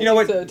 You know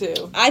what? So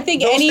too. I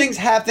think Those things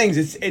have things.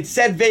 It's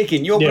said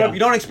vacant. You open Yeah. up. You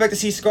don't expect to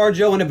see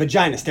ScarJo and a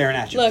vagina staring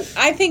at you. Look,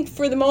 I think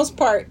for the most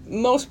part,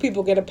 most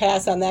people get a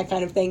pass on that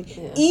kind of thing.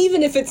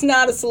 Even if it's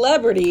not a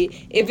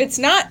celebrity, if it's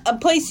not a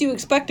place you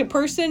expect a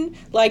person,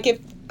 like if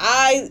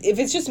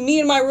it's just me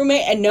and my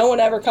roommate and no one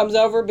ever comes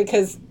over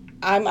because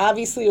I'm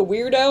obviously a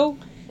weirdo,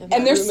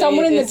 and there's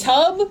someone in the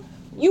tub,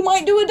 you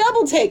might do a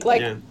double take.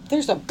 Like, Yeah.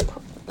 there's a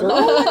girl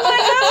in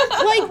my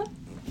house? Like,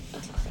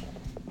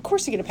 of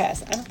course you get a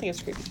pass. I don't think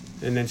it's creepy.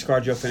 And then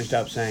ScarJo finished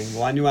up saying,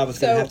 "Well, I knew I was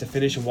going So- to have to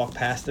finish and walk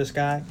past this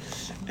guy,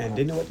 and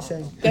didn't know what to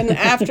say." Then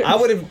after... I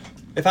would have,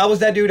 if I was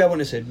that dude, I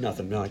wouldn't have said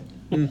nothing. No, like,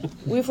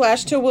 We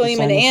flash to William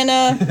and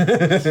Anna.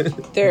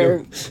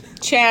 They're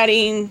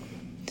chatting,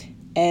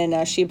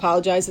 and she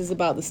apologizes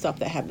about the stuff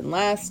that happened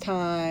last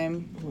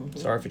time.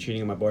 sorry for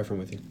cheating on my boyfriend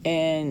with you.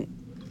 And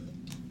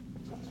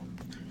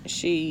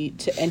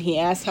he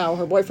asks how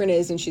her boyfriend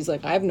is, and she's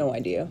like, "I have no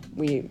idea.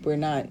 We're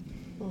not.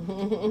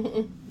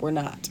 We're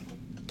not."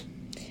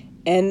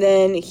 And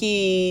then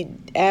he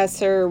asks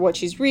her what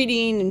she's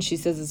reading, and she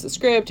says it's a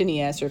script, and he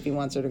asks her if he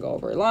wants her to go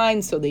over her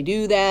lines, so they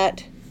do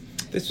that.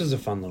 This was a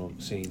fun little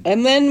scene.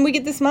 And then we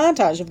get this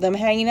montage of them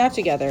hanging out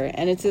together,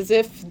 and it's as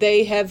if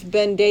they have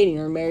been dating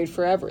or married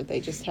forever. They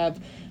just have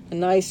a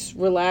nice,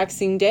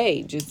 relaxing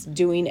day, just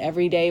doing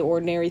everyday,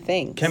 ordinary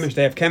things.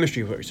 They have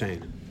chemistry, what you're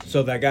saying.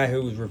 So that guy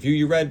whose review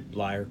you read,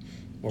 liar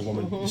or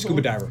woman,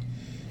 scuba diver.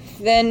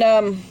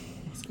 Then,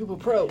 Scuba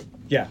Pro.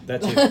 Yeah,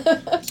 that's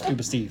it.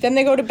 Scuba Steve. Then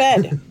they go to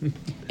bed,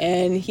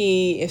 and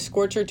he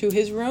escorts her to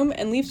his room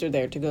and leaves her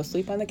there to go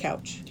sleep on the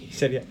couch, He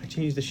said, "Yeah, I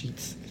changed the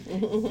sheets."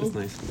 That's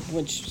nice.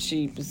 which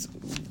she was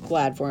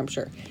glad for, I'm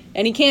sure.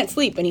 And he can't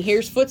sleep, and he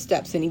hears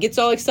footsteps, and he gets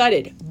all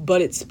excited, but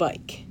it's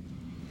Spike.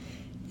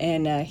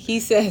 And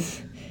he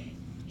says,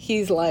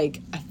 he's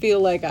like, "I feel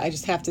like I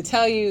just have to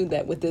tell you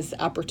that with this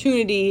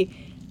opportunity,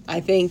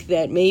 I think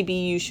that maybe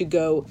you should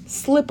go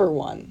slipper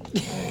one."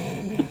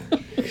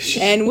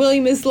 And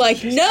William is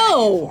like,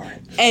 "No!"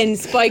 And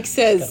Spike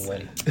says,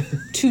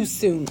 "Too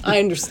soon. I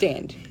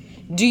understand.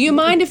 Do you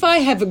mind if I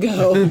have a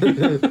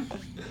go?"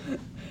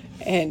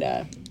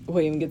 And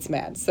William gets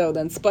mad. So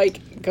then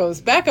Spike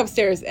goes back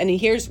upstairs, and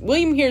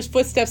William hears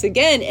footsteps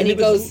again, and he it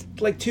was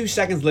goes, like 2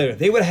 seconds later.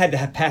 They would have had to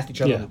have passed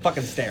each other Yeah. on the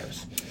fucking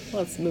stairs.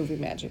 "Well, it's movie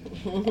magic."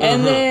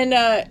 And then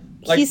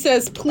Like, he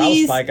says, If I was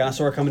 "Please." Spike and I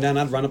saw her coming down,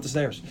 I'd run up the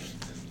stairs.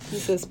 He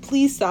says,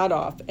 "Please sod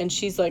off." And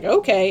she's like,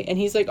 "Okay." And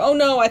he's like, "Oh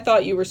no, I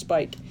thought you were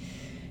Spike."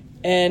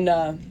 And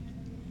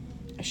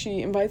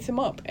she invites him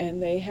up,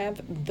 and they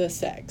have the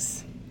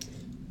sex.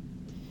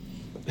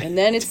 And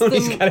then it's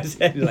Tony's got his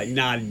head like,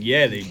 "Nah,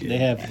 yeah, they did." They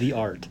have the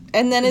art.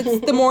 and then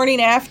it's the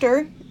morning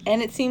after,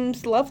 and it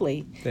seems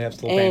lovely. They have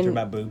still banter And-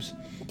 about boobs.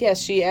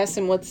 Yes, she asks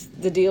him what's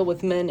the deal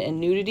with men and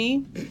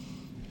nudity.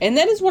 And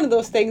that is one of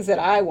those things that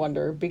I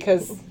wonder,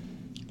 because,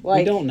 We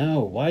like, don't know.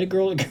 Why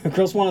do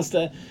girls want us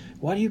to...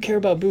 Why do you care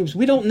about boobs?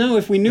 We don't know.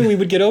 If we knew, we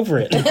would get over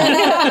it. no,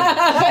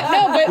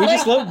 but We like,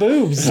 just love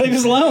boobs. Leave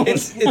us alone.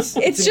 It's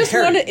it's just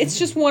one. inherent. It's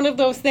just one of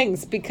those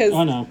things, because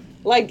Oh, no.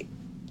 like,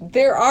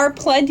 there are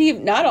plenty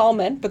of, not all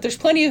men, but there's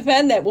plenty of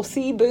men that will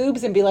see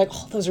boobs and be like,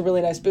 "Oh, those are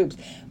really nice boobs."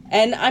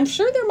 And I'm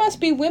sure there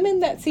must be women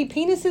that see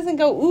penises and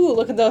go, "Ooh,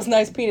 look at those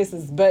nice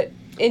penises." But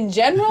in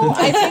general,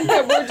 I think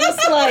that we're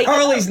just like,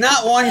 Carly's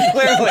not one,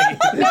 clearly.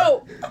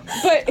 no.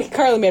 But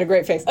Carly made a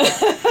great face.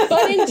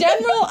 But in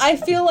general, I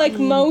feel like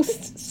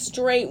most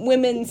straight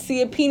women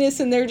see a penis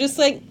and they're just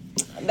like,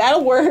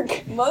 That'll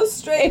work. Most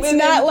straight It's women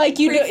not like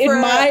you prefer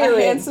admire a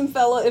it. handsome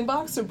fella in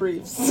boxer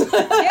briefs.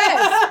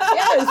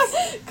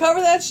 Yes. Cover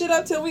that shit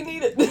up till we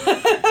need it.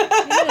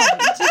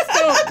 Just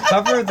don't.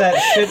 Cover that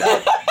shit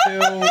up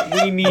till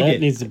we need That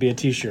it. needs to be a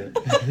T-shirt.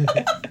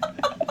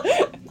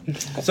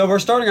 So we're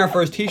starting our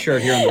first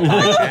T-shirt here on the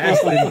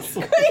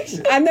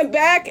podcast. On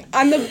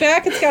the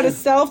back, it's got a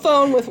cell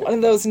phone with one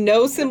of those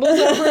no symbols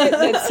over it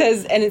that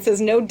says, and it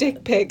says no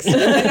dick pics. And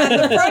then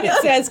on the front it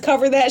says,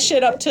 "Cover that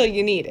shit up till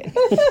you need it."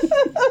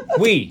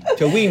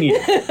 Till we need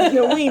it.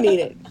 No, we need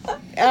it.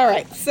 All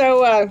right,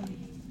 so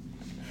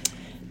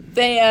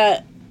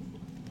they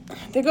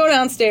go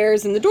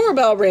downstairs and the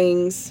doorbell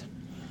rings,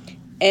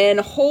 and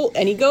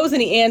he goes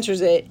and he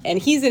answers it, and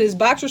he's in his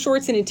boxer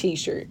shorts and a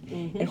t-shirt,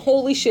 and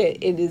holy shit,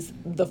 it is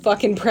the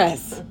fucking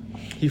press.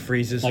 He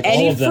freezes. Like And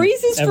all he of them,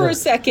 freezes for ever. a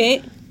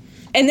second,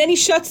 and then he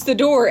shuts the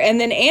door, and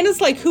then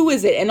Anna's like, "Who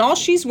is it?" And all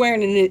she's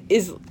wearing in it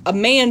is a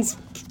man's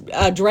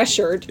dress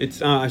shirt.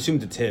 It's I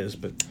assumed it's his,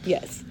 but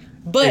Yes,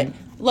 but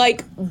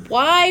like,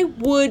 why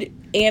would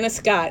Anna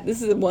Scott?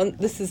 This is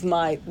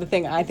the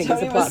thing I think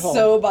Tony is a plot was hole.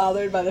 so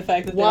bothered by the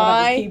fact that they don't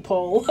Why? have a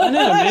peephole. I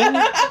know, man.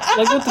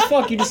 Like, what the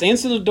fuck? You just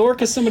answer the door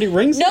because somebody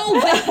rings? No,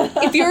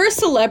 but if you're a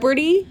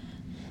celebrity,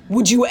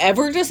 would you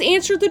ever just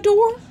answer the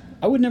door?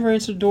 I would never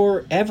answer the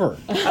door ever.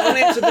 I don't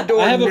answer the door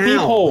I have a now.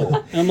 peephole.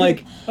 And I'm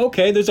like,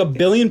 okay, there's a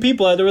billion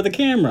people out there with a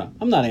camera.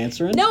 I'm not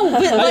answering. No,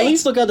 but I'd at like,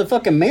 least look at the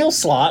fucking mail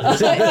slot.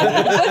 but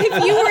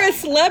if you were a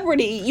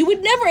celebrity, you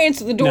would never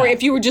answer the door No.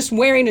 if you were just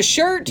wearing a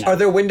shirt. Are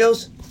there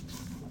windows?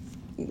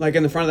 Like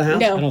in the front of the house?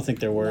 No. I don't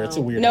think there were. It's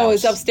a weird No, house.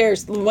 it's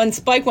upstairs. When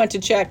Spike went to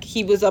check,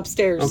 he was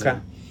upstairs. Okay.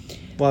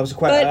 Well, I was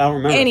quite. But I don't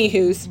remember.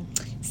 anywho's,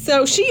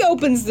 so she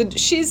opens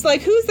she's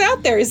like, "Who's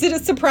out there? Is it a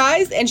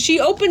surprise?" And she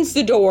opens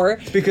the door.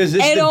 Because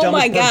this and is the oh dumbest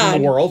my person God.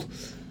 in the world.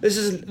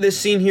 This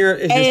scene here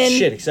is just And-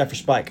 shit, except for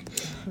Spike.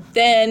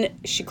 Then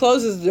she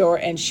closes the door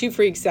and she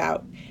freaks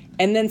out.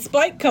 And then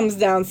Spike comes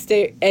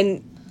downstairs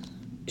and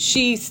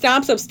she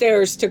stomps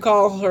upstairs to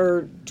call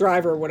her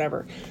driver or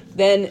whatever.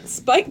 Then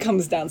Spike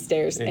comes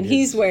downstairs and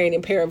he's wearing a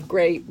pair of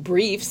gray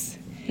briefs.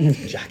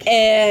 Jacket.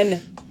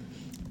 And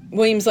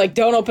William's like,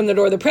 "Don't open the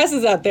door. The press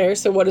is out there."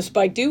 So what does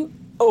Spike do?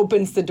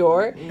 Opens the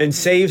door. And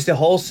saves the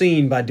whole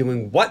scene by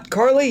doing what,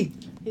 Carly?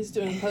 He's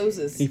doing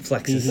poses. He He,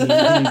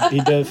 flexes. he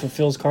does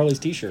fulfills Carly's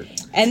T-shirt.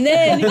 And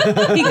then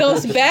he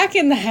goes back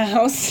in the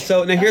house.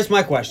 So now here's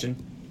my question.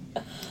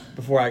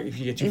 If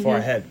you get too Mm-hmm. far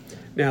ahead.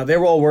 Now they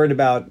were all worried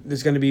about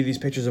there's going to be these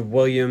pictures of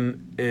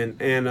William and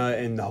Anna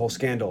and the whole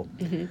scandal.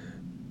 Mm-hmm.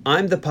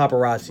 I'm the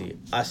paparazzi.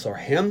 I saw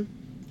him,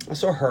 I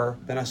saw her,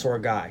 then I saw a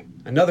guy,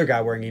 another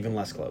guy wearing even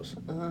less clothes.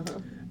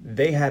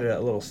 They had a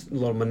little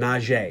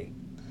menage.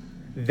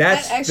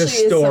 That's That actually the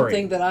is story.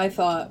 something that I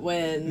thought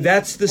when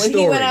That's the when he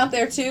story. went out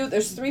there too.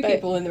 There's 3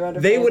 people in their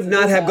underpants. They would in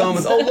not this have gone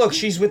house. with, "Oh look,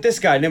 she's with this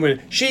guy," and then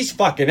went, "She's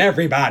fucking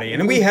everybody,"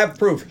 and we have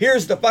proof.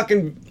 Here's the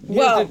fucking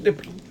Well, the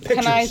pictures.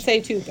 Can I say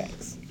 2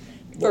 things?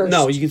 First,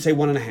 No, you can say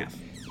 1.5.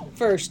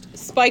 First,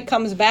 Spike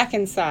comes back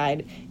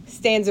inside,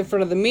 stands in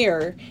front of the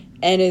mirror,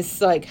 and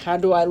is like, "How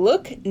do I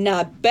look?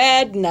 Not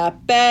bad,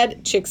 not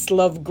bad. Chicks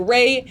love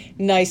gray,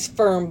 nice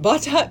firm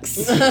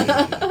buttocks."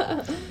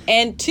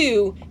 And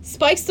 2,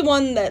 Spike's the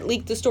one that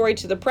leaked the story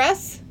to the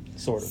press,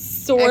 Sort of.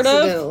 sort of. He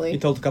Accidentally.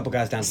 told a couple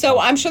guys down. So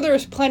I'm sure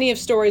there's plenty of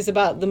stories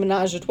about the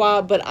menage a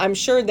trois, but I'm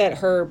sure that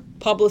her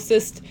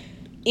publicist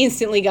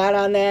instantly got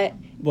on that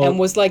and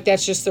was like,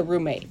 "That's just a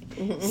roommate."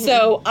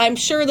 So I'm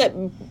sure that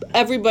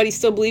everybody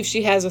still believes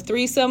she has a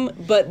threesome,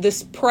 but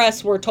this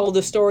press were told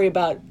a story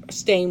about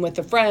staying with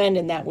a friend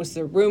and that was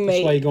their That's why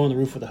roommate. you go on the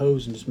roof with a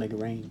hose and just make it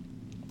rain.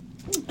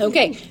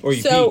 Okay, Or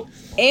you so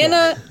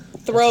Anna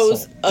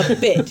throws assault. a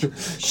fit.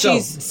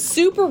 She's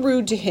super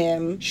rude to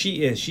him.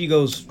 She is. She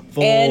goes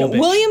full And bitch.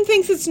 William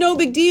thinks it's no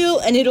big deal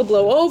and it'll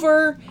blow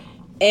over.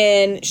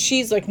 And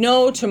she's like,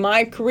 "No, to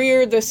my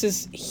career, this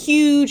is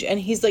huge." And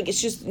he's like,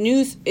 "It's just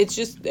news. It's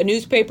just a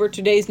newspaper.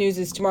 Today's news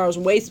is tomorrow's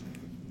tomorrow's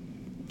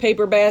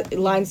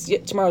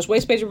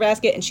waste paper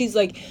basket." And she's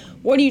like,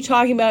 "What are you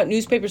talking about?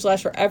 Newspapers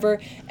last forever.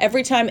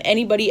 Every time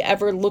anybody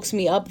ever looks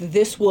me up,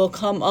 this will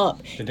come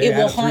up. Today It I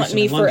had will a haunt threesome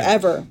me in London."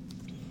 forever."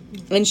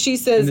 And she And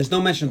says, there's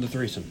no mention of the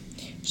threesome.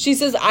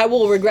 "I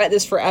will regret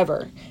this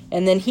forever."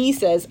 And then he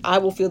says, "I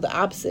will feel the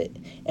opposite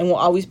and will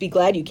always be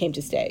glad you came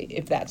to stay,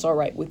 if that's all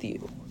right with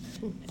you."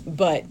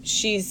 But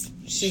she's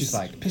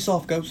like, "Piss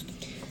off, ghost."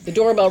 the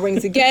doorbell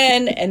rings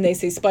again, and they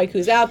say, "Spike,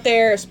 who's out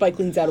there?" Spike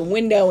leans out a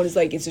window and is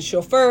like, "It's a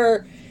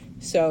chauffeur."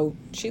 So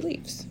she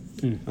leaves.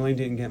 Elaine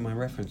didn't get my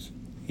reference.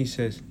 He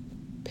says,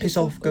 "Piss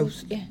off,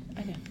 ghost." Yeah,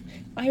 I know.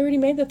 I already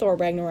made the Thor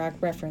Ragnarok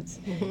reference.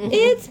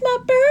 It's my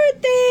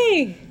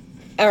birthday!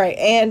 All right,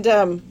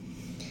 and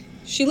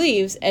she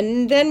leaves,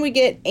 and then we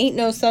get Ain't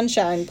No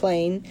Sunshine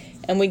playing,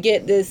 and we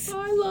get this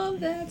I love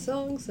that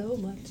song so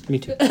much. Me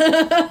too.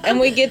 and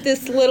we get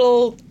this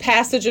little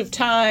passage of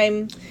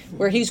time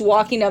where he's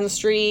walking down the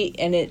street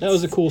and That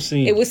was a cool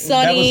scene. it was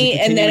That was a sunny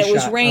and then it continuous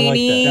was shot. I like that.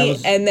 rainy That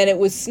was- and then it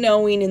was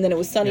snowing and then it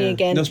was sunny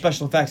again No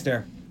special effects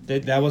there.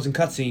 That wasn't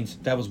cutscenes.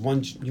 That was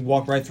one you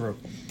walked right through.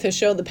 to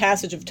show the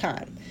passage of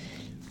time.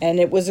 And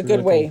it was a good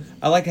Really way. cool.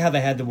 I like how they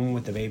had the woman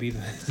with the baby.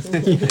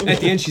 At the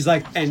end, she's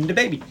like, and the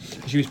baby.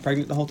 She was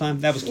pregnant the whole time.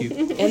 That was cute.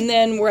 And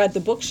then we're at the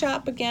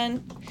bookshop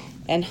again,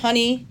 and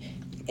Honey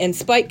and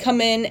Spike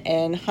come in,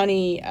 and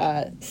Honey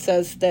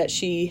says that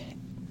she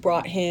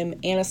brought him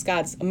Anna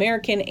Scott's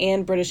American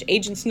and British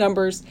agent's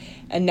numbers,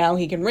 and now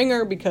he can ring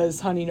her because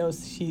Honey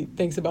knows she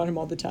thinks about him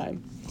all the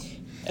time.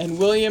 And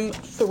William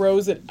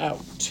throws it out.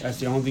 That's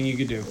the only thing you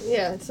could do.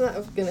 Yeah, it's not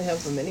going to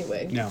help him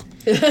anyway. No.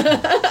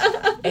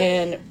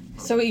 And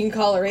So he can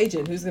call her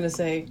agent. Who's going to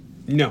say,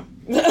 No.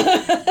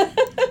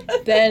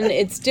 then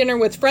it's dinner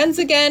with friends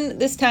again.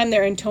 This time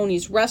they're in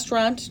Tony's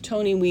restaurant.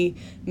 Tony we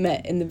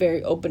met in the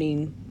very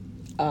opening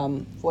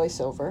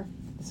voiceover.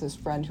 It's his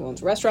friend who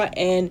owns a restaurant.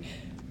 And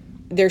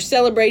they're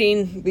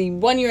celebrating the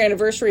 1-year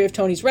anniversary of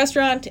Tony's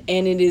restaurant.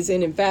 And it is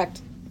in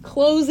fact,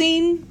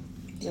 closing.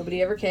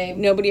 nobody ever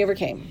came? Nobody ever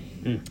came.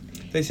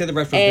 They say the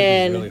restaurant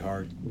business And- is really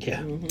hard.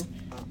 Yeah.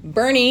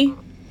 Bernie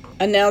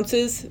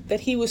announces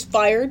that he was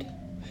fired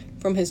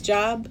from his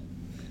job.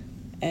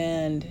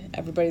 And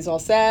everybody's all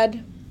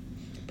sad.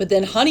 But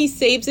then Honey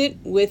saves it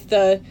with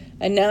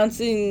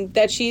announcing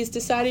that she's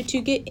decided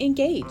to get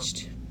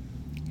engaged.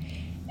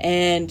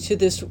 And to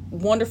this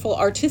wonderful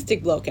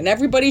artistic bloke. And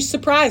everybody's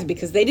surprised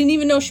because they didn't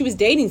even know she was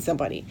dating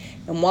somebody.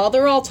 And while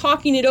they're all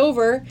talking it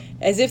over,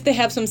 as if they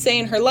have some say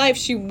in her life,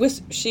 she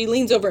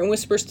leans over and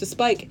whispers to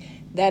Spike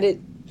that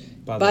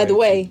by the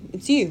way,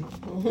 it's you.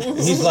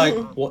 He's like,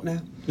 what now?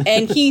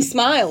 And he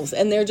smiles.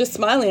 And they're just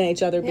smiling at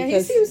each other Yeah, he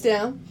because seems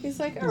down. He's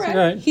like, all right. All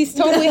right. he's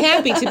totally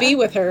happy to be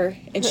with her.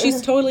 And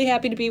she's totally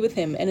happy to be with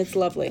him. And it's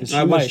lovely. She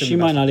I might, wished him she the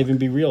might best. not even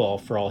be real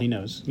for all he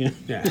knows. You know?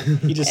 Yeah.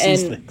 He just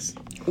sees And- things.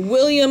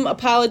 William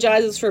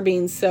apologizes for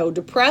being so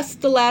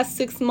depressed the last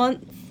 6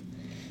 months.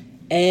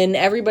 And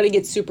everybody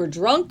gets super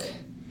drunk.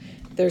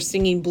 They're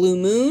singing Blue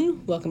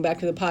Moon. Welcome back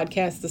to the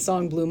podcast, the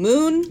song Blue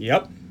Moon.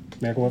 Yep.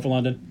 American Wolf of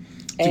London.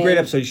 It's a great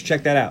episode. You should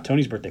check that out.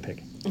 Tony's birthday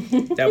pick.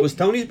 That was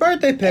Tony's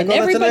birthday pick. And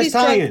Oh, that's a nice everybody's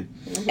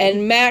tie-in.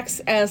 And Max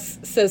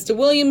says to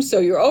William, so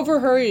you're over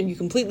her and you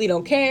completely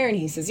don't care. And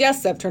he says,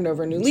 yes, I've turned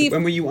over a new leaf.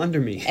 When were you under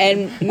me?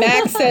 And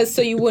Max says,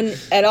 so you wouldn't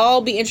at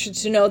all be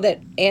interested to know that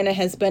Anna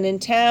has been in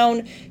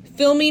town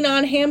filming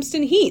on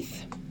Hampstead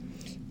Heath.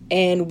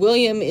 And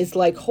William is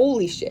like,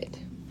 holy shit.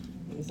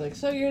 He's like,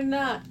 so you're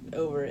not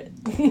over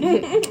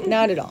it.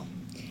 Not at all.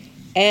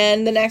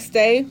 And the next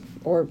day,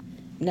 or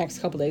next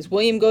couple days,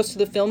 William goes to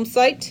the film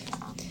site.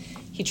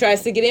 He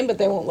tries to get in, but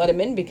they won't let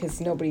him in because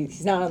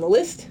he's not on the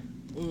list.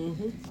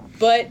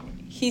 But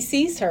he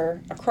sees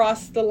her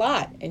across the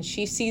lot, and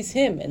she sees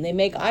him, and they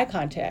make eye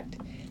contact.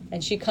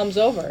 And she comes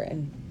over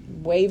and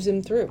waves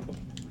him through.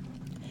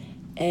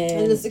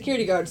 And the And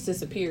security guards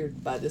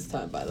disappeared by this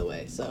time, by the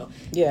way. So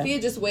Yeah. if he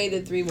had just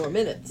waited 3 more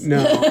minutes.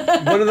 No.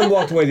 One of them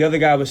walked away. The other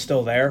guy was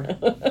still there.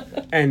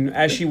 And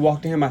as she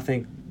walked to him, I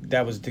think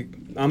that was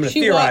I'm going to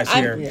She theorize wa-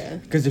 I'm- here. Yeah.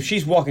 Because if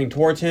she's walking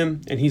towards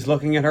him and he's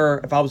looking at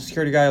her, if I was a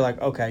security guy, like,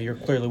 okay, you're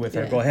clearly with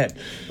her. Yeah. Go ahead.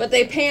 But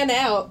they pan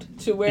out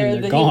to where And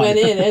they're he gone. went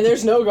in, and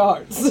there's no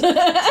guards.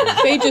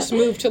 they just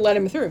moved to let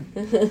him through.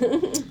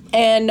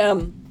 And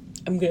I'm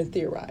going to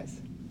theorize.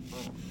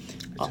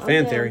 It's a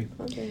fan theory.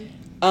 Okay.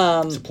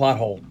 It's a plot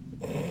hole.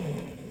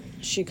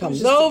 She It was comes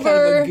just kind of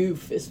over. a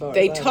goof as far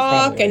They as I was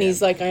talk, Probably, and yeah.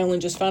 he's like, I only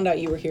just found out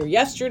you were here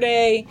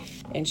yesterday.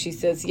 And she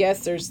says,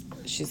 yes,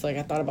 she's like,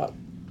 I thought about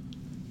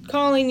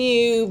calling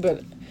you,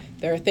 but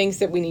there are things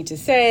that we need to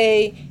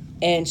say.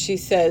 And she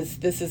says,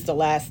 this is the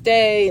last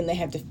day, and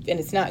and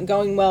it's not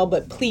going well,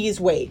 but please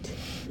wait.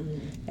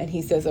 And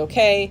he says,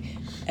 okay.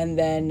 And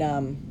then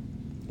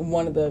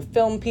one of the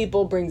film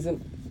people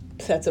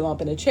sets him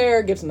up in a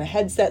chair, gives him a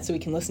headset so he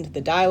can listen to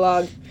the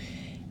dialogue.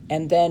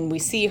 And then we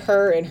see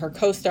her and her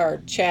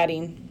co-star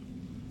chatting.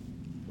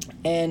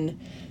 And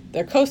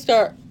their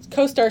co-star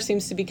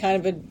seems to be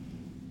kind of a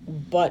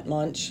butt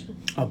munch.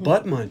 A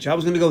butt munch. I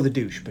was going to go with the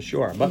douche, but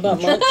sure. A butt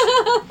Butt munch.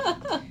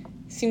 munch.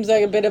 Seems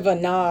like a bit of a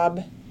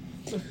knob,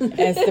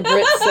 as the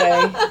Brits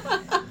say.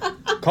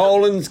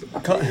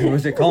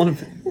 Was it Colin?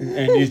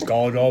 And he's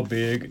called a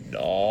big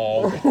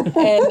dog.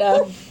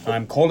 And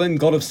I'm Colin,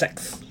 god of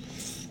sex.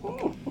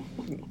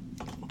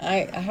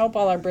 I hope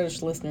all our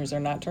British listeners are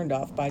not turned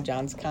off by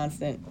John's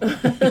constant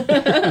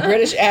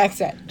British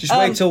accent. Just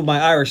wait till my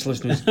Irish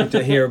listeners get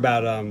to hear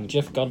about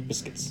Jeff got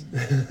biscuits.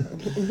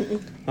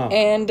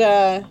 And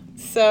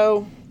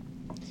so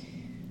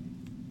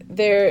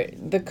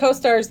the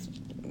co-stars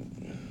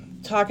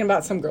talking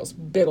about some girl's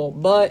big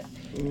old butt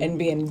and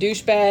being a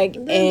douchebag.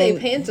 And then they And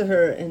pan to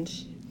her, and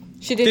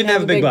she didn't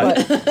have a big butt.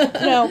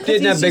 No, 'cause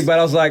Didn't have he's a big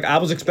just- butt. I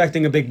was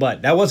expecting a big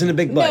butt. That wasn't a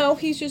big butt. No,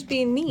 he's just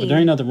being But mean. there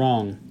ain't nothing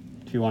wrong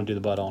if you want to do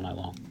the butt all night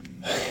long.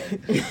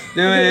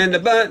 No, and the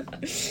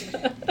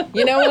butt.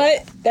 You know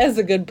what? That's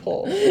a good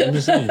pull. I'm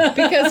just saying.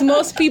 Because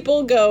most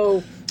people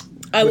go,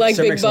 I like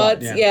Sir big Mix-a-Lot,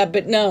 butts. yeah. Yeah,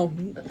 but no.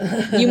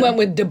 You went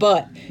with the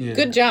butt. Yeah.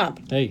 Good job.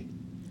 Hey,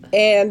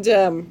 And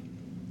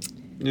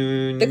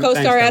the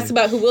co-star asks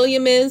about who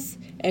William is,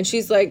 and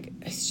she's like,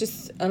 he's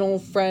just an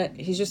old friend.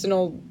 He's just an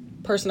old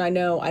person I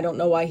know. I don't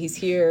know why he's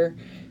here.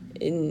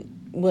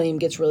 And William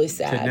gets really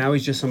sad. Now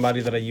he's just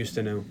somebody that I used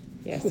to know.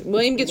 Yes.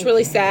 William gets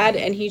really sad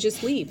and he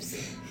just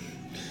leaves.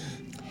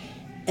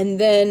 And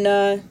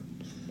then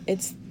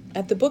it's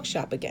at the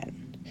bookshop again.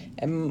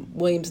 And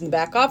William's in the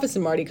back office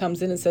and Marty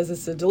comes in and says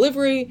it's a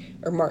delivery,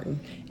 or Martin.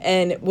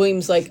 And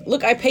William's like,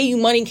 look, I pay you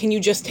money. Can you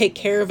just take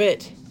care of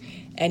it?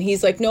 And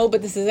he's like, no,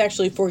 but this is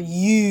actually for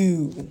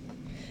you.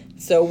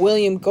 So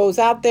William goes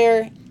out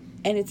there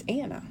and it's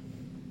Anna.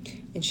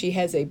 And she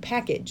has a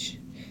package.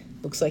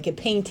 Looks like a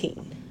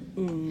painting.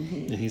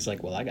 And he's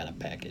like, well, I got a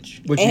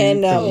package. Which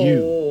And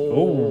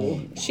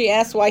Oh. she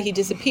asked why he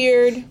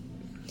disappeared.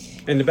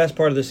 And the best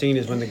part of the scene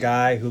is when the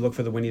guy who looked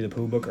for the Winnie the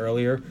Pooh book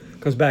earlier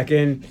comes back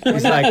in.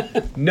 He's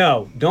like,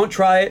 no, don't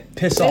try it.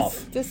 Piss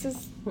off. This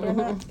is... we're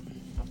not-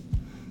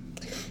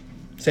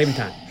 Saving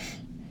time.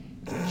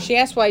 She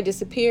asked why he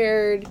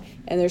disappeared,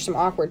 and there's some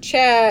awkward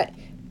chat,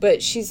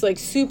 but she's like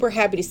super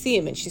happy to see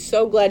him, and she's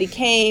so glad he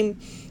came,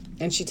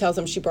 and she tells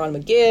him she brought him a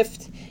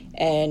gift,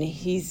 and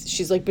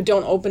she's like, but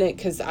don't open it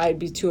because I'd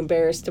be too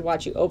embarrassed to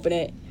watch you open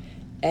it.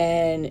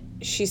 And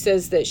she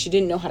says that she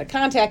didn't know how to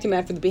contact him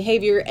after the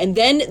behavior, and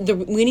then the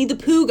Winnie the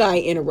Pooh guy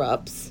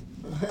interrupts.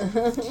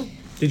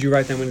 Did you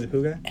write that Winnie the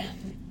Pooh guy?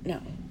 No.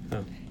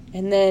 Oh.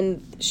 And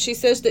then she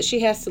says that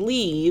she has to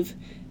leave,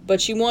 but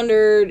she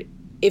wondered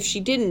if she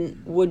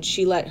didn't, would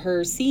she let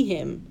her see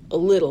him a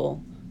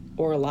little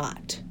or a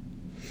lot?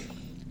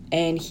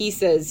 And he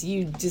says,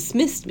 you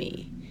dismissed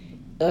me.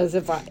 As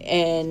if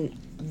and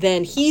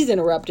then he's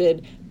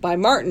interrupted by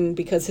Martin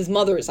because his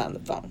mother is on the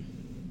phone.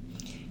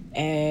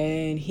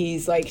 And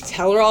he's like,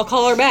 tell her I'll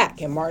call her back.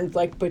 And Martin's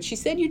like, but she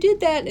said you did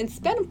that and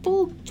spent a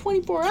full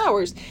 24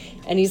 hours.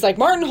 And he's like,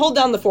 Martin, hold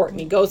down the fort. And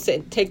he goes to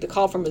take the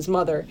call from his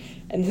mother.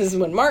 And this is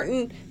when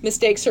Martin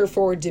mistakes her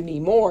for Demi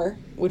Moore,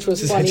 which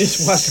was I funny.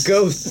 just watched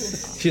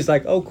Ghost. She's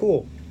like, oh,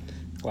 cool.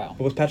 Wow.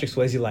 What was Patrick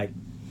Swayze like?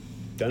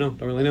 Don't know.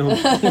 Don't really know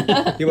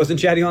him. He wasn't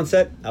chatty on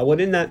set. I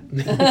wasn't in that.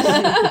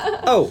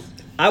 Oh,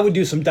 I would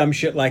do some dumb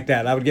shit like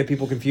that. I would get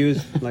people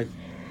confused. Like,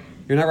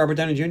 you're not Robert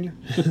Downey Jr.?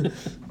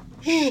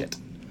 Shit.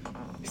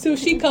 So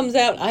she comes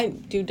out. I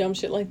do dumb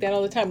shit like that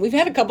all the time. We've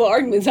had a couple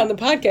arguments on the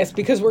podcast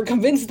because we're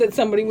convinced that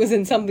somebody was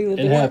in something that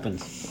It they weren't.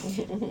 happens.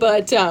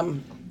 But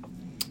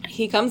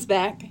he comes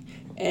back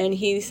and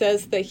he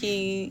says that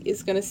he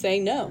is going to say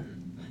no.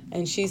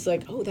 And she's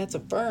like, oh, that's a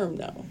firm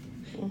no.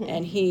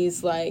 And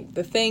he's like,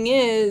 the thing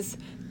is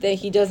that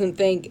he doesn't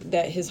think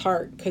that his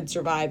heart could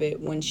survive it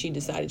when she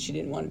decided she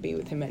didn't want to be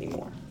with him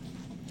anymore.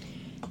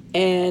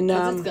 And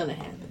 'Cause it's gonna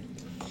happen.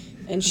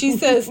 and she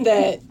says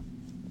that,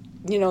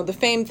 you know, the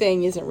fame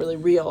thing isn't really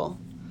real.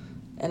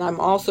 And I'm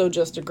also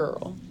just a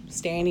girl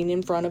standing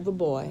in front of a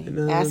boy,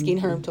 asking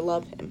her to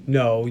love him.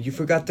 No, you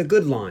forgot the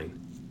good line.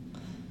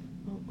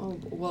 Oh,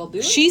 well, do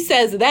it. She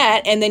says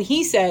that, and then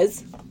he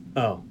says,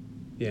 Oh,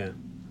 yeah.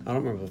 I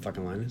don't remember what the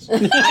fucking line is. I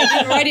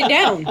didn't write it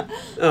down.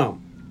 Oh,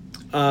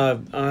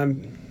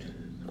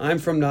 I'm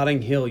from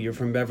Notting Hill. You're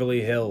from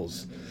Beverly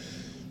Hills.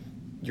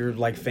 You're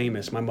like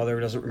famous. My mother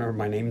doesn't remember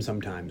my name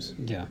sometimes.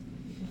 Yeah.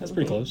 That's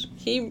pretty close.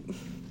 He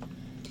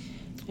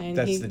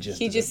That's the gist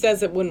he of just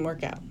says it wouldn't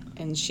work out,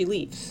 and she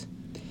leaves.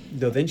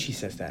 No, then she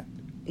says that.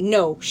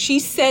 No, she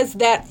says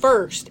that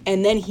first,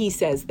 and then he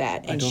says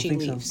that, I and don't she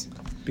think leaves. so.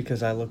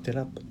 Because I looked it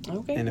up.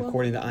 Okay, And well-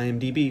 according to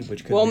IMDb,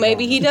 which could Well, be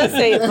maybe wrong. he does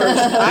say it first.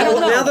 I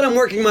don't know. Now that I'm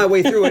working my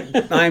way through it,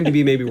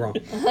 IMDb may be wrong.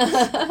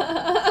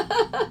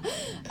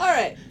 All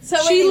right. So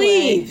She anyway,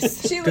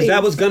 leaves. She Because leaves.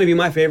 that was going to be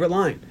my favorite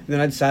line. And then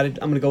I decided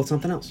I'm going to go with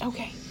something else.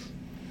 Okay.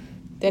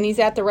 Then he's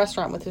at the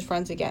restaurant with his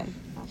friends again.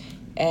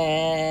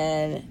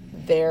 And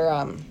they're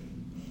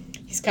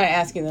he's kind of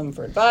asking them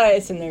for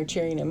advice, and they're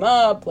cheering him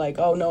up, like,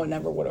 oh no, it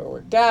never would have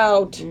worked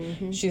out.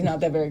 She's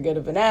not that very good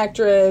of an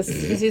actress.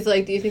 Because he's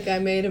like, do you think I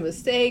made a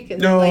mistake?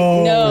 And No. they're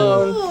like,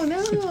 No.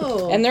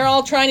 no. And they're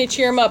all trying to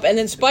cheer him up, and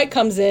then Spike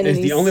comes in Is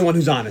and the only one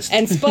who's honest.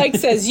 and Spike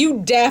says,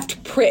 you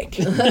daft prick.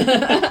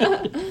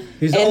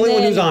 He's the and only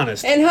one then- who's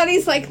honest. And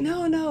Honey's like,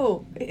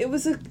 no. It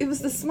was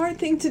the smart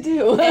thing to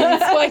do.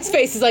 And Spike's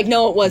face is like,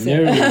 no, it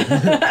wasn't. No.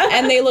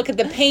 And they look at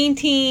the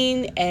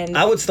painting, and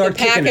I would start the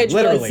kicking it, package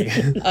literally.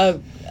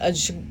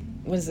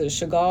 was it a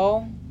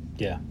Chagall?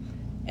 Yeah.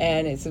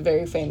 And it's a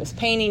very famous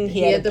painting. He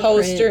He had had a the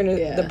poster print, and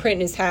yeah. the print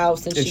in his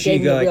house, and, And she she gave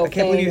him go the like, real I can't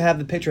thing. believe you have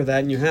the picture of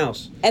that in your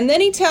house. And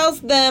then he tells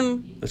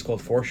them, That's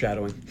called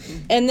foreshadowing.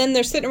 and then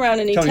they're sitting around,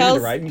 and he Tony, you're tells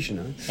the right, you should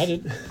know. I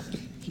did.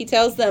 he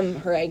tells them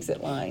her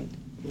exit line,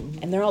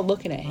 and they're all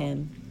looking at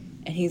him,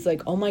 and he's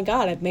like, "Oh my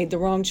God, I've made the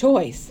wrong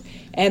choice,"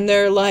 and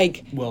they're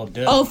like, Well,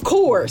 duh. "Of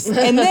course."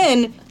 And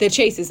then the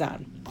chase is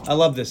on. I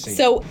love this scene.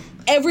 So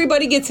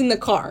everybody gets in the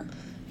car,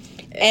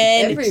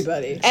 and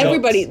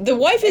Everybody. The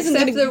wife isn't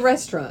Except going to the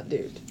restaurant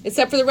dude.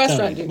 except for the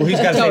restaurant dude. well, he's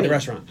got to stay at Tony. the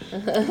restaurant.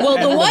 Well,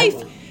 the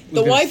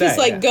wife gonna is stay,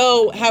 like, yeah.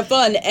 go have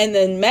fun, and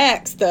then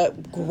Max, the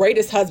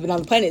greatest husband on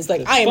the planet, is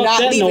like, I am Fuck not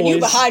that leaving you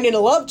noise. behind in a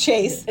love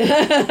chase.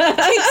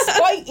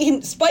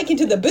 Takes Spike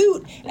into the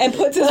boot and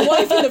puts his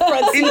wife in the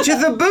front seat. Into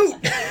the boot!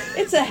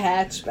 It's a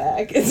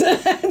hatchback. It's a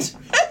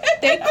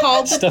hatchback. They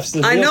called, Stuffs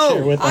the I know.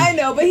 wheelchair with him. I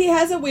know, but he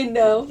has a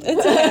window.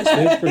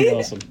 It's pretty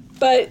awesome.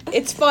 but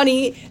it's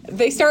funny.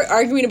 They start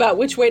arguing about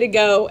which way to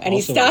go, and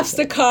Also he stops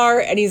the car,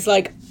 and he's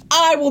like,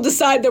 I will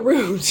decide the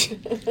route.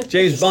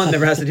 James Bond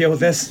never has to deal with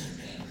this.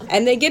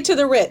 And they get to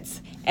the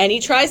Ritz, and he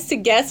tries to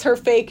guess her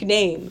fake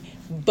name,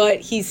 but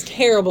he's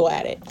terrible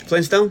at it.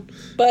 Flintstone?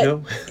 But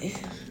No.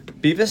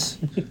 Beavis?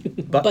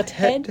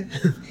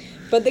 Butthead?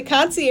 But the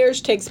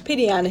concierge takes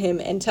pity on him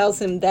and tells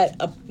him that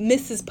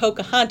Mrs.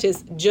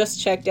 Pocahontas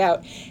just checked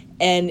out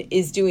and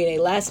is doing a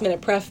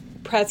last-minute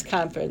press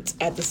conference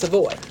at the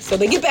Savoy. So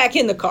they get back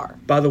in the car.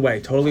 By the way,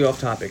 totally off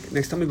topic.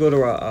 Next time we go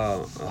to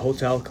a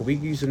hotel, could we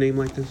use a name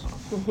like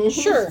this?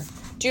 Sure.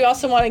 Do you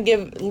also want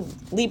to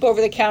leap over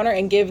the counter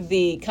and give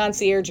the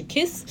concierge a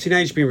kiss? See, now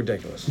you're just being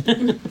ridiculous.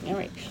 All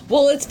right.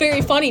 Well, it's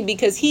very funny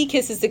because he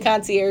kisses the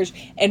concierge,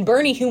 and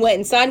Bernie, who went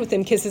inside with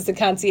him, kisses the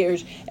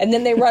concierge, and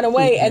then they run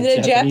away, and then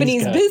a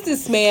Japanese guy.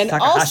 businessman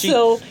Takahashi?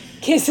 also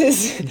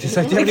kisses Just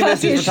like, do you have the any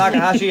message for concierge.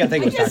 Takahashi? I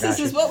think it was Yes,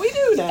 Takahashi. this is what we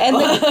do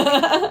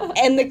now.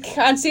 And the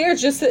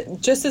concierge just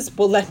says,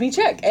 well, let me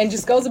check, and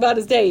just goes about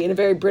his day in a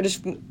very British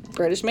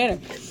manner.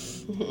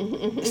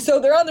 So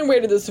they're on their way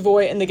to the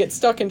Savoy, and they get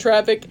stuck in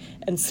traffic,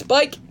 and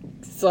Spike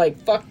is like,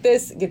 fuck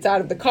this, gets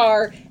out of the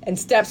car, and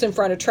steps in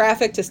front of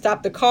traffic to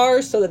stop the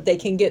cars so that they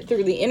can get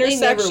through the They never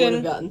would have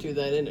intersection. gotten through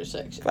that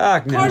intersection.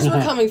 Fuck no. Cars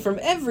were coming from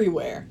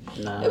everywhere.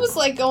 No. It was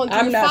like going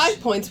I'm through not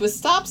 5 points with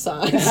stop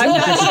signs.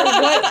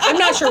 I'm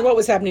not sure what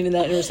was happening in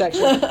that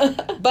intersection.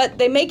 But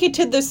they make it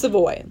to the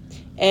Savoy.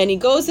 And he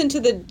goes into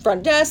the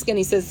front desk and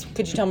he says,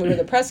 could you tell me where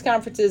the press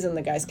conference is? And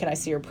the guy's, can I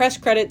see your press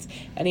credits?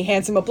 And he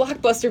hands him a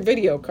Blockbuster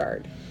video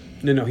card.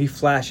 No, he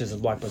flashes a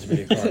Blockbuster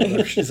video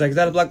card. She's like, is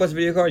that a Blockbuster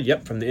video card?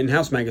 Yep, from the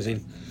in-house magazine.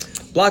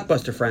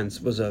 Blockbuster, friends,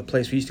 was a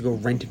place we used to go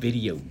rent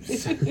videos.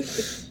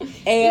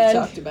 We've And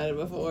talked about it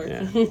before. Yeah.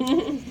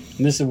 And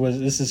this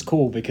is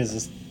cool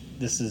because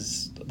this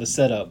is the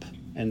setup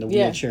and the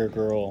Yeah. wheelchair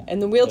girl.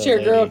 the wheelchair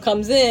the girl lady.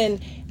 comes in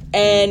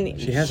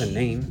and She has a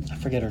name. I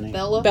forget her name.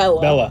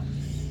 Bella?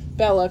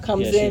 Bella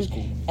comes Yeah, she in was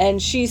cool.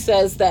 and she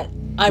says that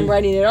I'm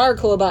writing an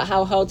article about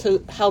how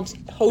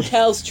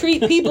hotels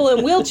treat people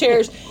in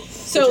wheelchairs.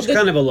 So Which is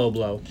kind of a low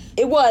blow.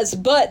 it was,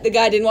 but the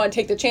guy didn't want to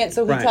take the chance,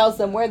 so he Right. tells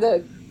them where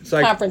the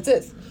like- conference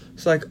is.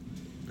 It's like,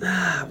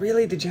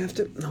 really? Did you have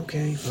to?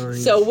 Okay, fine.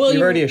 So William-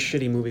 You're already a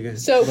shitty movie guy.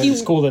 So But he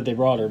it's cool that they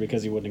brought her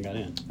because he wouldn't have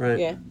got in. right.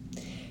 Yeah.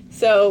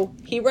 So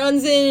he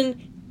runs in,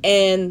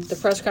 and the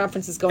press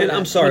conference is going And on.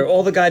 I'm sorry,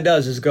 all the guy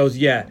does is goes,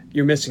 yeah,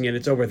 you're missing it.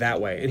 It's over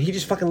that way. And he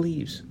just fucking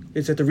leaves.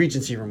 It's at the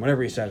Regency room,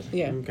 whatever he says.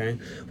 Yeah. Okay.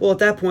 Well, at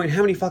that point,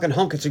 how many fucking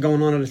hunkets are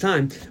going on at a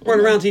time?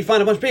 Running around until you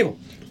find a bunch of people.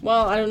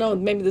 Well, I don't know.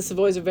 Maybe the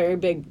Savoy's a very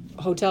big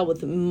hotel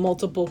with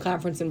multiple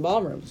conference and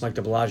ballrooms. Like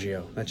the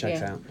Bellagio. That checks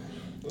Yeah. out.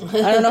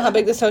 I don't know how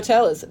big this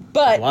hotel is.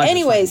 But Bellagio's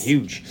anyways, fucking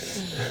huge.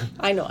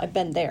 I know. I've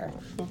been there.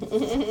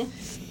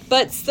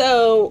 But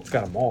so It's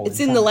got a mall. it's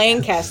in the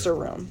Lancaster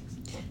room.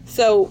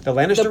 So The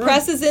Lannister room?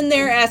 press is in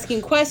there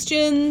asking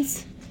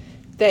questions.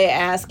 They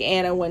ask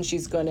Anna when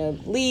she's going to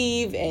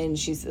leave, and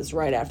she says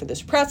right after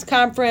this press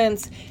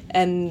conference.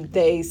 And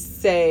they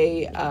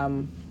say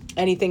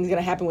anything's going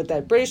to happen with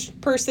that British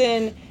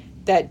person,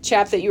 that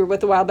chap that you were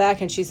with a while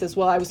back. And she says,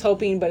 well, I was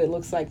hoping, but it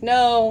looks like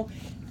no.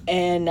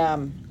 And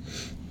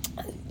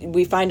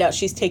we find out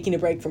she's taking a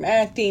break from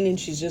acting, and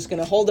she's just going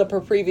to hold up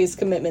her previous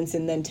commitments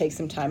and then take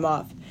some time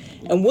off.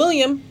 And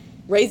William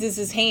raises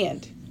his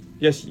hand.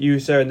 Yes, you,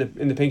 sir,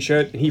 in the pink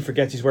shirt, and he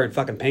forgets he's wearing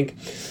fucking pink.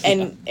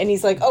 And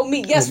he's like, oh,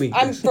 me, yes, Oh, me,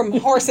 I'm yes. from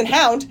Horse and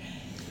Hound.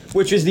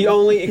 Which is the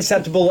only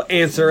acceptable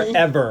answer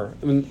ever.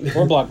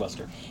 Or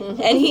Blockbuster.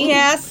 And he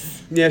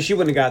asks Yeah, she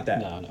wouldn't have got that.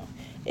 No.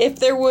 if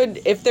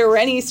there were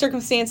any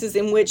circumstances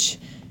in which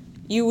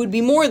you would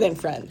be more than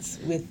friends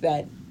with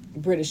that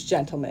British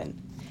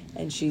gentleman.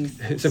 And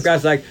Some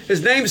guy's like,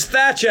 his name's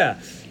Thatcher!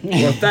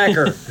 Or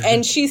Thacker.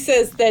 and she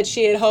says that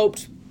she had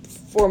hoped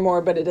for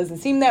more, but it doesn't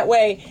seem that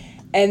way.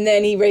 And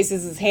then he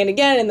raises his hand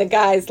again, and the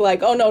guy's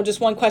like, oh, no, just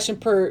one question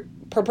per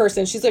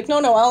person. She's like, no,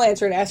 I'll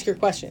answer and ask your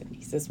question.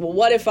 He says, well,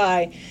 what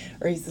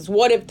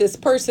if this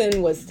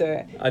person was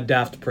A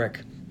daft prick.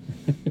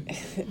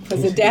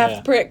 a daft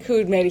Yeah. prick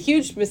who'd made a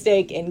huge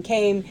mistake and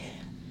came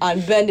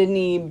on bended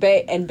knee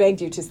and begged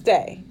you to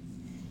stay.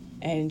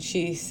 And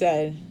she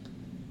said,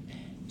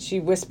 she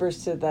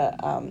whispers to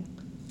the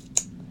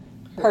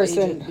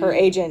person, her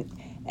agent,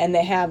 and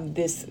they have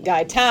this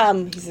guy,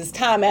 Tom. He says,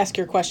 Tom, ask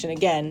your question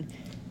again.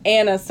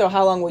 Anna, so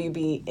how long will you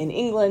be in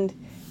England?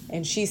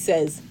 And she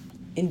says,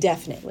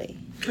 indefinitely.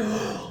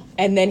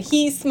 And then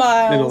he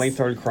smiles. Then Elaine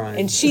started crying.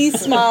 And she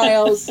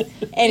smiles.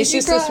 And it's you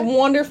just this cry?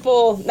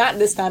 wonderful, not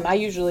this time, I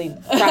usually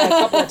cry a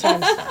couple of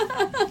times.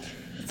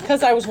 It's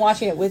because I was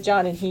watching it with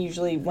John, and he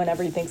usually,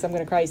 whenever he thinks I'm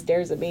going to cry, he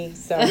stares at me.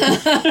 So,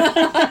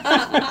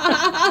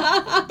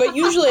 but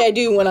usually I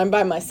do when I'm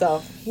by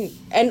myself.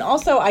 And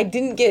also,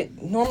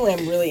 normally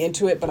I'm really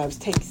into it, but I was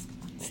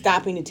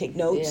stopping to take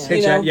notes. Yeah.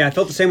 You know? Yeah, I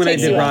felt the same when I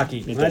Takes did you out.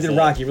 Rocky. When I did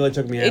Rocky, it really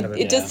took me out of it.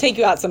 It does take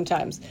you out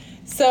sometimes.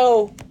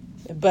 So,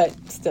 but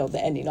still, the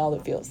ending, all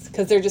it feels.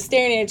 Because they're just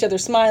staring at each other,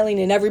 smiling,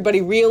 and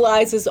everybody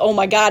realizes, oh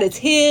my God, it's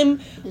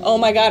him. Oh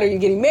my God, are you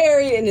getting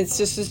married? And it's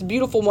just this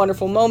beautiful,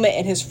 wonderful moment.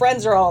 And his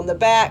friends are all in the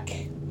back.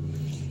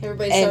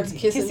 Everybody and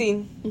starts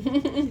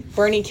kissing.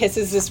 Bernie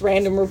kisses this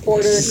random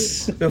reporter.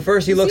 So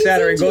first he looks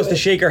at her and goes to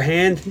shake her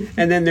hand,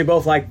 and then they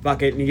both like,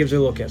 fuck it, and he gives her a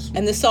little kiss.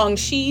 And the song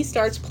She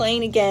starts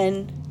playing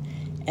again,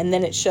 and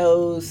then it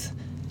shows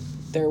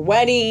their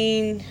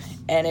wedding,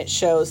 and it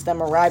shows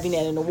them arriving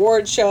at an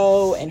award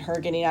show, and her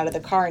getting out of the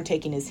car and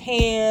taking his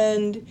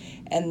hand,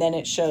 and then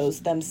it shows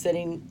them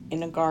sitting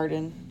in a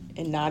garden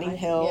in Notting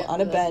Hill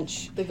on a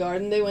bench. The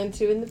garden they went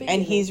to in the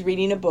beginning. And he's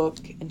reading a book,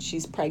 and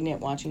she's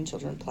pregnant watching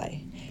children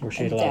play. Or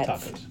she ate a lot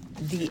of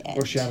tacos. The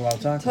end. Or she had a lot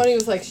of tacos. Tony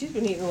was like, she's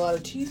been eating a lot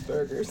of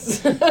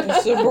cheeseburgers.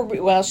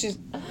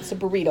 It's a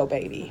burrito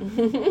baby.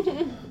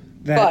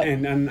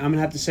 And I'm gonna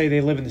have to say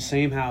they live in the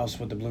same house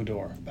with the blue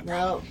door, but,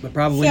 No. but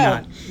probably So-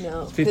 not.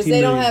 No, 15 because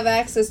they don't million. have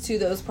access to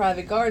those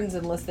private gardens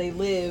unless they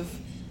live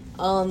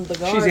on the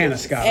garden. She's Anna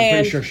Scott. I'm And-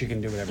 pretty sure she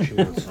can do whatever she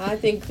wants. I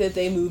think that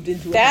they moved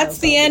into a That's house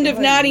the on end of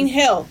garden. Notting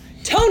Hill.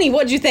 Tony,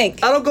 what'd you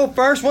think? I don't go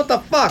first. What the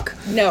fuck?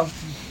 No,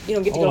 you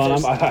don't get to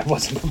Hold go on, first. I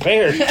wasn't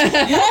prepared.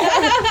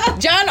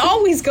 John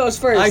always goes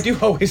first. I do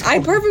always. I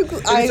go. perfectly.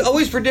 And it's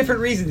always for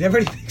different reasons.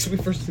 Everybody thinks we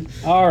first.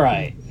 All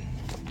right.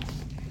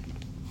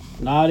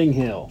 Notting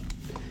Hill.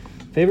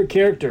 Favorite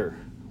character?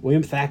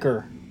 William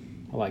Thacker.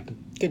 I liked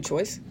him. Good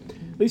choice.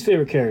 Least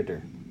favorite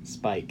character?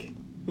 Spike.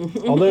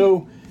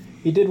 Although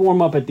he did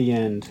warm up at the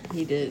end.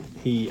 He did.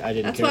 I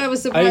didn't That's care. why I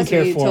was didn't surprised care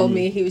when you for told him.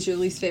 me he was your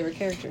least favorite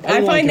character. I I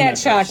didn't like find him that at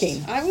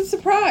shocking. I was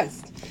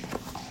surprised.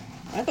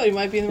 I thought you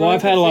might be in the Well, wrong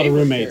I've had a lot of favorite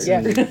roommates,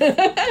 character.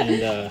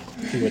 and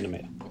he wouldn't have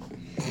made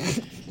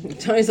it.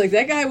 Tony's like,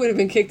 that guy would have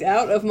been kicked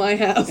out of my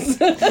house.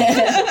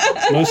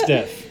 Most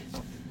Def.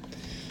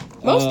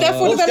 Most Def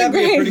would have been a That'd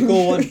be a great. pretty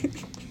cool one.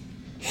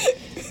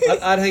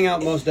 I'd hang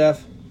out Most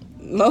Def.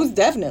 Most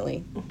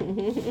definitely.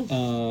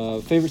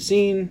 Favorite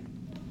scene?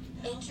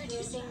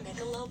 Introducing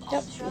Michelob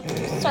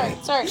Ultra. Sorry.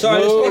 Sorry, this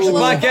Whoa.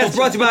 podcast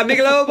brought to you by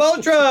Michelob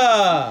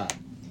Ultra.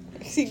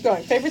 Keep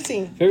going. Favorite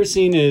scene. Favorite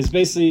scene is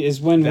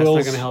when That's not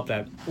Will's gonna help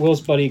that.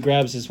 buddy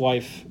grabs his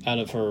wife out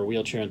of her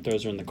wheelchair and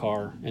throws her in the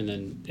car, and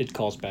then it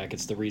calls back.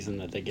 It's the reason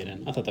that they get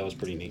in. I thought that was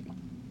pretty neat.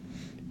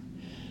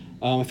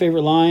 My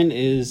favorite line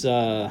is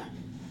the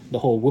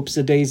whole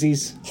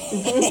whoops-a-daisies.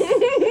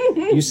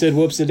 You said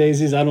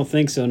whoops-a-daisies? I don't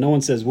think so. No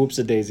one says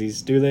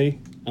whoops-a-daisies, do they?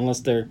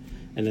 Unless they're...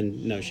 And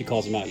then, no, she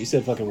calls them out. You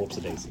said fucking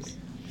whoops-a-daisies.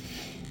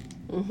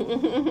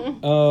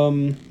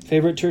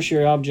 Favorite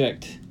tertiary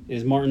object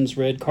is Martin's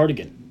red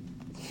cardigan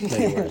that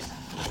he wears.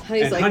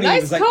 Honey's And like, Honey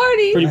nice was like-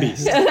 cardi. Pretty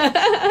beast.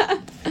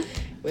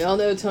 We all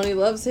know Tony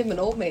loves him an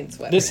old maid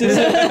sweater. This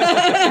isn't...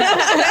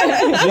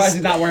 I'm surprised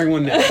he's not wearing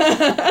one now.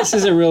 this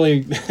isn't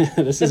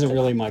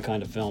really my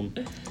kind of film.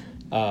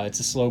 It's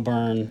a slow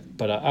burn,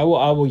 but I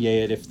will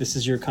yay it if this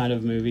is your kind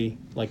of movie,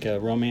 like a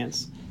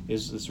romance.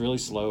 It's really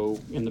slow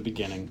in the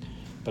beginning,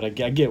 but I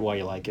get why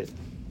you like it.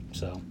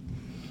 So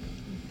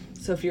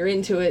So if you're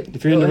into it,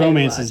 if you're go into ahead and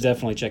romances, watch.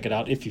 definitely check it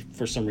out. If you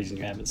for some reason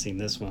you haven't seen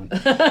this one,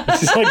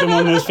 this is like one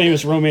of the most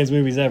famous romance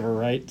movies ever,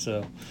 right?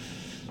 So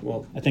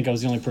Well, I think I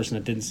was the only person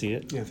that didn't see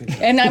it. yeah, I think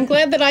so. And I'm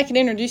glad that I can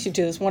introduce you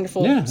to this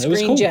wonderful Yeah, it was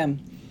screen cool. gem.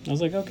 I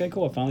was like, okay,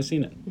 cool, I've finally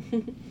seen it.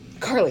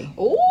 Carly.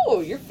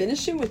 Oh, you're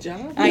finishing with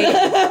John? I'm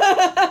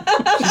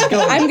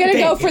going to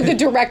go for the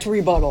direct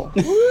rebuttal.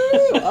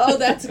 Oh,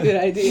 that's a good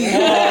idea.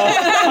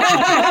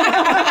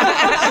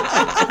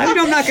 I mean,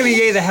 I'm not going to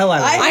yay the hell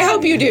out of it. I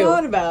hope you do.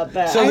 Thought about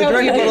that. So I the hope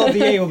direct you rebuttal of the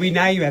yay will be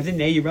now you have to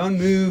name your own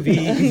movie.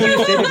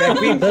 You said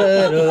direct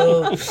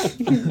rebuttal.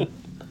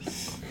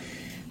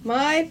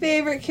 My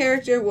favorite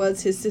character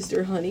was his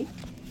sister Honey.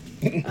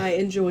 I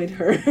enjoyed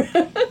her.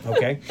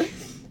 Okay.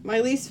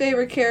 My least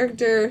favorite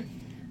character,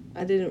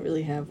 I didn't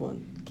really have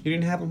one. You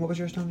didn't have one? What was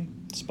yours, Tony?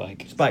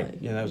 Spike. Spike.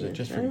 Yeah, that was it.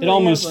 Just for I you.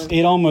 don't It really have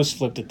one. almost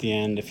flipped at the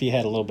end. If he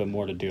had a little bit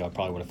more to do, I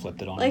probably would have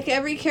flipped it on him. Like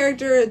every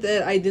character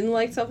that I didn't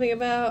like something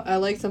about, I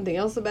liked something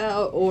else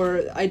about,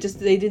 or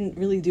they didn't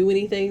really do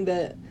anything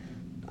that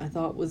I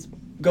thought was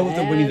Go with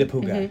the Winnie the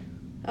Pooh guy. Mm-hmm.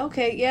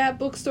 Okay, yeah,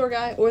 bookstore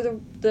guy or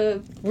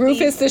the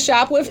Rufus the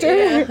shoplifter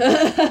Yeah.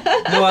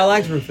 No, I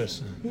liked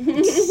Rufus.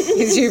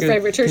 is your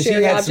favorite 'Cause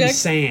tertiary he had object. some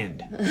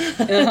sand.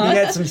 He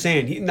had some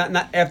sand. He,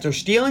 not after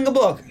stealing a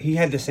book, he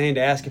had the sand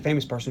to ask a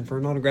famous person for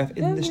an autograph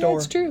in the store.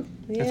 That's true.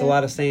 That's a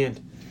lot of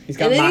sand. He's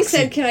got And then he moxie.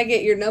 said, "Can I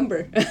get your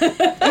number?"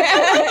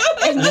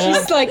 And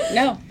she's like,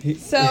 no.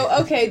 So,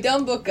 okay,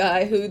 dumb book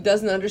guy who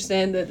doesn't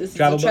understand that this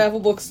Travel is a book? travel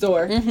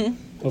bookstore. Mm-hmm.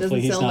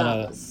 Hopefully he's sell not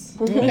novels.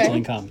 mentally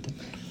incompetent.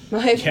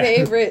 My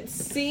favorite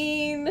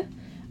scene,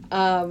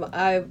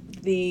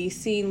 the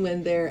scene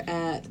when they're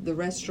at the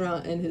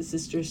restaurant and his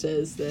sister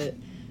says that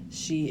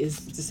she is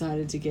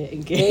decided to get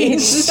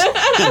engaged.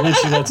 And then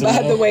she lets him By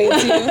know. the way,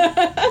 it's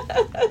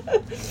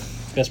you.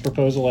 Best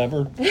proposal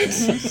ever.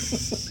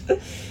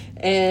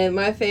 And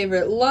my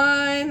favorite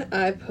line,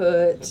 I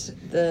put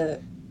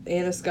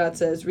Anna Scott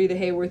says, Rita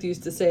Hayworth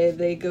used to say,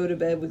 they go to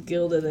bed with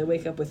Gilda, they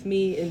wake up with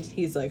me. And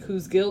he's like,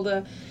 who's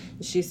Gilda?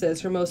 And she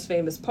says, her most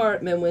famous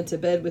part, men went to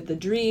bed with the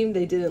dream.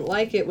 They didn't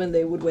like it when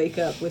they would wake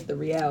up with the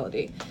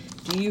reality.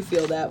 Do you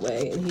feel that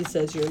way? And he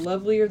says, you're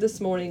lovelier this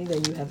morning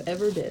than you have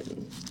ever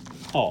been.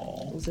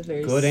 Oh, It was a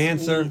very Good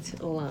answer.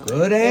 sweet line.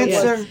 Good It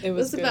answer. was, It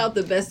was good. about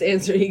the best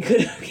answer he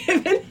could have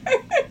given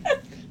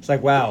her. It's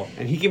like, wow.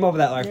 And he came up with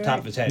that like top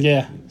of his head.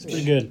 yeah, it's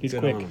pretty good. He's Good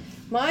quick. on him.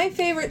 My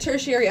favorite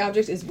tertiary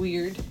object is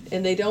weird,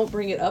 and they don't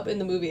bring it up in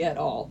the movie at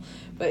all.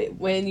 But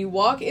when you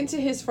walk into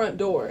his front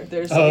door,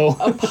 there's like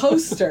a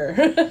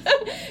poster,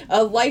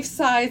 a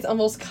life-size,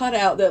 almost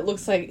cutout that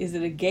looks like, is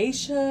it a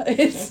geisha?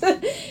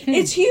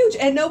 It's huge,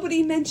 and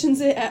nobody mentions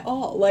it at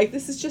all. Like,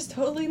 this is just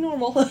totally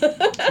normal.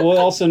 Well,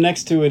 also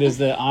next to it is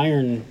the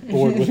iron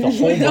board with the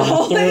hole The burned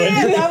whole through thing,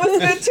 it. that was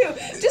good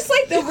too. Just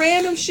like the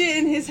random shit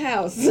in his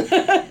house.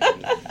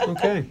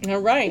 Okay. All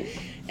right.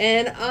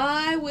 And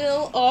I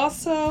will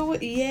also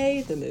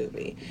yay the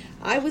movie.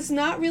 I was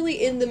not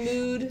really in the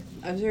mood.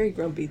 I was very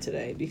grumpy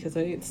today because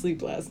I didn't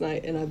sleep last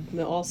night and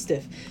I'm all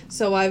stiff.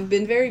 So I've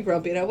been very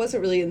grumpy and I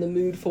wasn't really in the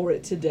mood for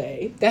it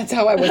today. That's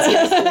how I was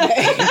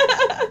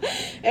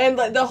yesterday. And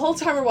like, the whole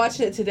time we're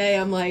watching it today,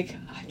 I'm like,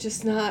 I'm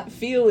just not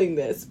feeling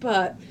this.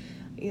 But,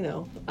 you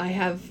know,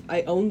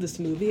 I own this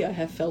movie. I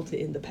have felt it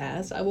in the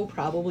past. I will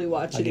probably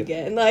watch it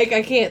again. Like,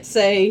 I can't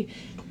say,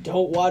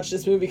 don't watch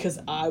this movie because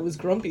I was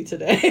grumpy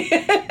today.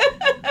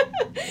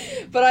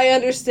 But I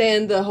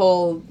understand the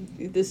whole,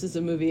 this is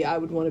a movie I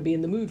would want to be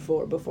in the mood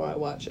for before I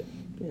watch it.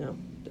 You know,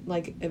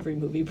 like every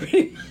movie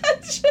pretty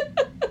much.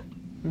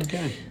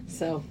 Okay.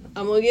 So,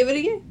 I'm going to give it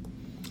a yay.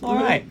 All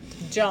right.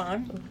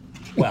 John.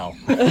 Well,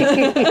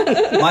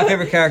 my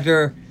favorite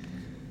character,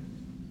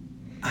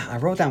 I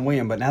wrote down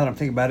William, but now that I'm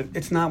thinking about it,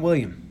 it's not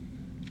William.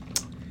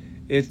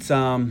 It's,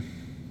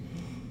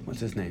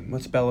 what's his name?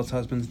 What's Bella's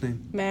husband's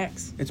name?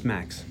 Max. It's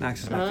Max.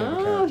 Max is my favorite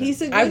Oh, character.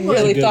 he's a good I one.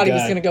 really good thought he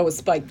was guy. going to go with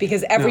Spike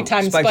because every No,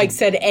 time Spike's Spike a-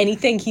 said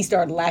anything, he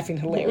started laughing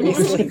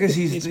hilariously. because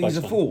he's Spike's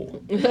a fun.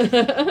 fool. He's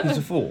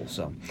a fool.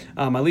 So,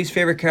 my least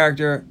favorite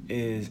character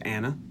is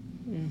Anna,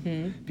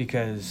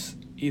 because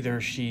either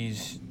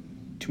she's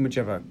too much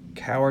of a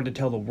coward to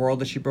tell the world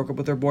that she broke up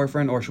with her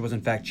boyfriend, or she was in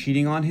fact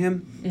cheating on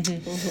him.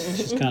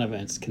 She's kind of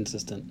a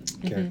consistent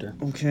character.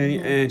 Okay,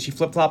 and she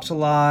flip flops a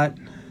lot.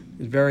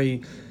 It's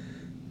very.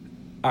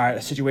 All right,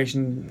 a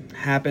situation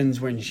happens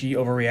when she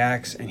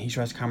overreacts, and he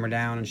tries to calm her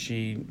down, and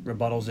she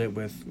rebuttals it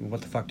with, "What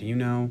the fuck do you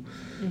know?"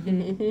 She's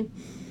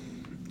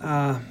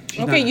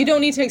Okay, not- you don't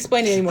need to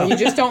explain it anymore. You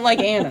just don't like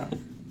Anna.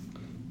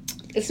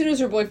 As soon as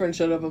her boyfriend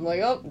showed up, I'm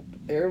like, oh,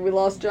 there we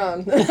lost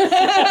John.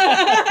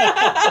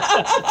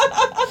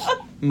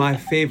 My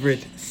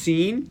favorite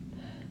scene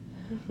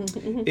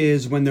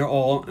is when they're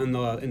all in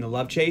the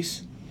love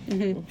chase,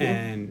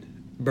 and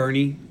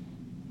Bernie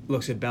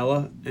looks at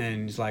Bella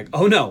and he's like,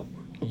 "Oh no,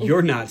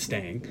 you're not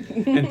staying,"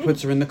 and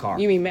puts her in the car.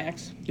 You mean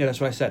Max? Yeah, that's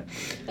what I said.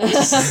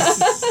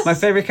 My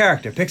favorite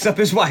character picks up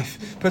his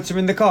wife, puts her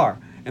in the car,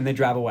 and they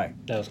drive away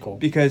That was cool.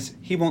 because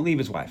he won't leave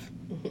his wife.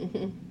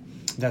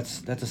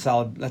 That's a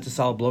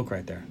solid bloke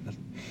right there.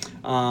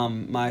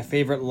 My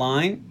favorite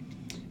line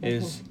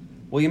is,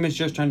 "William has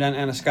just turned down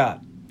Anna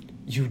Scott.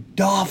 You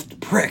daft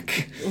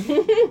prick."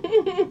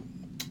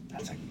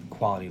 That's a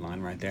quality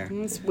line right there.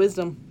 It's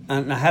wisdom.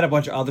 And I had a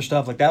bunch of other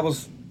stuff like that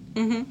was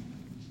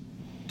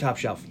top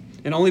shelf,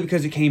 and only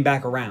because it came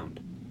back around.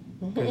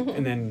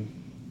 And then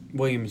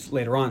Williams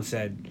later on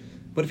said,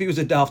 "But if he was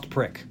a daft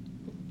prick?"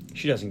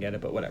 She doesn't get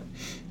it, but whatever.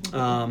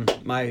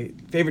 My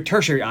favorite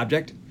tertiary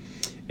object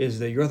is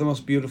the "You're the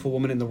most beautiful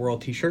woman in the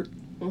world" T-shirt.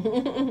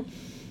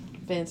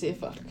 Fancy as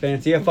fuck.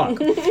 Fancy a fuck.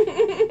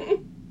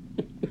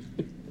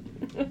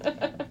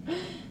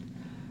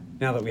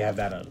 Now that we have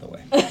that out of the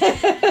way.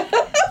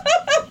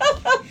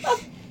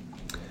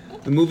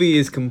 The movie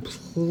is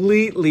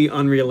completely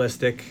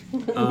unrealistic.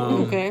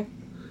 Okay.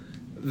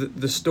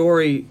 The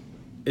story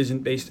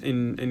isn't based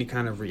in any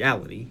kind of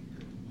reality,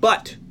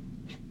 but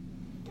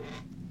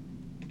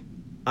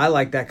I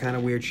like that kind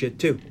of weird shit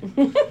too.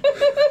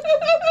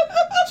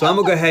 So I'm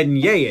gonna go ahead and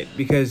yay it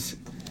because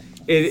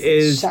it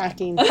is.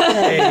 Shocking. a-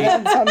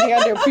 Something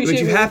I do appreciate. what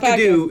you with have the to podcast.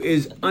 do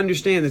is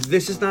understand that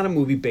this is not a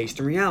movie based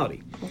in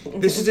reality.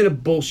 This isn't a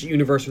bullshit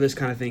universe where this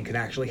kind of thing could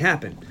actually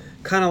happen.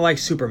 Kind of like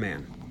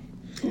Superman.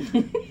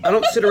 I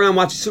don't sit around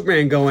watching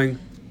Superman going,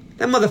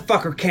 "That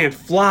motherfucker can't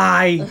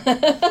fly."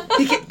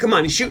 He can't, come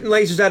on, he's shooting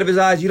lasers out of his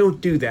eyes. You don't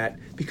do that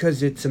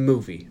because it's a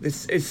movie.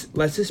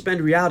 Let's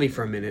suspend reality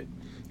for a minute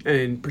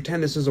and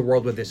pretend this is a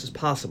world where this is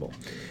possible.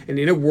 And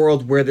in a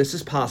world where this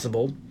is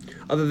possible,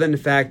 other than the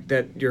fact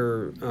that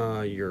your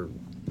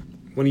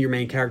one of your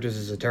main characters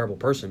is a terrible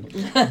person,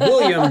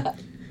 William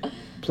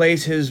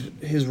plays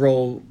his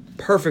role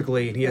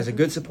perfectly, and he has a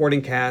good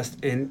supporting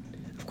cast, and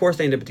of course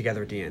they end up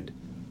together at the end.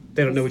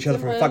 They don't know each other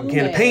from a fucking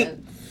can of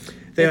paint.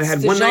 They It's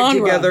had the one night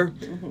genre. together.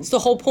 It's the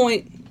whole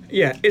point.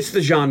 Yeah, it's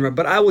the genre,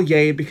 but I will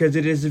yay it because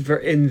it is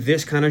in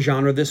this kind of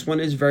genre. This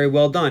one is very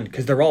well done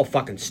because they're all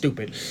fucking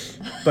stupid,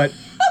 but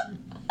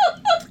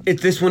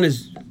this one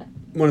is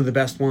one of the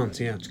best ones.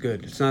 Yeah, it's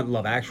good. It's not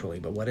Love Actually,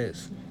 but what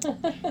is?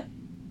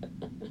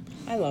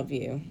 I love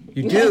you.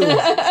 You do.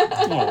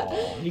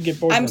 Aw, you get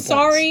bored. I'm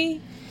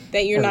sorry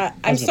that you're Or not.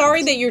 I'm husband sorry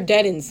points. that you're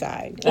dead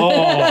inside, Oh,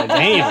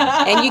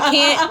 damn. and you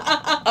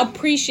can't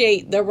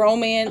appreciate the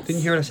romance, Didn't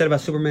you hear what I said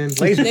about Superman?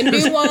 Laser. the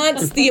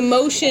nuance, the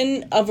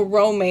emotion of a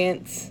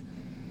romance.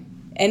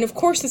 And of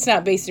course, it's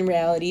not based in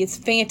reality. It's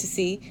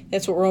fantasy.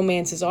 That's what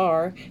romances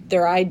are.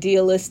 They're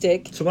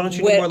idealistic. So why don't you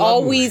do What more love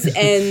always movies?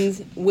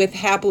 ends with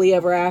happily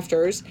ever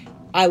afters.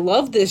 I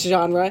love this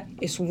genre.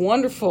 It's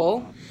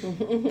wonderful.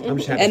 I'm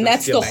just happy And for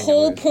that's Steel the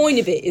whole Magnolias. point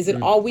of it, is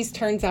it always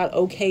turns out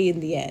okay in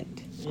the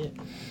end. You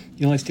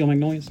don't like Steel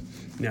Magnolias?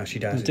 No, she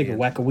does. You take a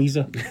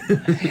whack-a-weezer?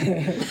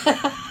 Is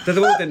that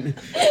the one that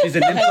is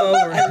an info?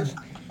 Or...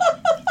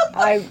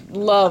 I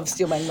love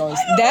Steel Magnolias.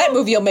 That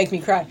movie will make me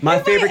cry. My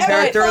favorite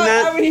character in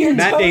that,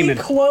 Matt Damon.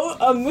 Quote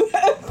a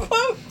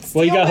quote.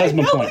 Well, you got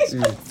husband points.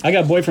 I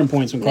got boyfriend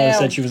points when Carla No.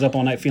 said she was up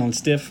all night feeling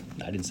stiff.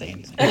 I didn't say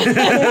anything.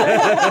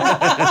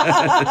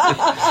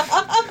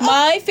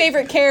 My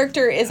favorite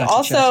character is That's a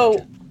also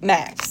chest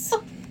Max.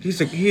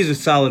 He's a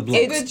solid bloke.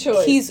 It's, Good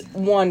choice. He's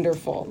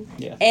wonderful.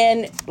 Yeah.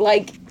 And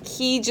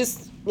he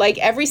just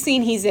every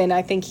scene he's in,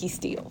 I think he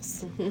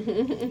steals.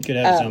 He could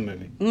have his own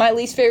movie. My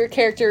least favorite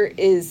character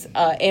is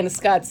Anna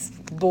Scott's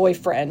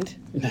boyfriend.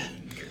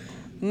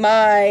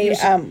 My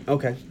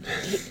Okay.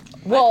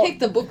 well, Pick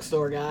the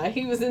bookstore guy.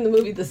 He was in the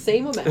movie the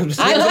same amount.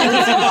 I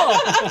like them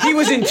all. He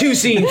was in 2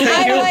 scenes.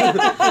 Thank you.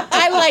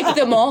 I like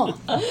them all.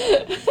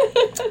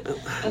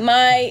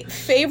 My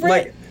favorite.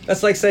 Like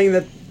that's like saying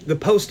that the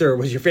poster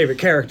was your favorite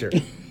character.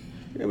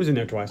 It was in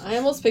there twice. I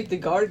almost picked the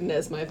garden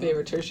as my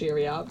favorite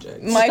tertiary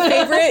object. My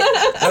favorite.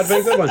 That'd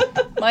been a good one.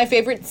 My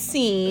favorite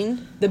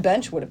scene, the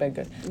bench would have been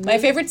good. My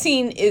favorite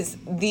scene is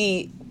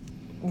the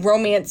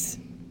romance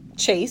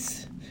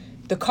chase,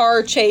 the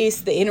car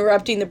chase, the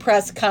interrupting the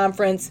press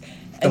conference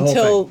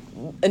whole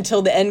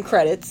until the end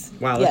credits.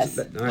 Wow. Yes.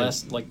 All right.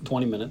 Last,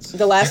 20 minutes.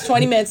 The last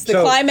 20 minutes, the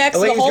So, climax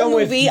of the Elaine's whole going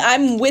with- movie.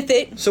 I'm with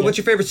it. So, what's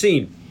your favorite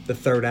scene? The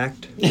third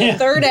act. The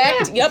third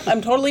act. Yep,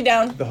 I'm totally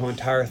down. The whole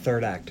entire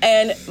third act.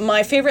 And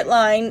my favorite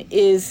line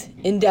is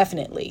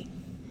indefinitely.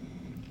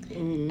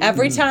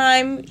 Every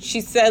time she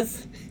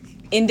says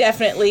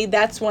indefinitely,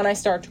 that's when I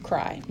start to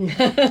cry.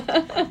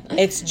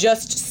 It's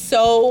just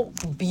so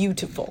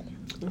beautiful.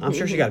 I'm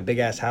sure she got a big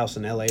ass house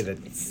in L.A.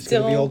 that it's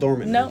going to be all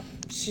dormant. No,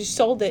 she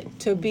sold it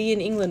to be in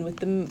England with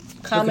the Look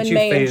common at you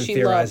man fan she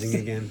theorizing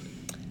loves. again.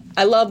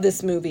 I love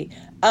this movie.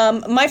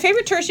 My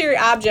favorite tertiary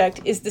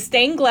object is the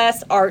stained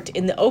glass art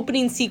in the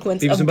opening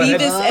sequence Beavis of and Butthead?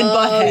 Beavis and Oh,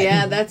 Butthead.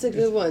 yeah, that's a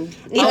good one.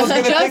 I was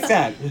going to Just- pick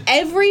that.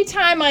 Every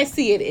time I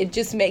see it, it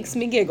just makes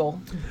me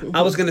giggle.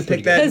 I was going to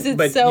pick that, Because it's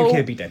but so you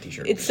can't beat that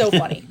T-shirt. It's so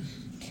funny.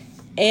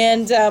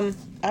 And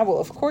I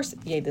will, of course,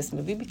 yay this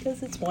movie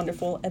because it's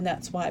wonderful, and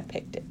that's why I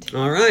picked it.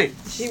 All right.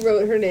 She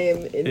wrote her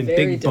name in In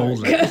very big dark. bold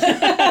letters.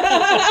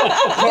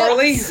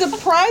 Carly?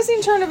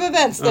 Surprising turn of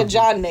events that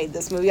John made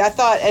this movie. I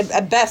thought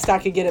at best I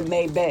could get a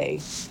May Bay.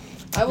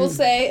 I will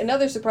say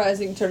another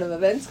surprising turn of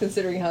events,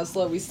 considering how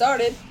slow we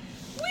started.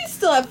 We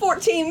still have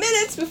 14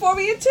 minutes before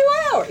we hit 2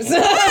 hours.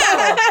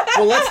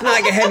 Well, let's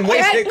not go ahead and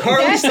waste it.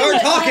 Carly, that's start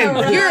talking.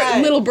 All Your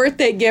right. little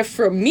birthday gift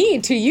from me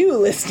to you,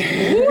 listener.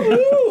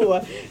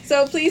 Woohoo!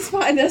 So please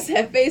find us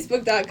at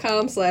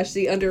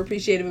facebook.com/the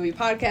Underappreciated Movie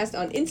Podcast,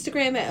 on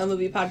Instagram at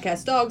Unmovie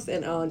Podcast Dogs,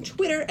 and on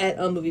Twitter at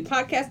Unmovie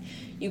Podcast.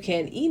 You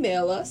can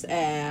email us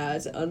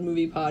at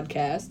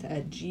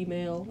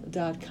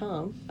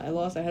unmoviepodcast@gmail.com. I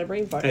had a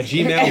brain fart. At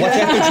Gmail. What's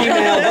after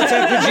Gmail? What's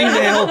after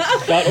Gmail?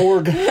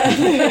 .org.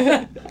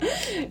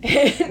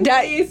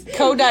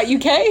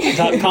 .co.uk.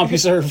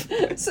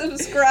 .CompuServe.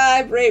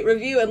 Subscribe, rate,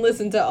 review, and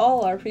listen to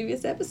all our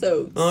previous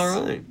episodes.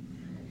 All right.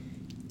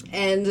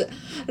 And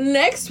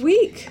next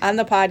week, On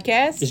the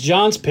podcast. It's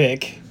John's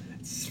pick.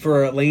 It's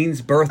for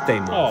Elaine's birthday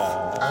month.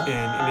 Aww.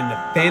 And in the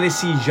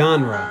fantasy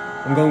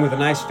genre, I'm going with a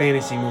nice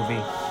fantasy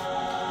movie.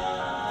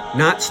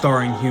 Not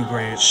starring Hugh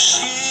Grant.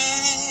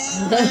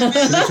 Can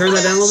you turn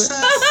that down a little bit? I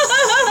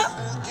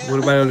want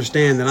everybody to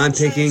understand that I'm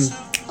picking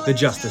the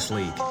Justice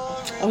League.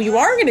 Oh, you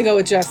are going to go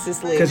with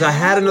Justice League. Because I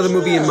had another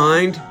movie in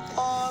mind,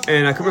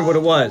 and I couldn't remember what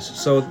it was.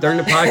 So during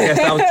the podcast,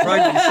 I was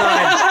trying to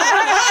decide.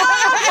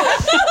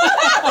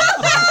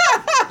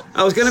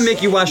 I was going to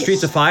make you watch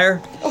Streets of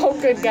Fire, Oh,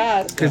 good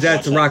God. because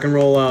that's a rock and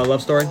roll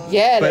love story.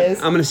 Yeah, it But is.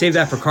 I'm going to save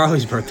that for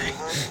Carly's birthday.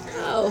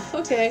 oh,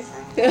 okay.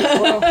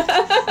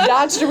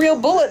 Dodged a real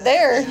bullet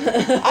there.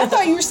 I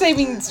thought you were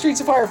saving Streets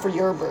of Fire for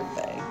your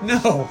birthday.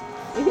 No.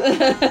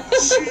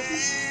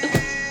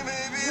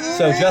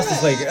 So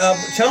Justice League.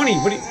 Tony,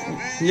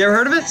 you ever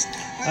heard of it?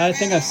 I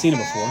think I've seen it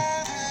before.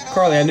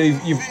 Carly, I know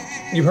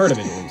you've heard of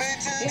it at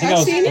least.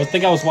 I've seen I it.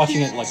 think I was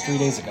watching it like 3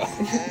 days ago.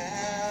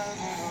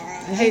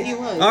 I think you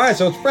was. All right,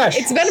 so it's fresh.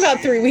 It's been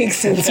about 3 weeks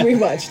since we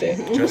watched it.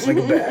 just like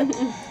a bat.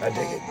 I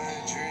dig it.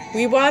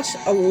 We watch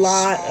a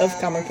lot of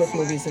comic book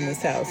movies in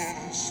this house.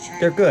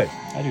 They're good.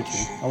 I do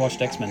too. I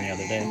watched X-Men the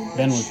other day.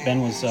 Ben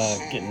was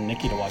getting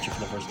Nikki to watch it for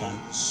the first time.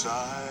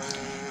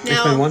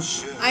 X-Men 1?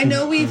 I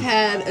know we've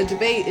had a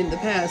debate in the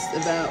past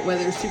about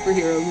whether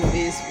superhero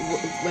movies,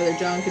 whether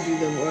John could do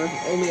them or if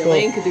only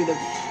Elaine could do them.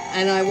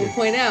 And I will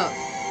point out,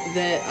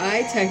 that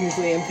I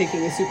technically am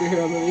picking a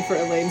superhero movie for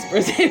Elaine's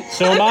birthday.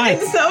 So am I.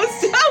 So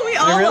we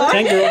all Really? are.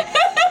 Tank Girl.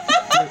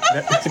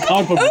 It's a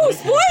comic book Oh, movie.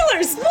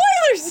 spoilers!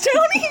 Spoilers,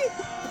 Tony!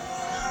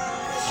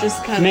 It's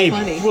just kind of Maybe.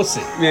 funny. We'll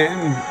see.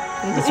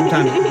 Yeah,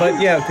 sometimes.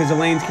 But yeah, because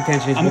Elaine's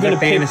contention is I'm with going a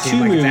to pick fantasy two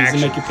like it's movies and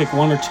action. make you pick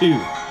one or two.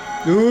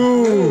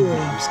 Ooh. No,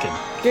 I'm just kidding.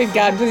 Good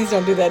God, please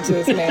don't do that to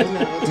us, man.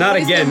 Not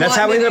Always again. been That's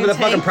how we wanting ended up with to the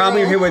fucking Tank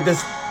problem Girl. here with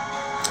this.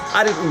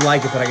 I didn't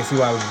like it, but I can see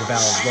why it was a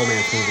valid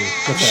romance movie.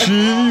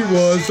 She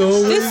was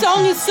always. This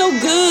song is so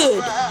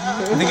good.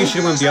 I think you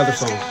should have went with the other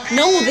song.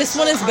 No, this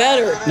one is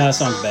better. No, that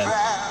song's bad.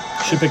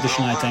 Should pick the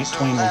Shania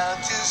Twain one.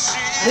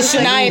 The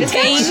Shania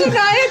Twain.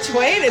 Shania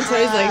Twain, and so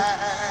he's like,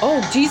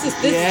 Oh, Jesus,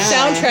 this Yeah.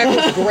 soundtrack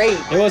was great.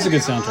 It was a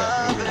good soundtrack.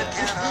 I'll give you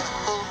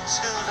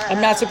that.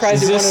 I'm not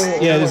surprised Is you this? want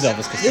to. Yeah, this is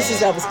Elvis Costello. This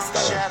is Elvis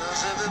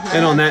Costello.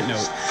 And on that note,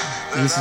 This is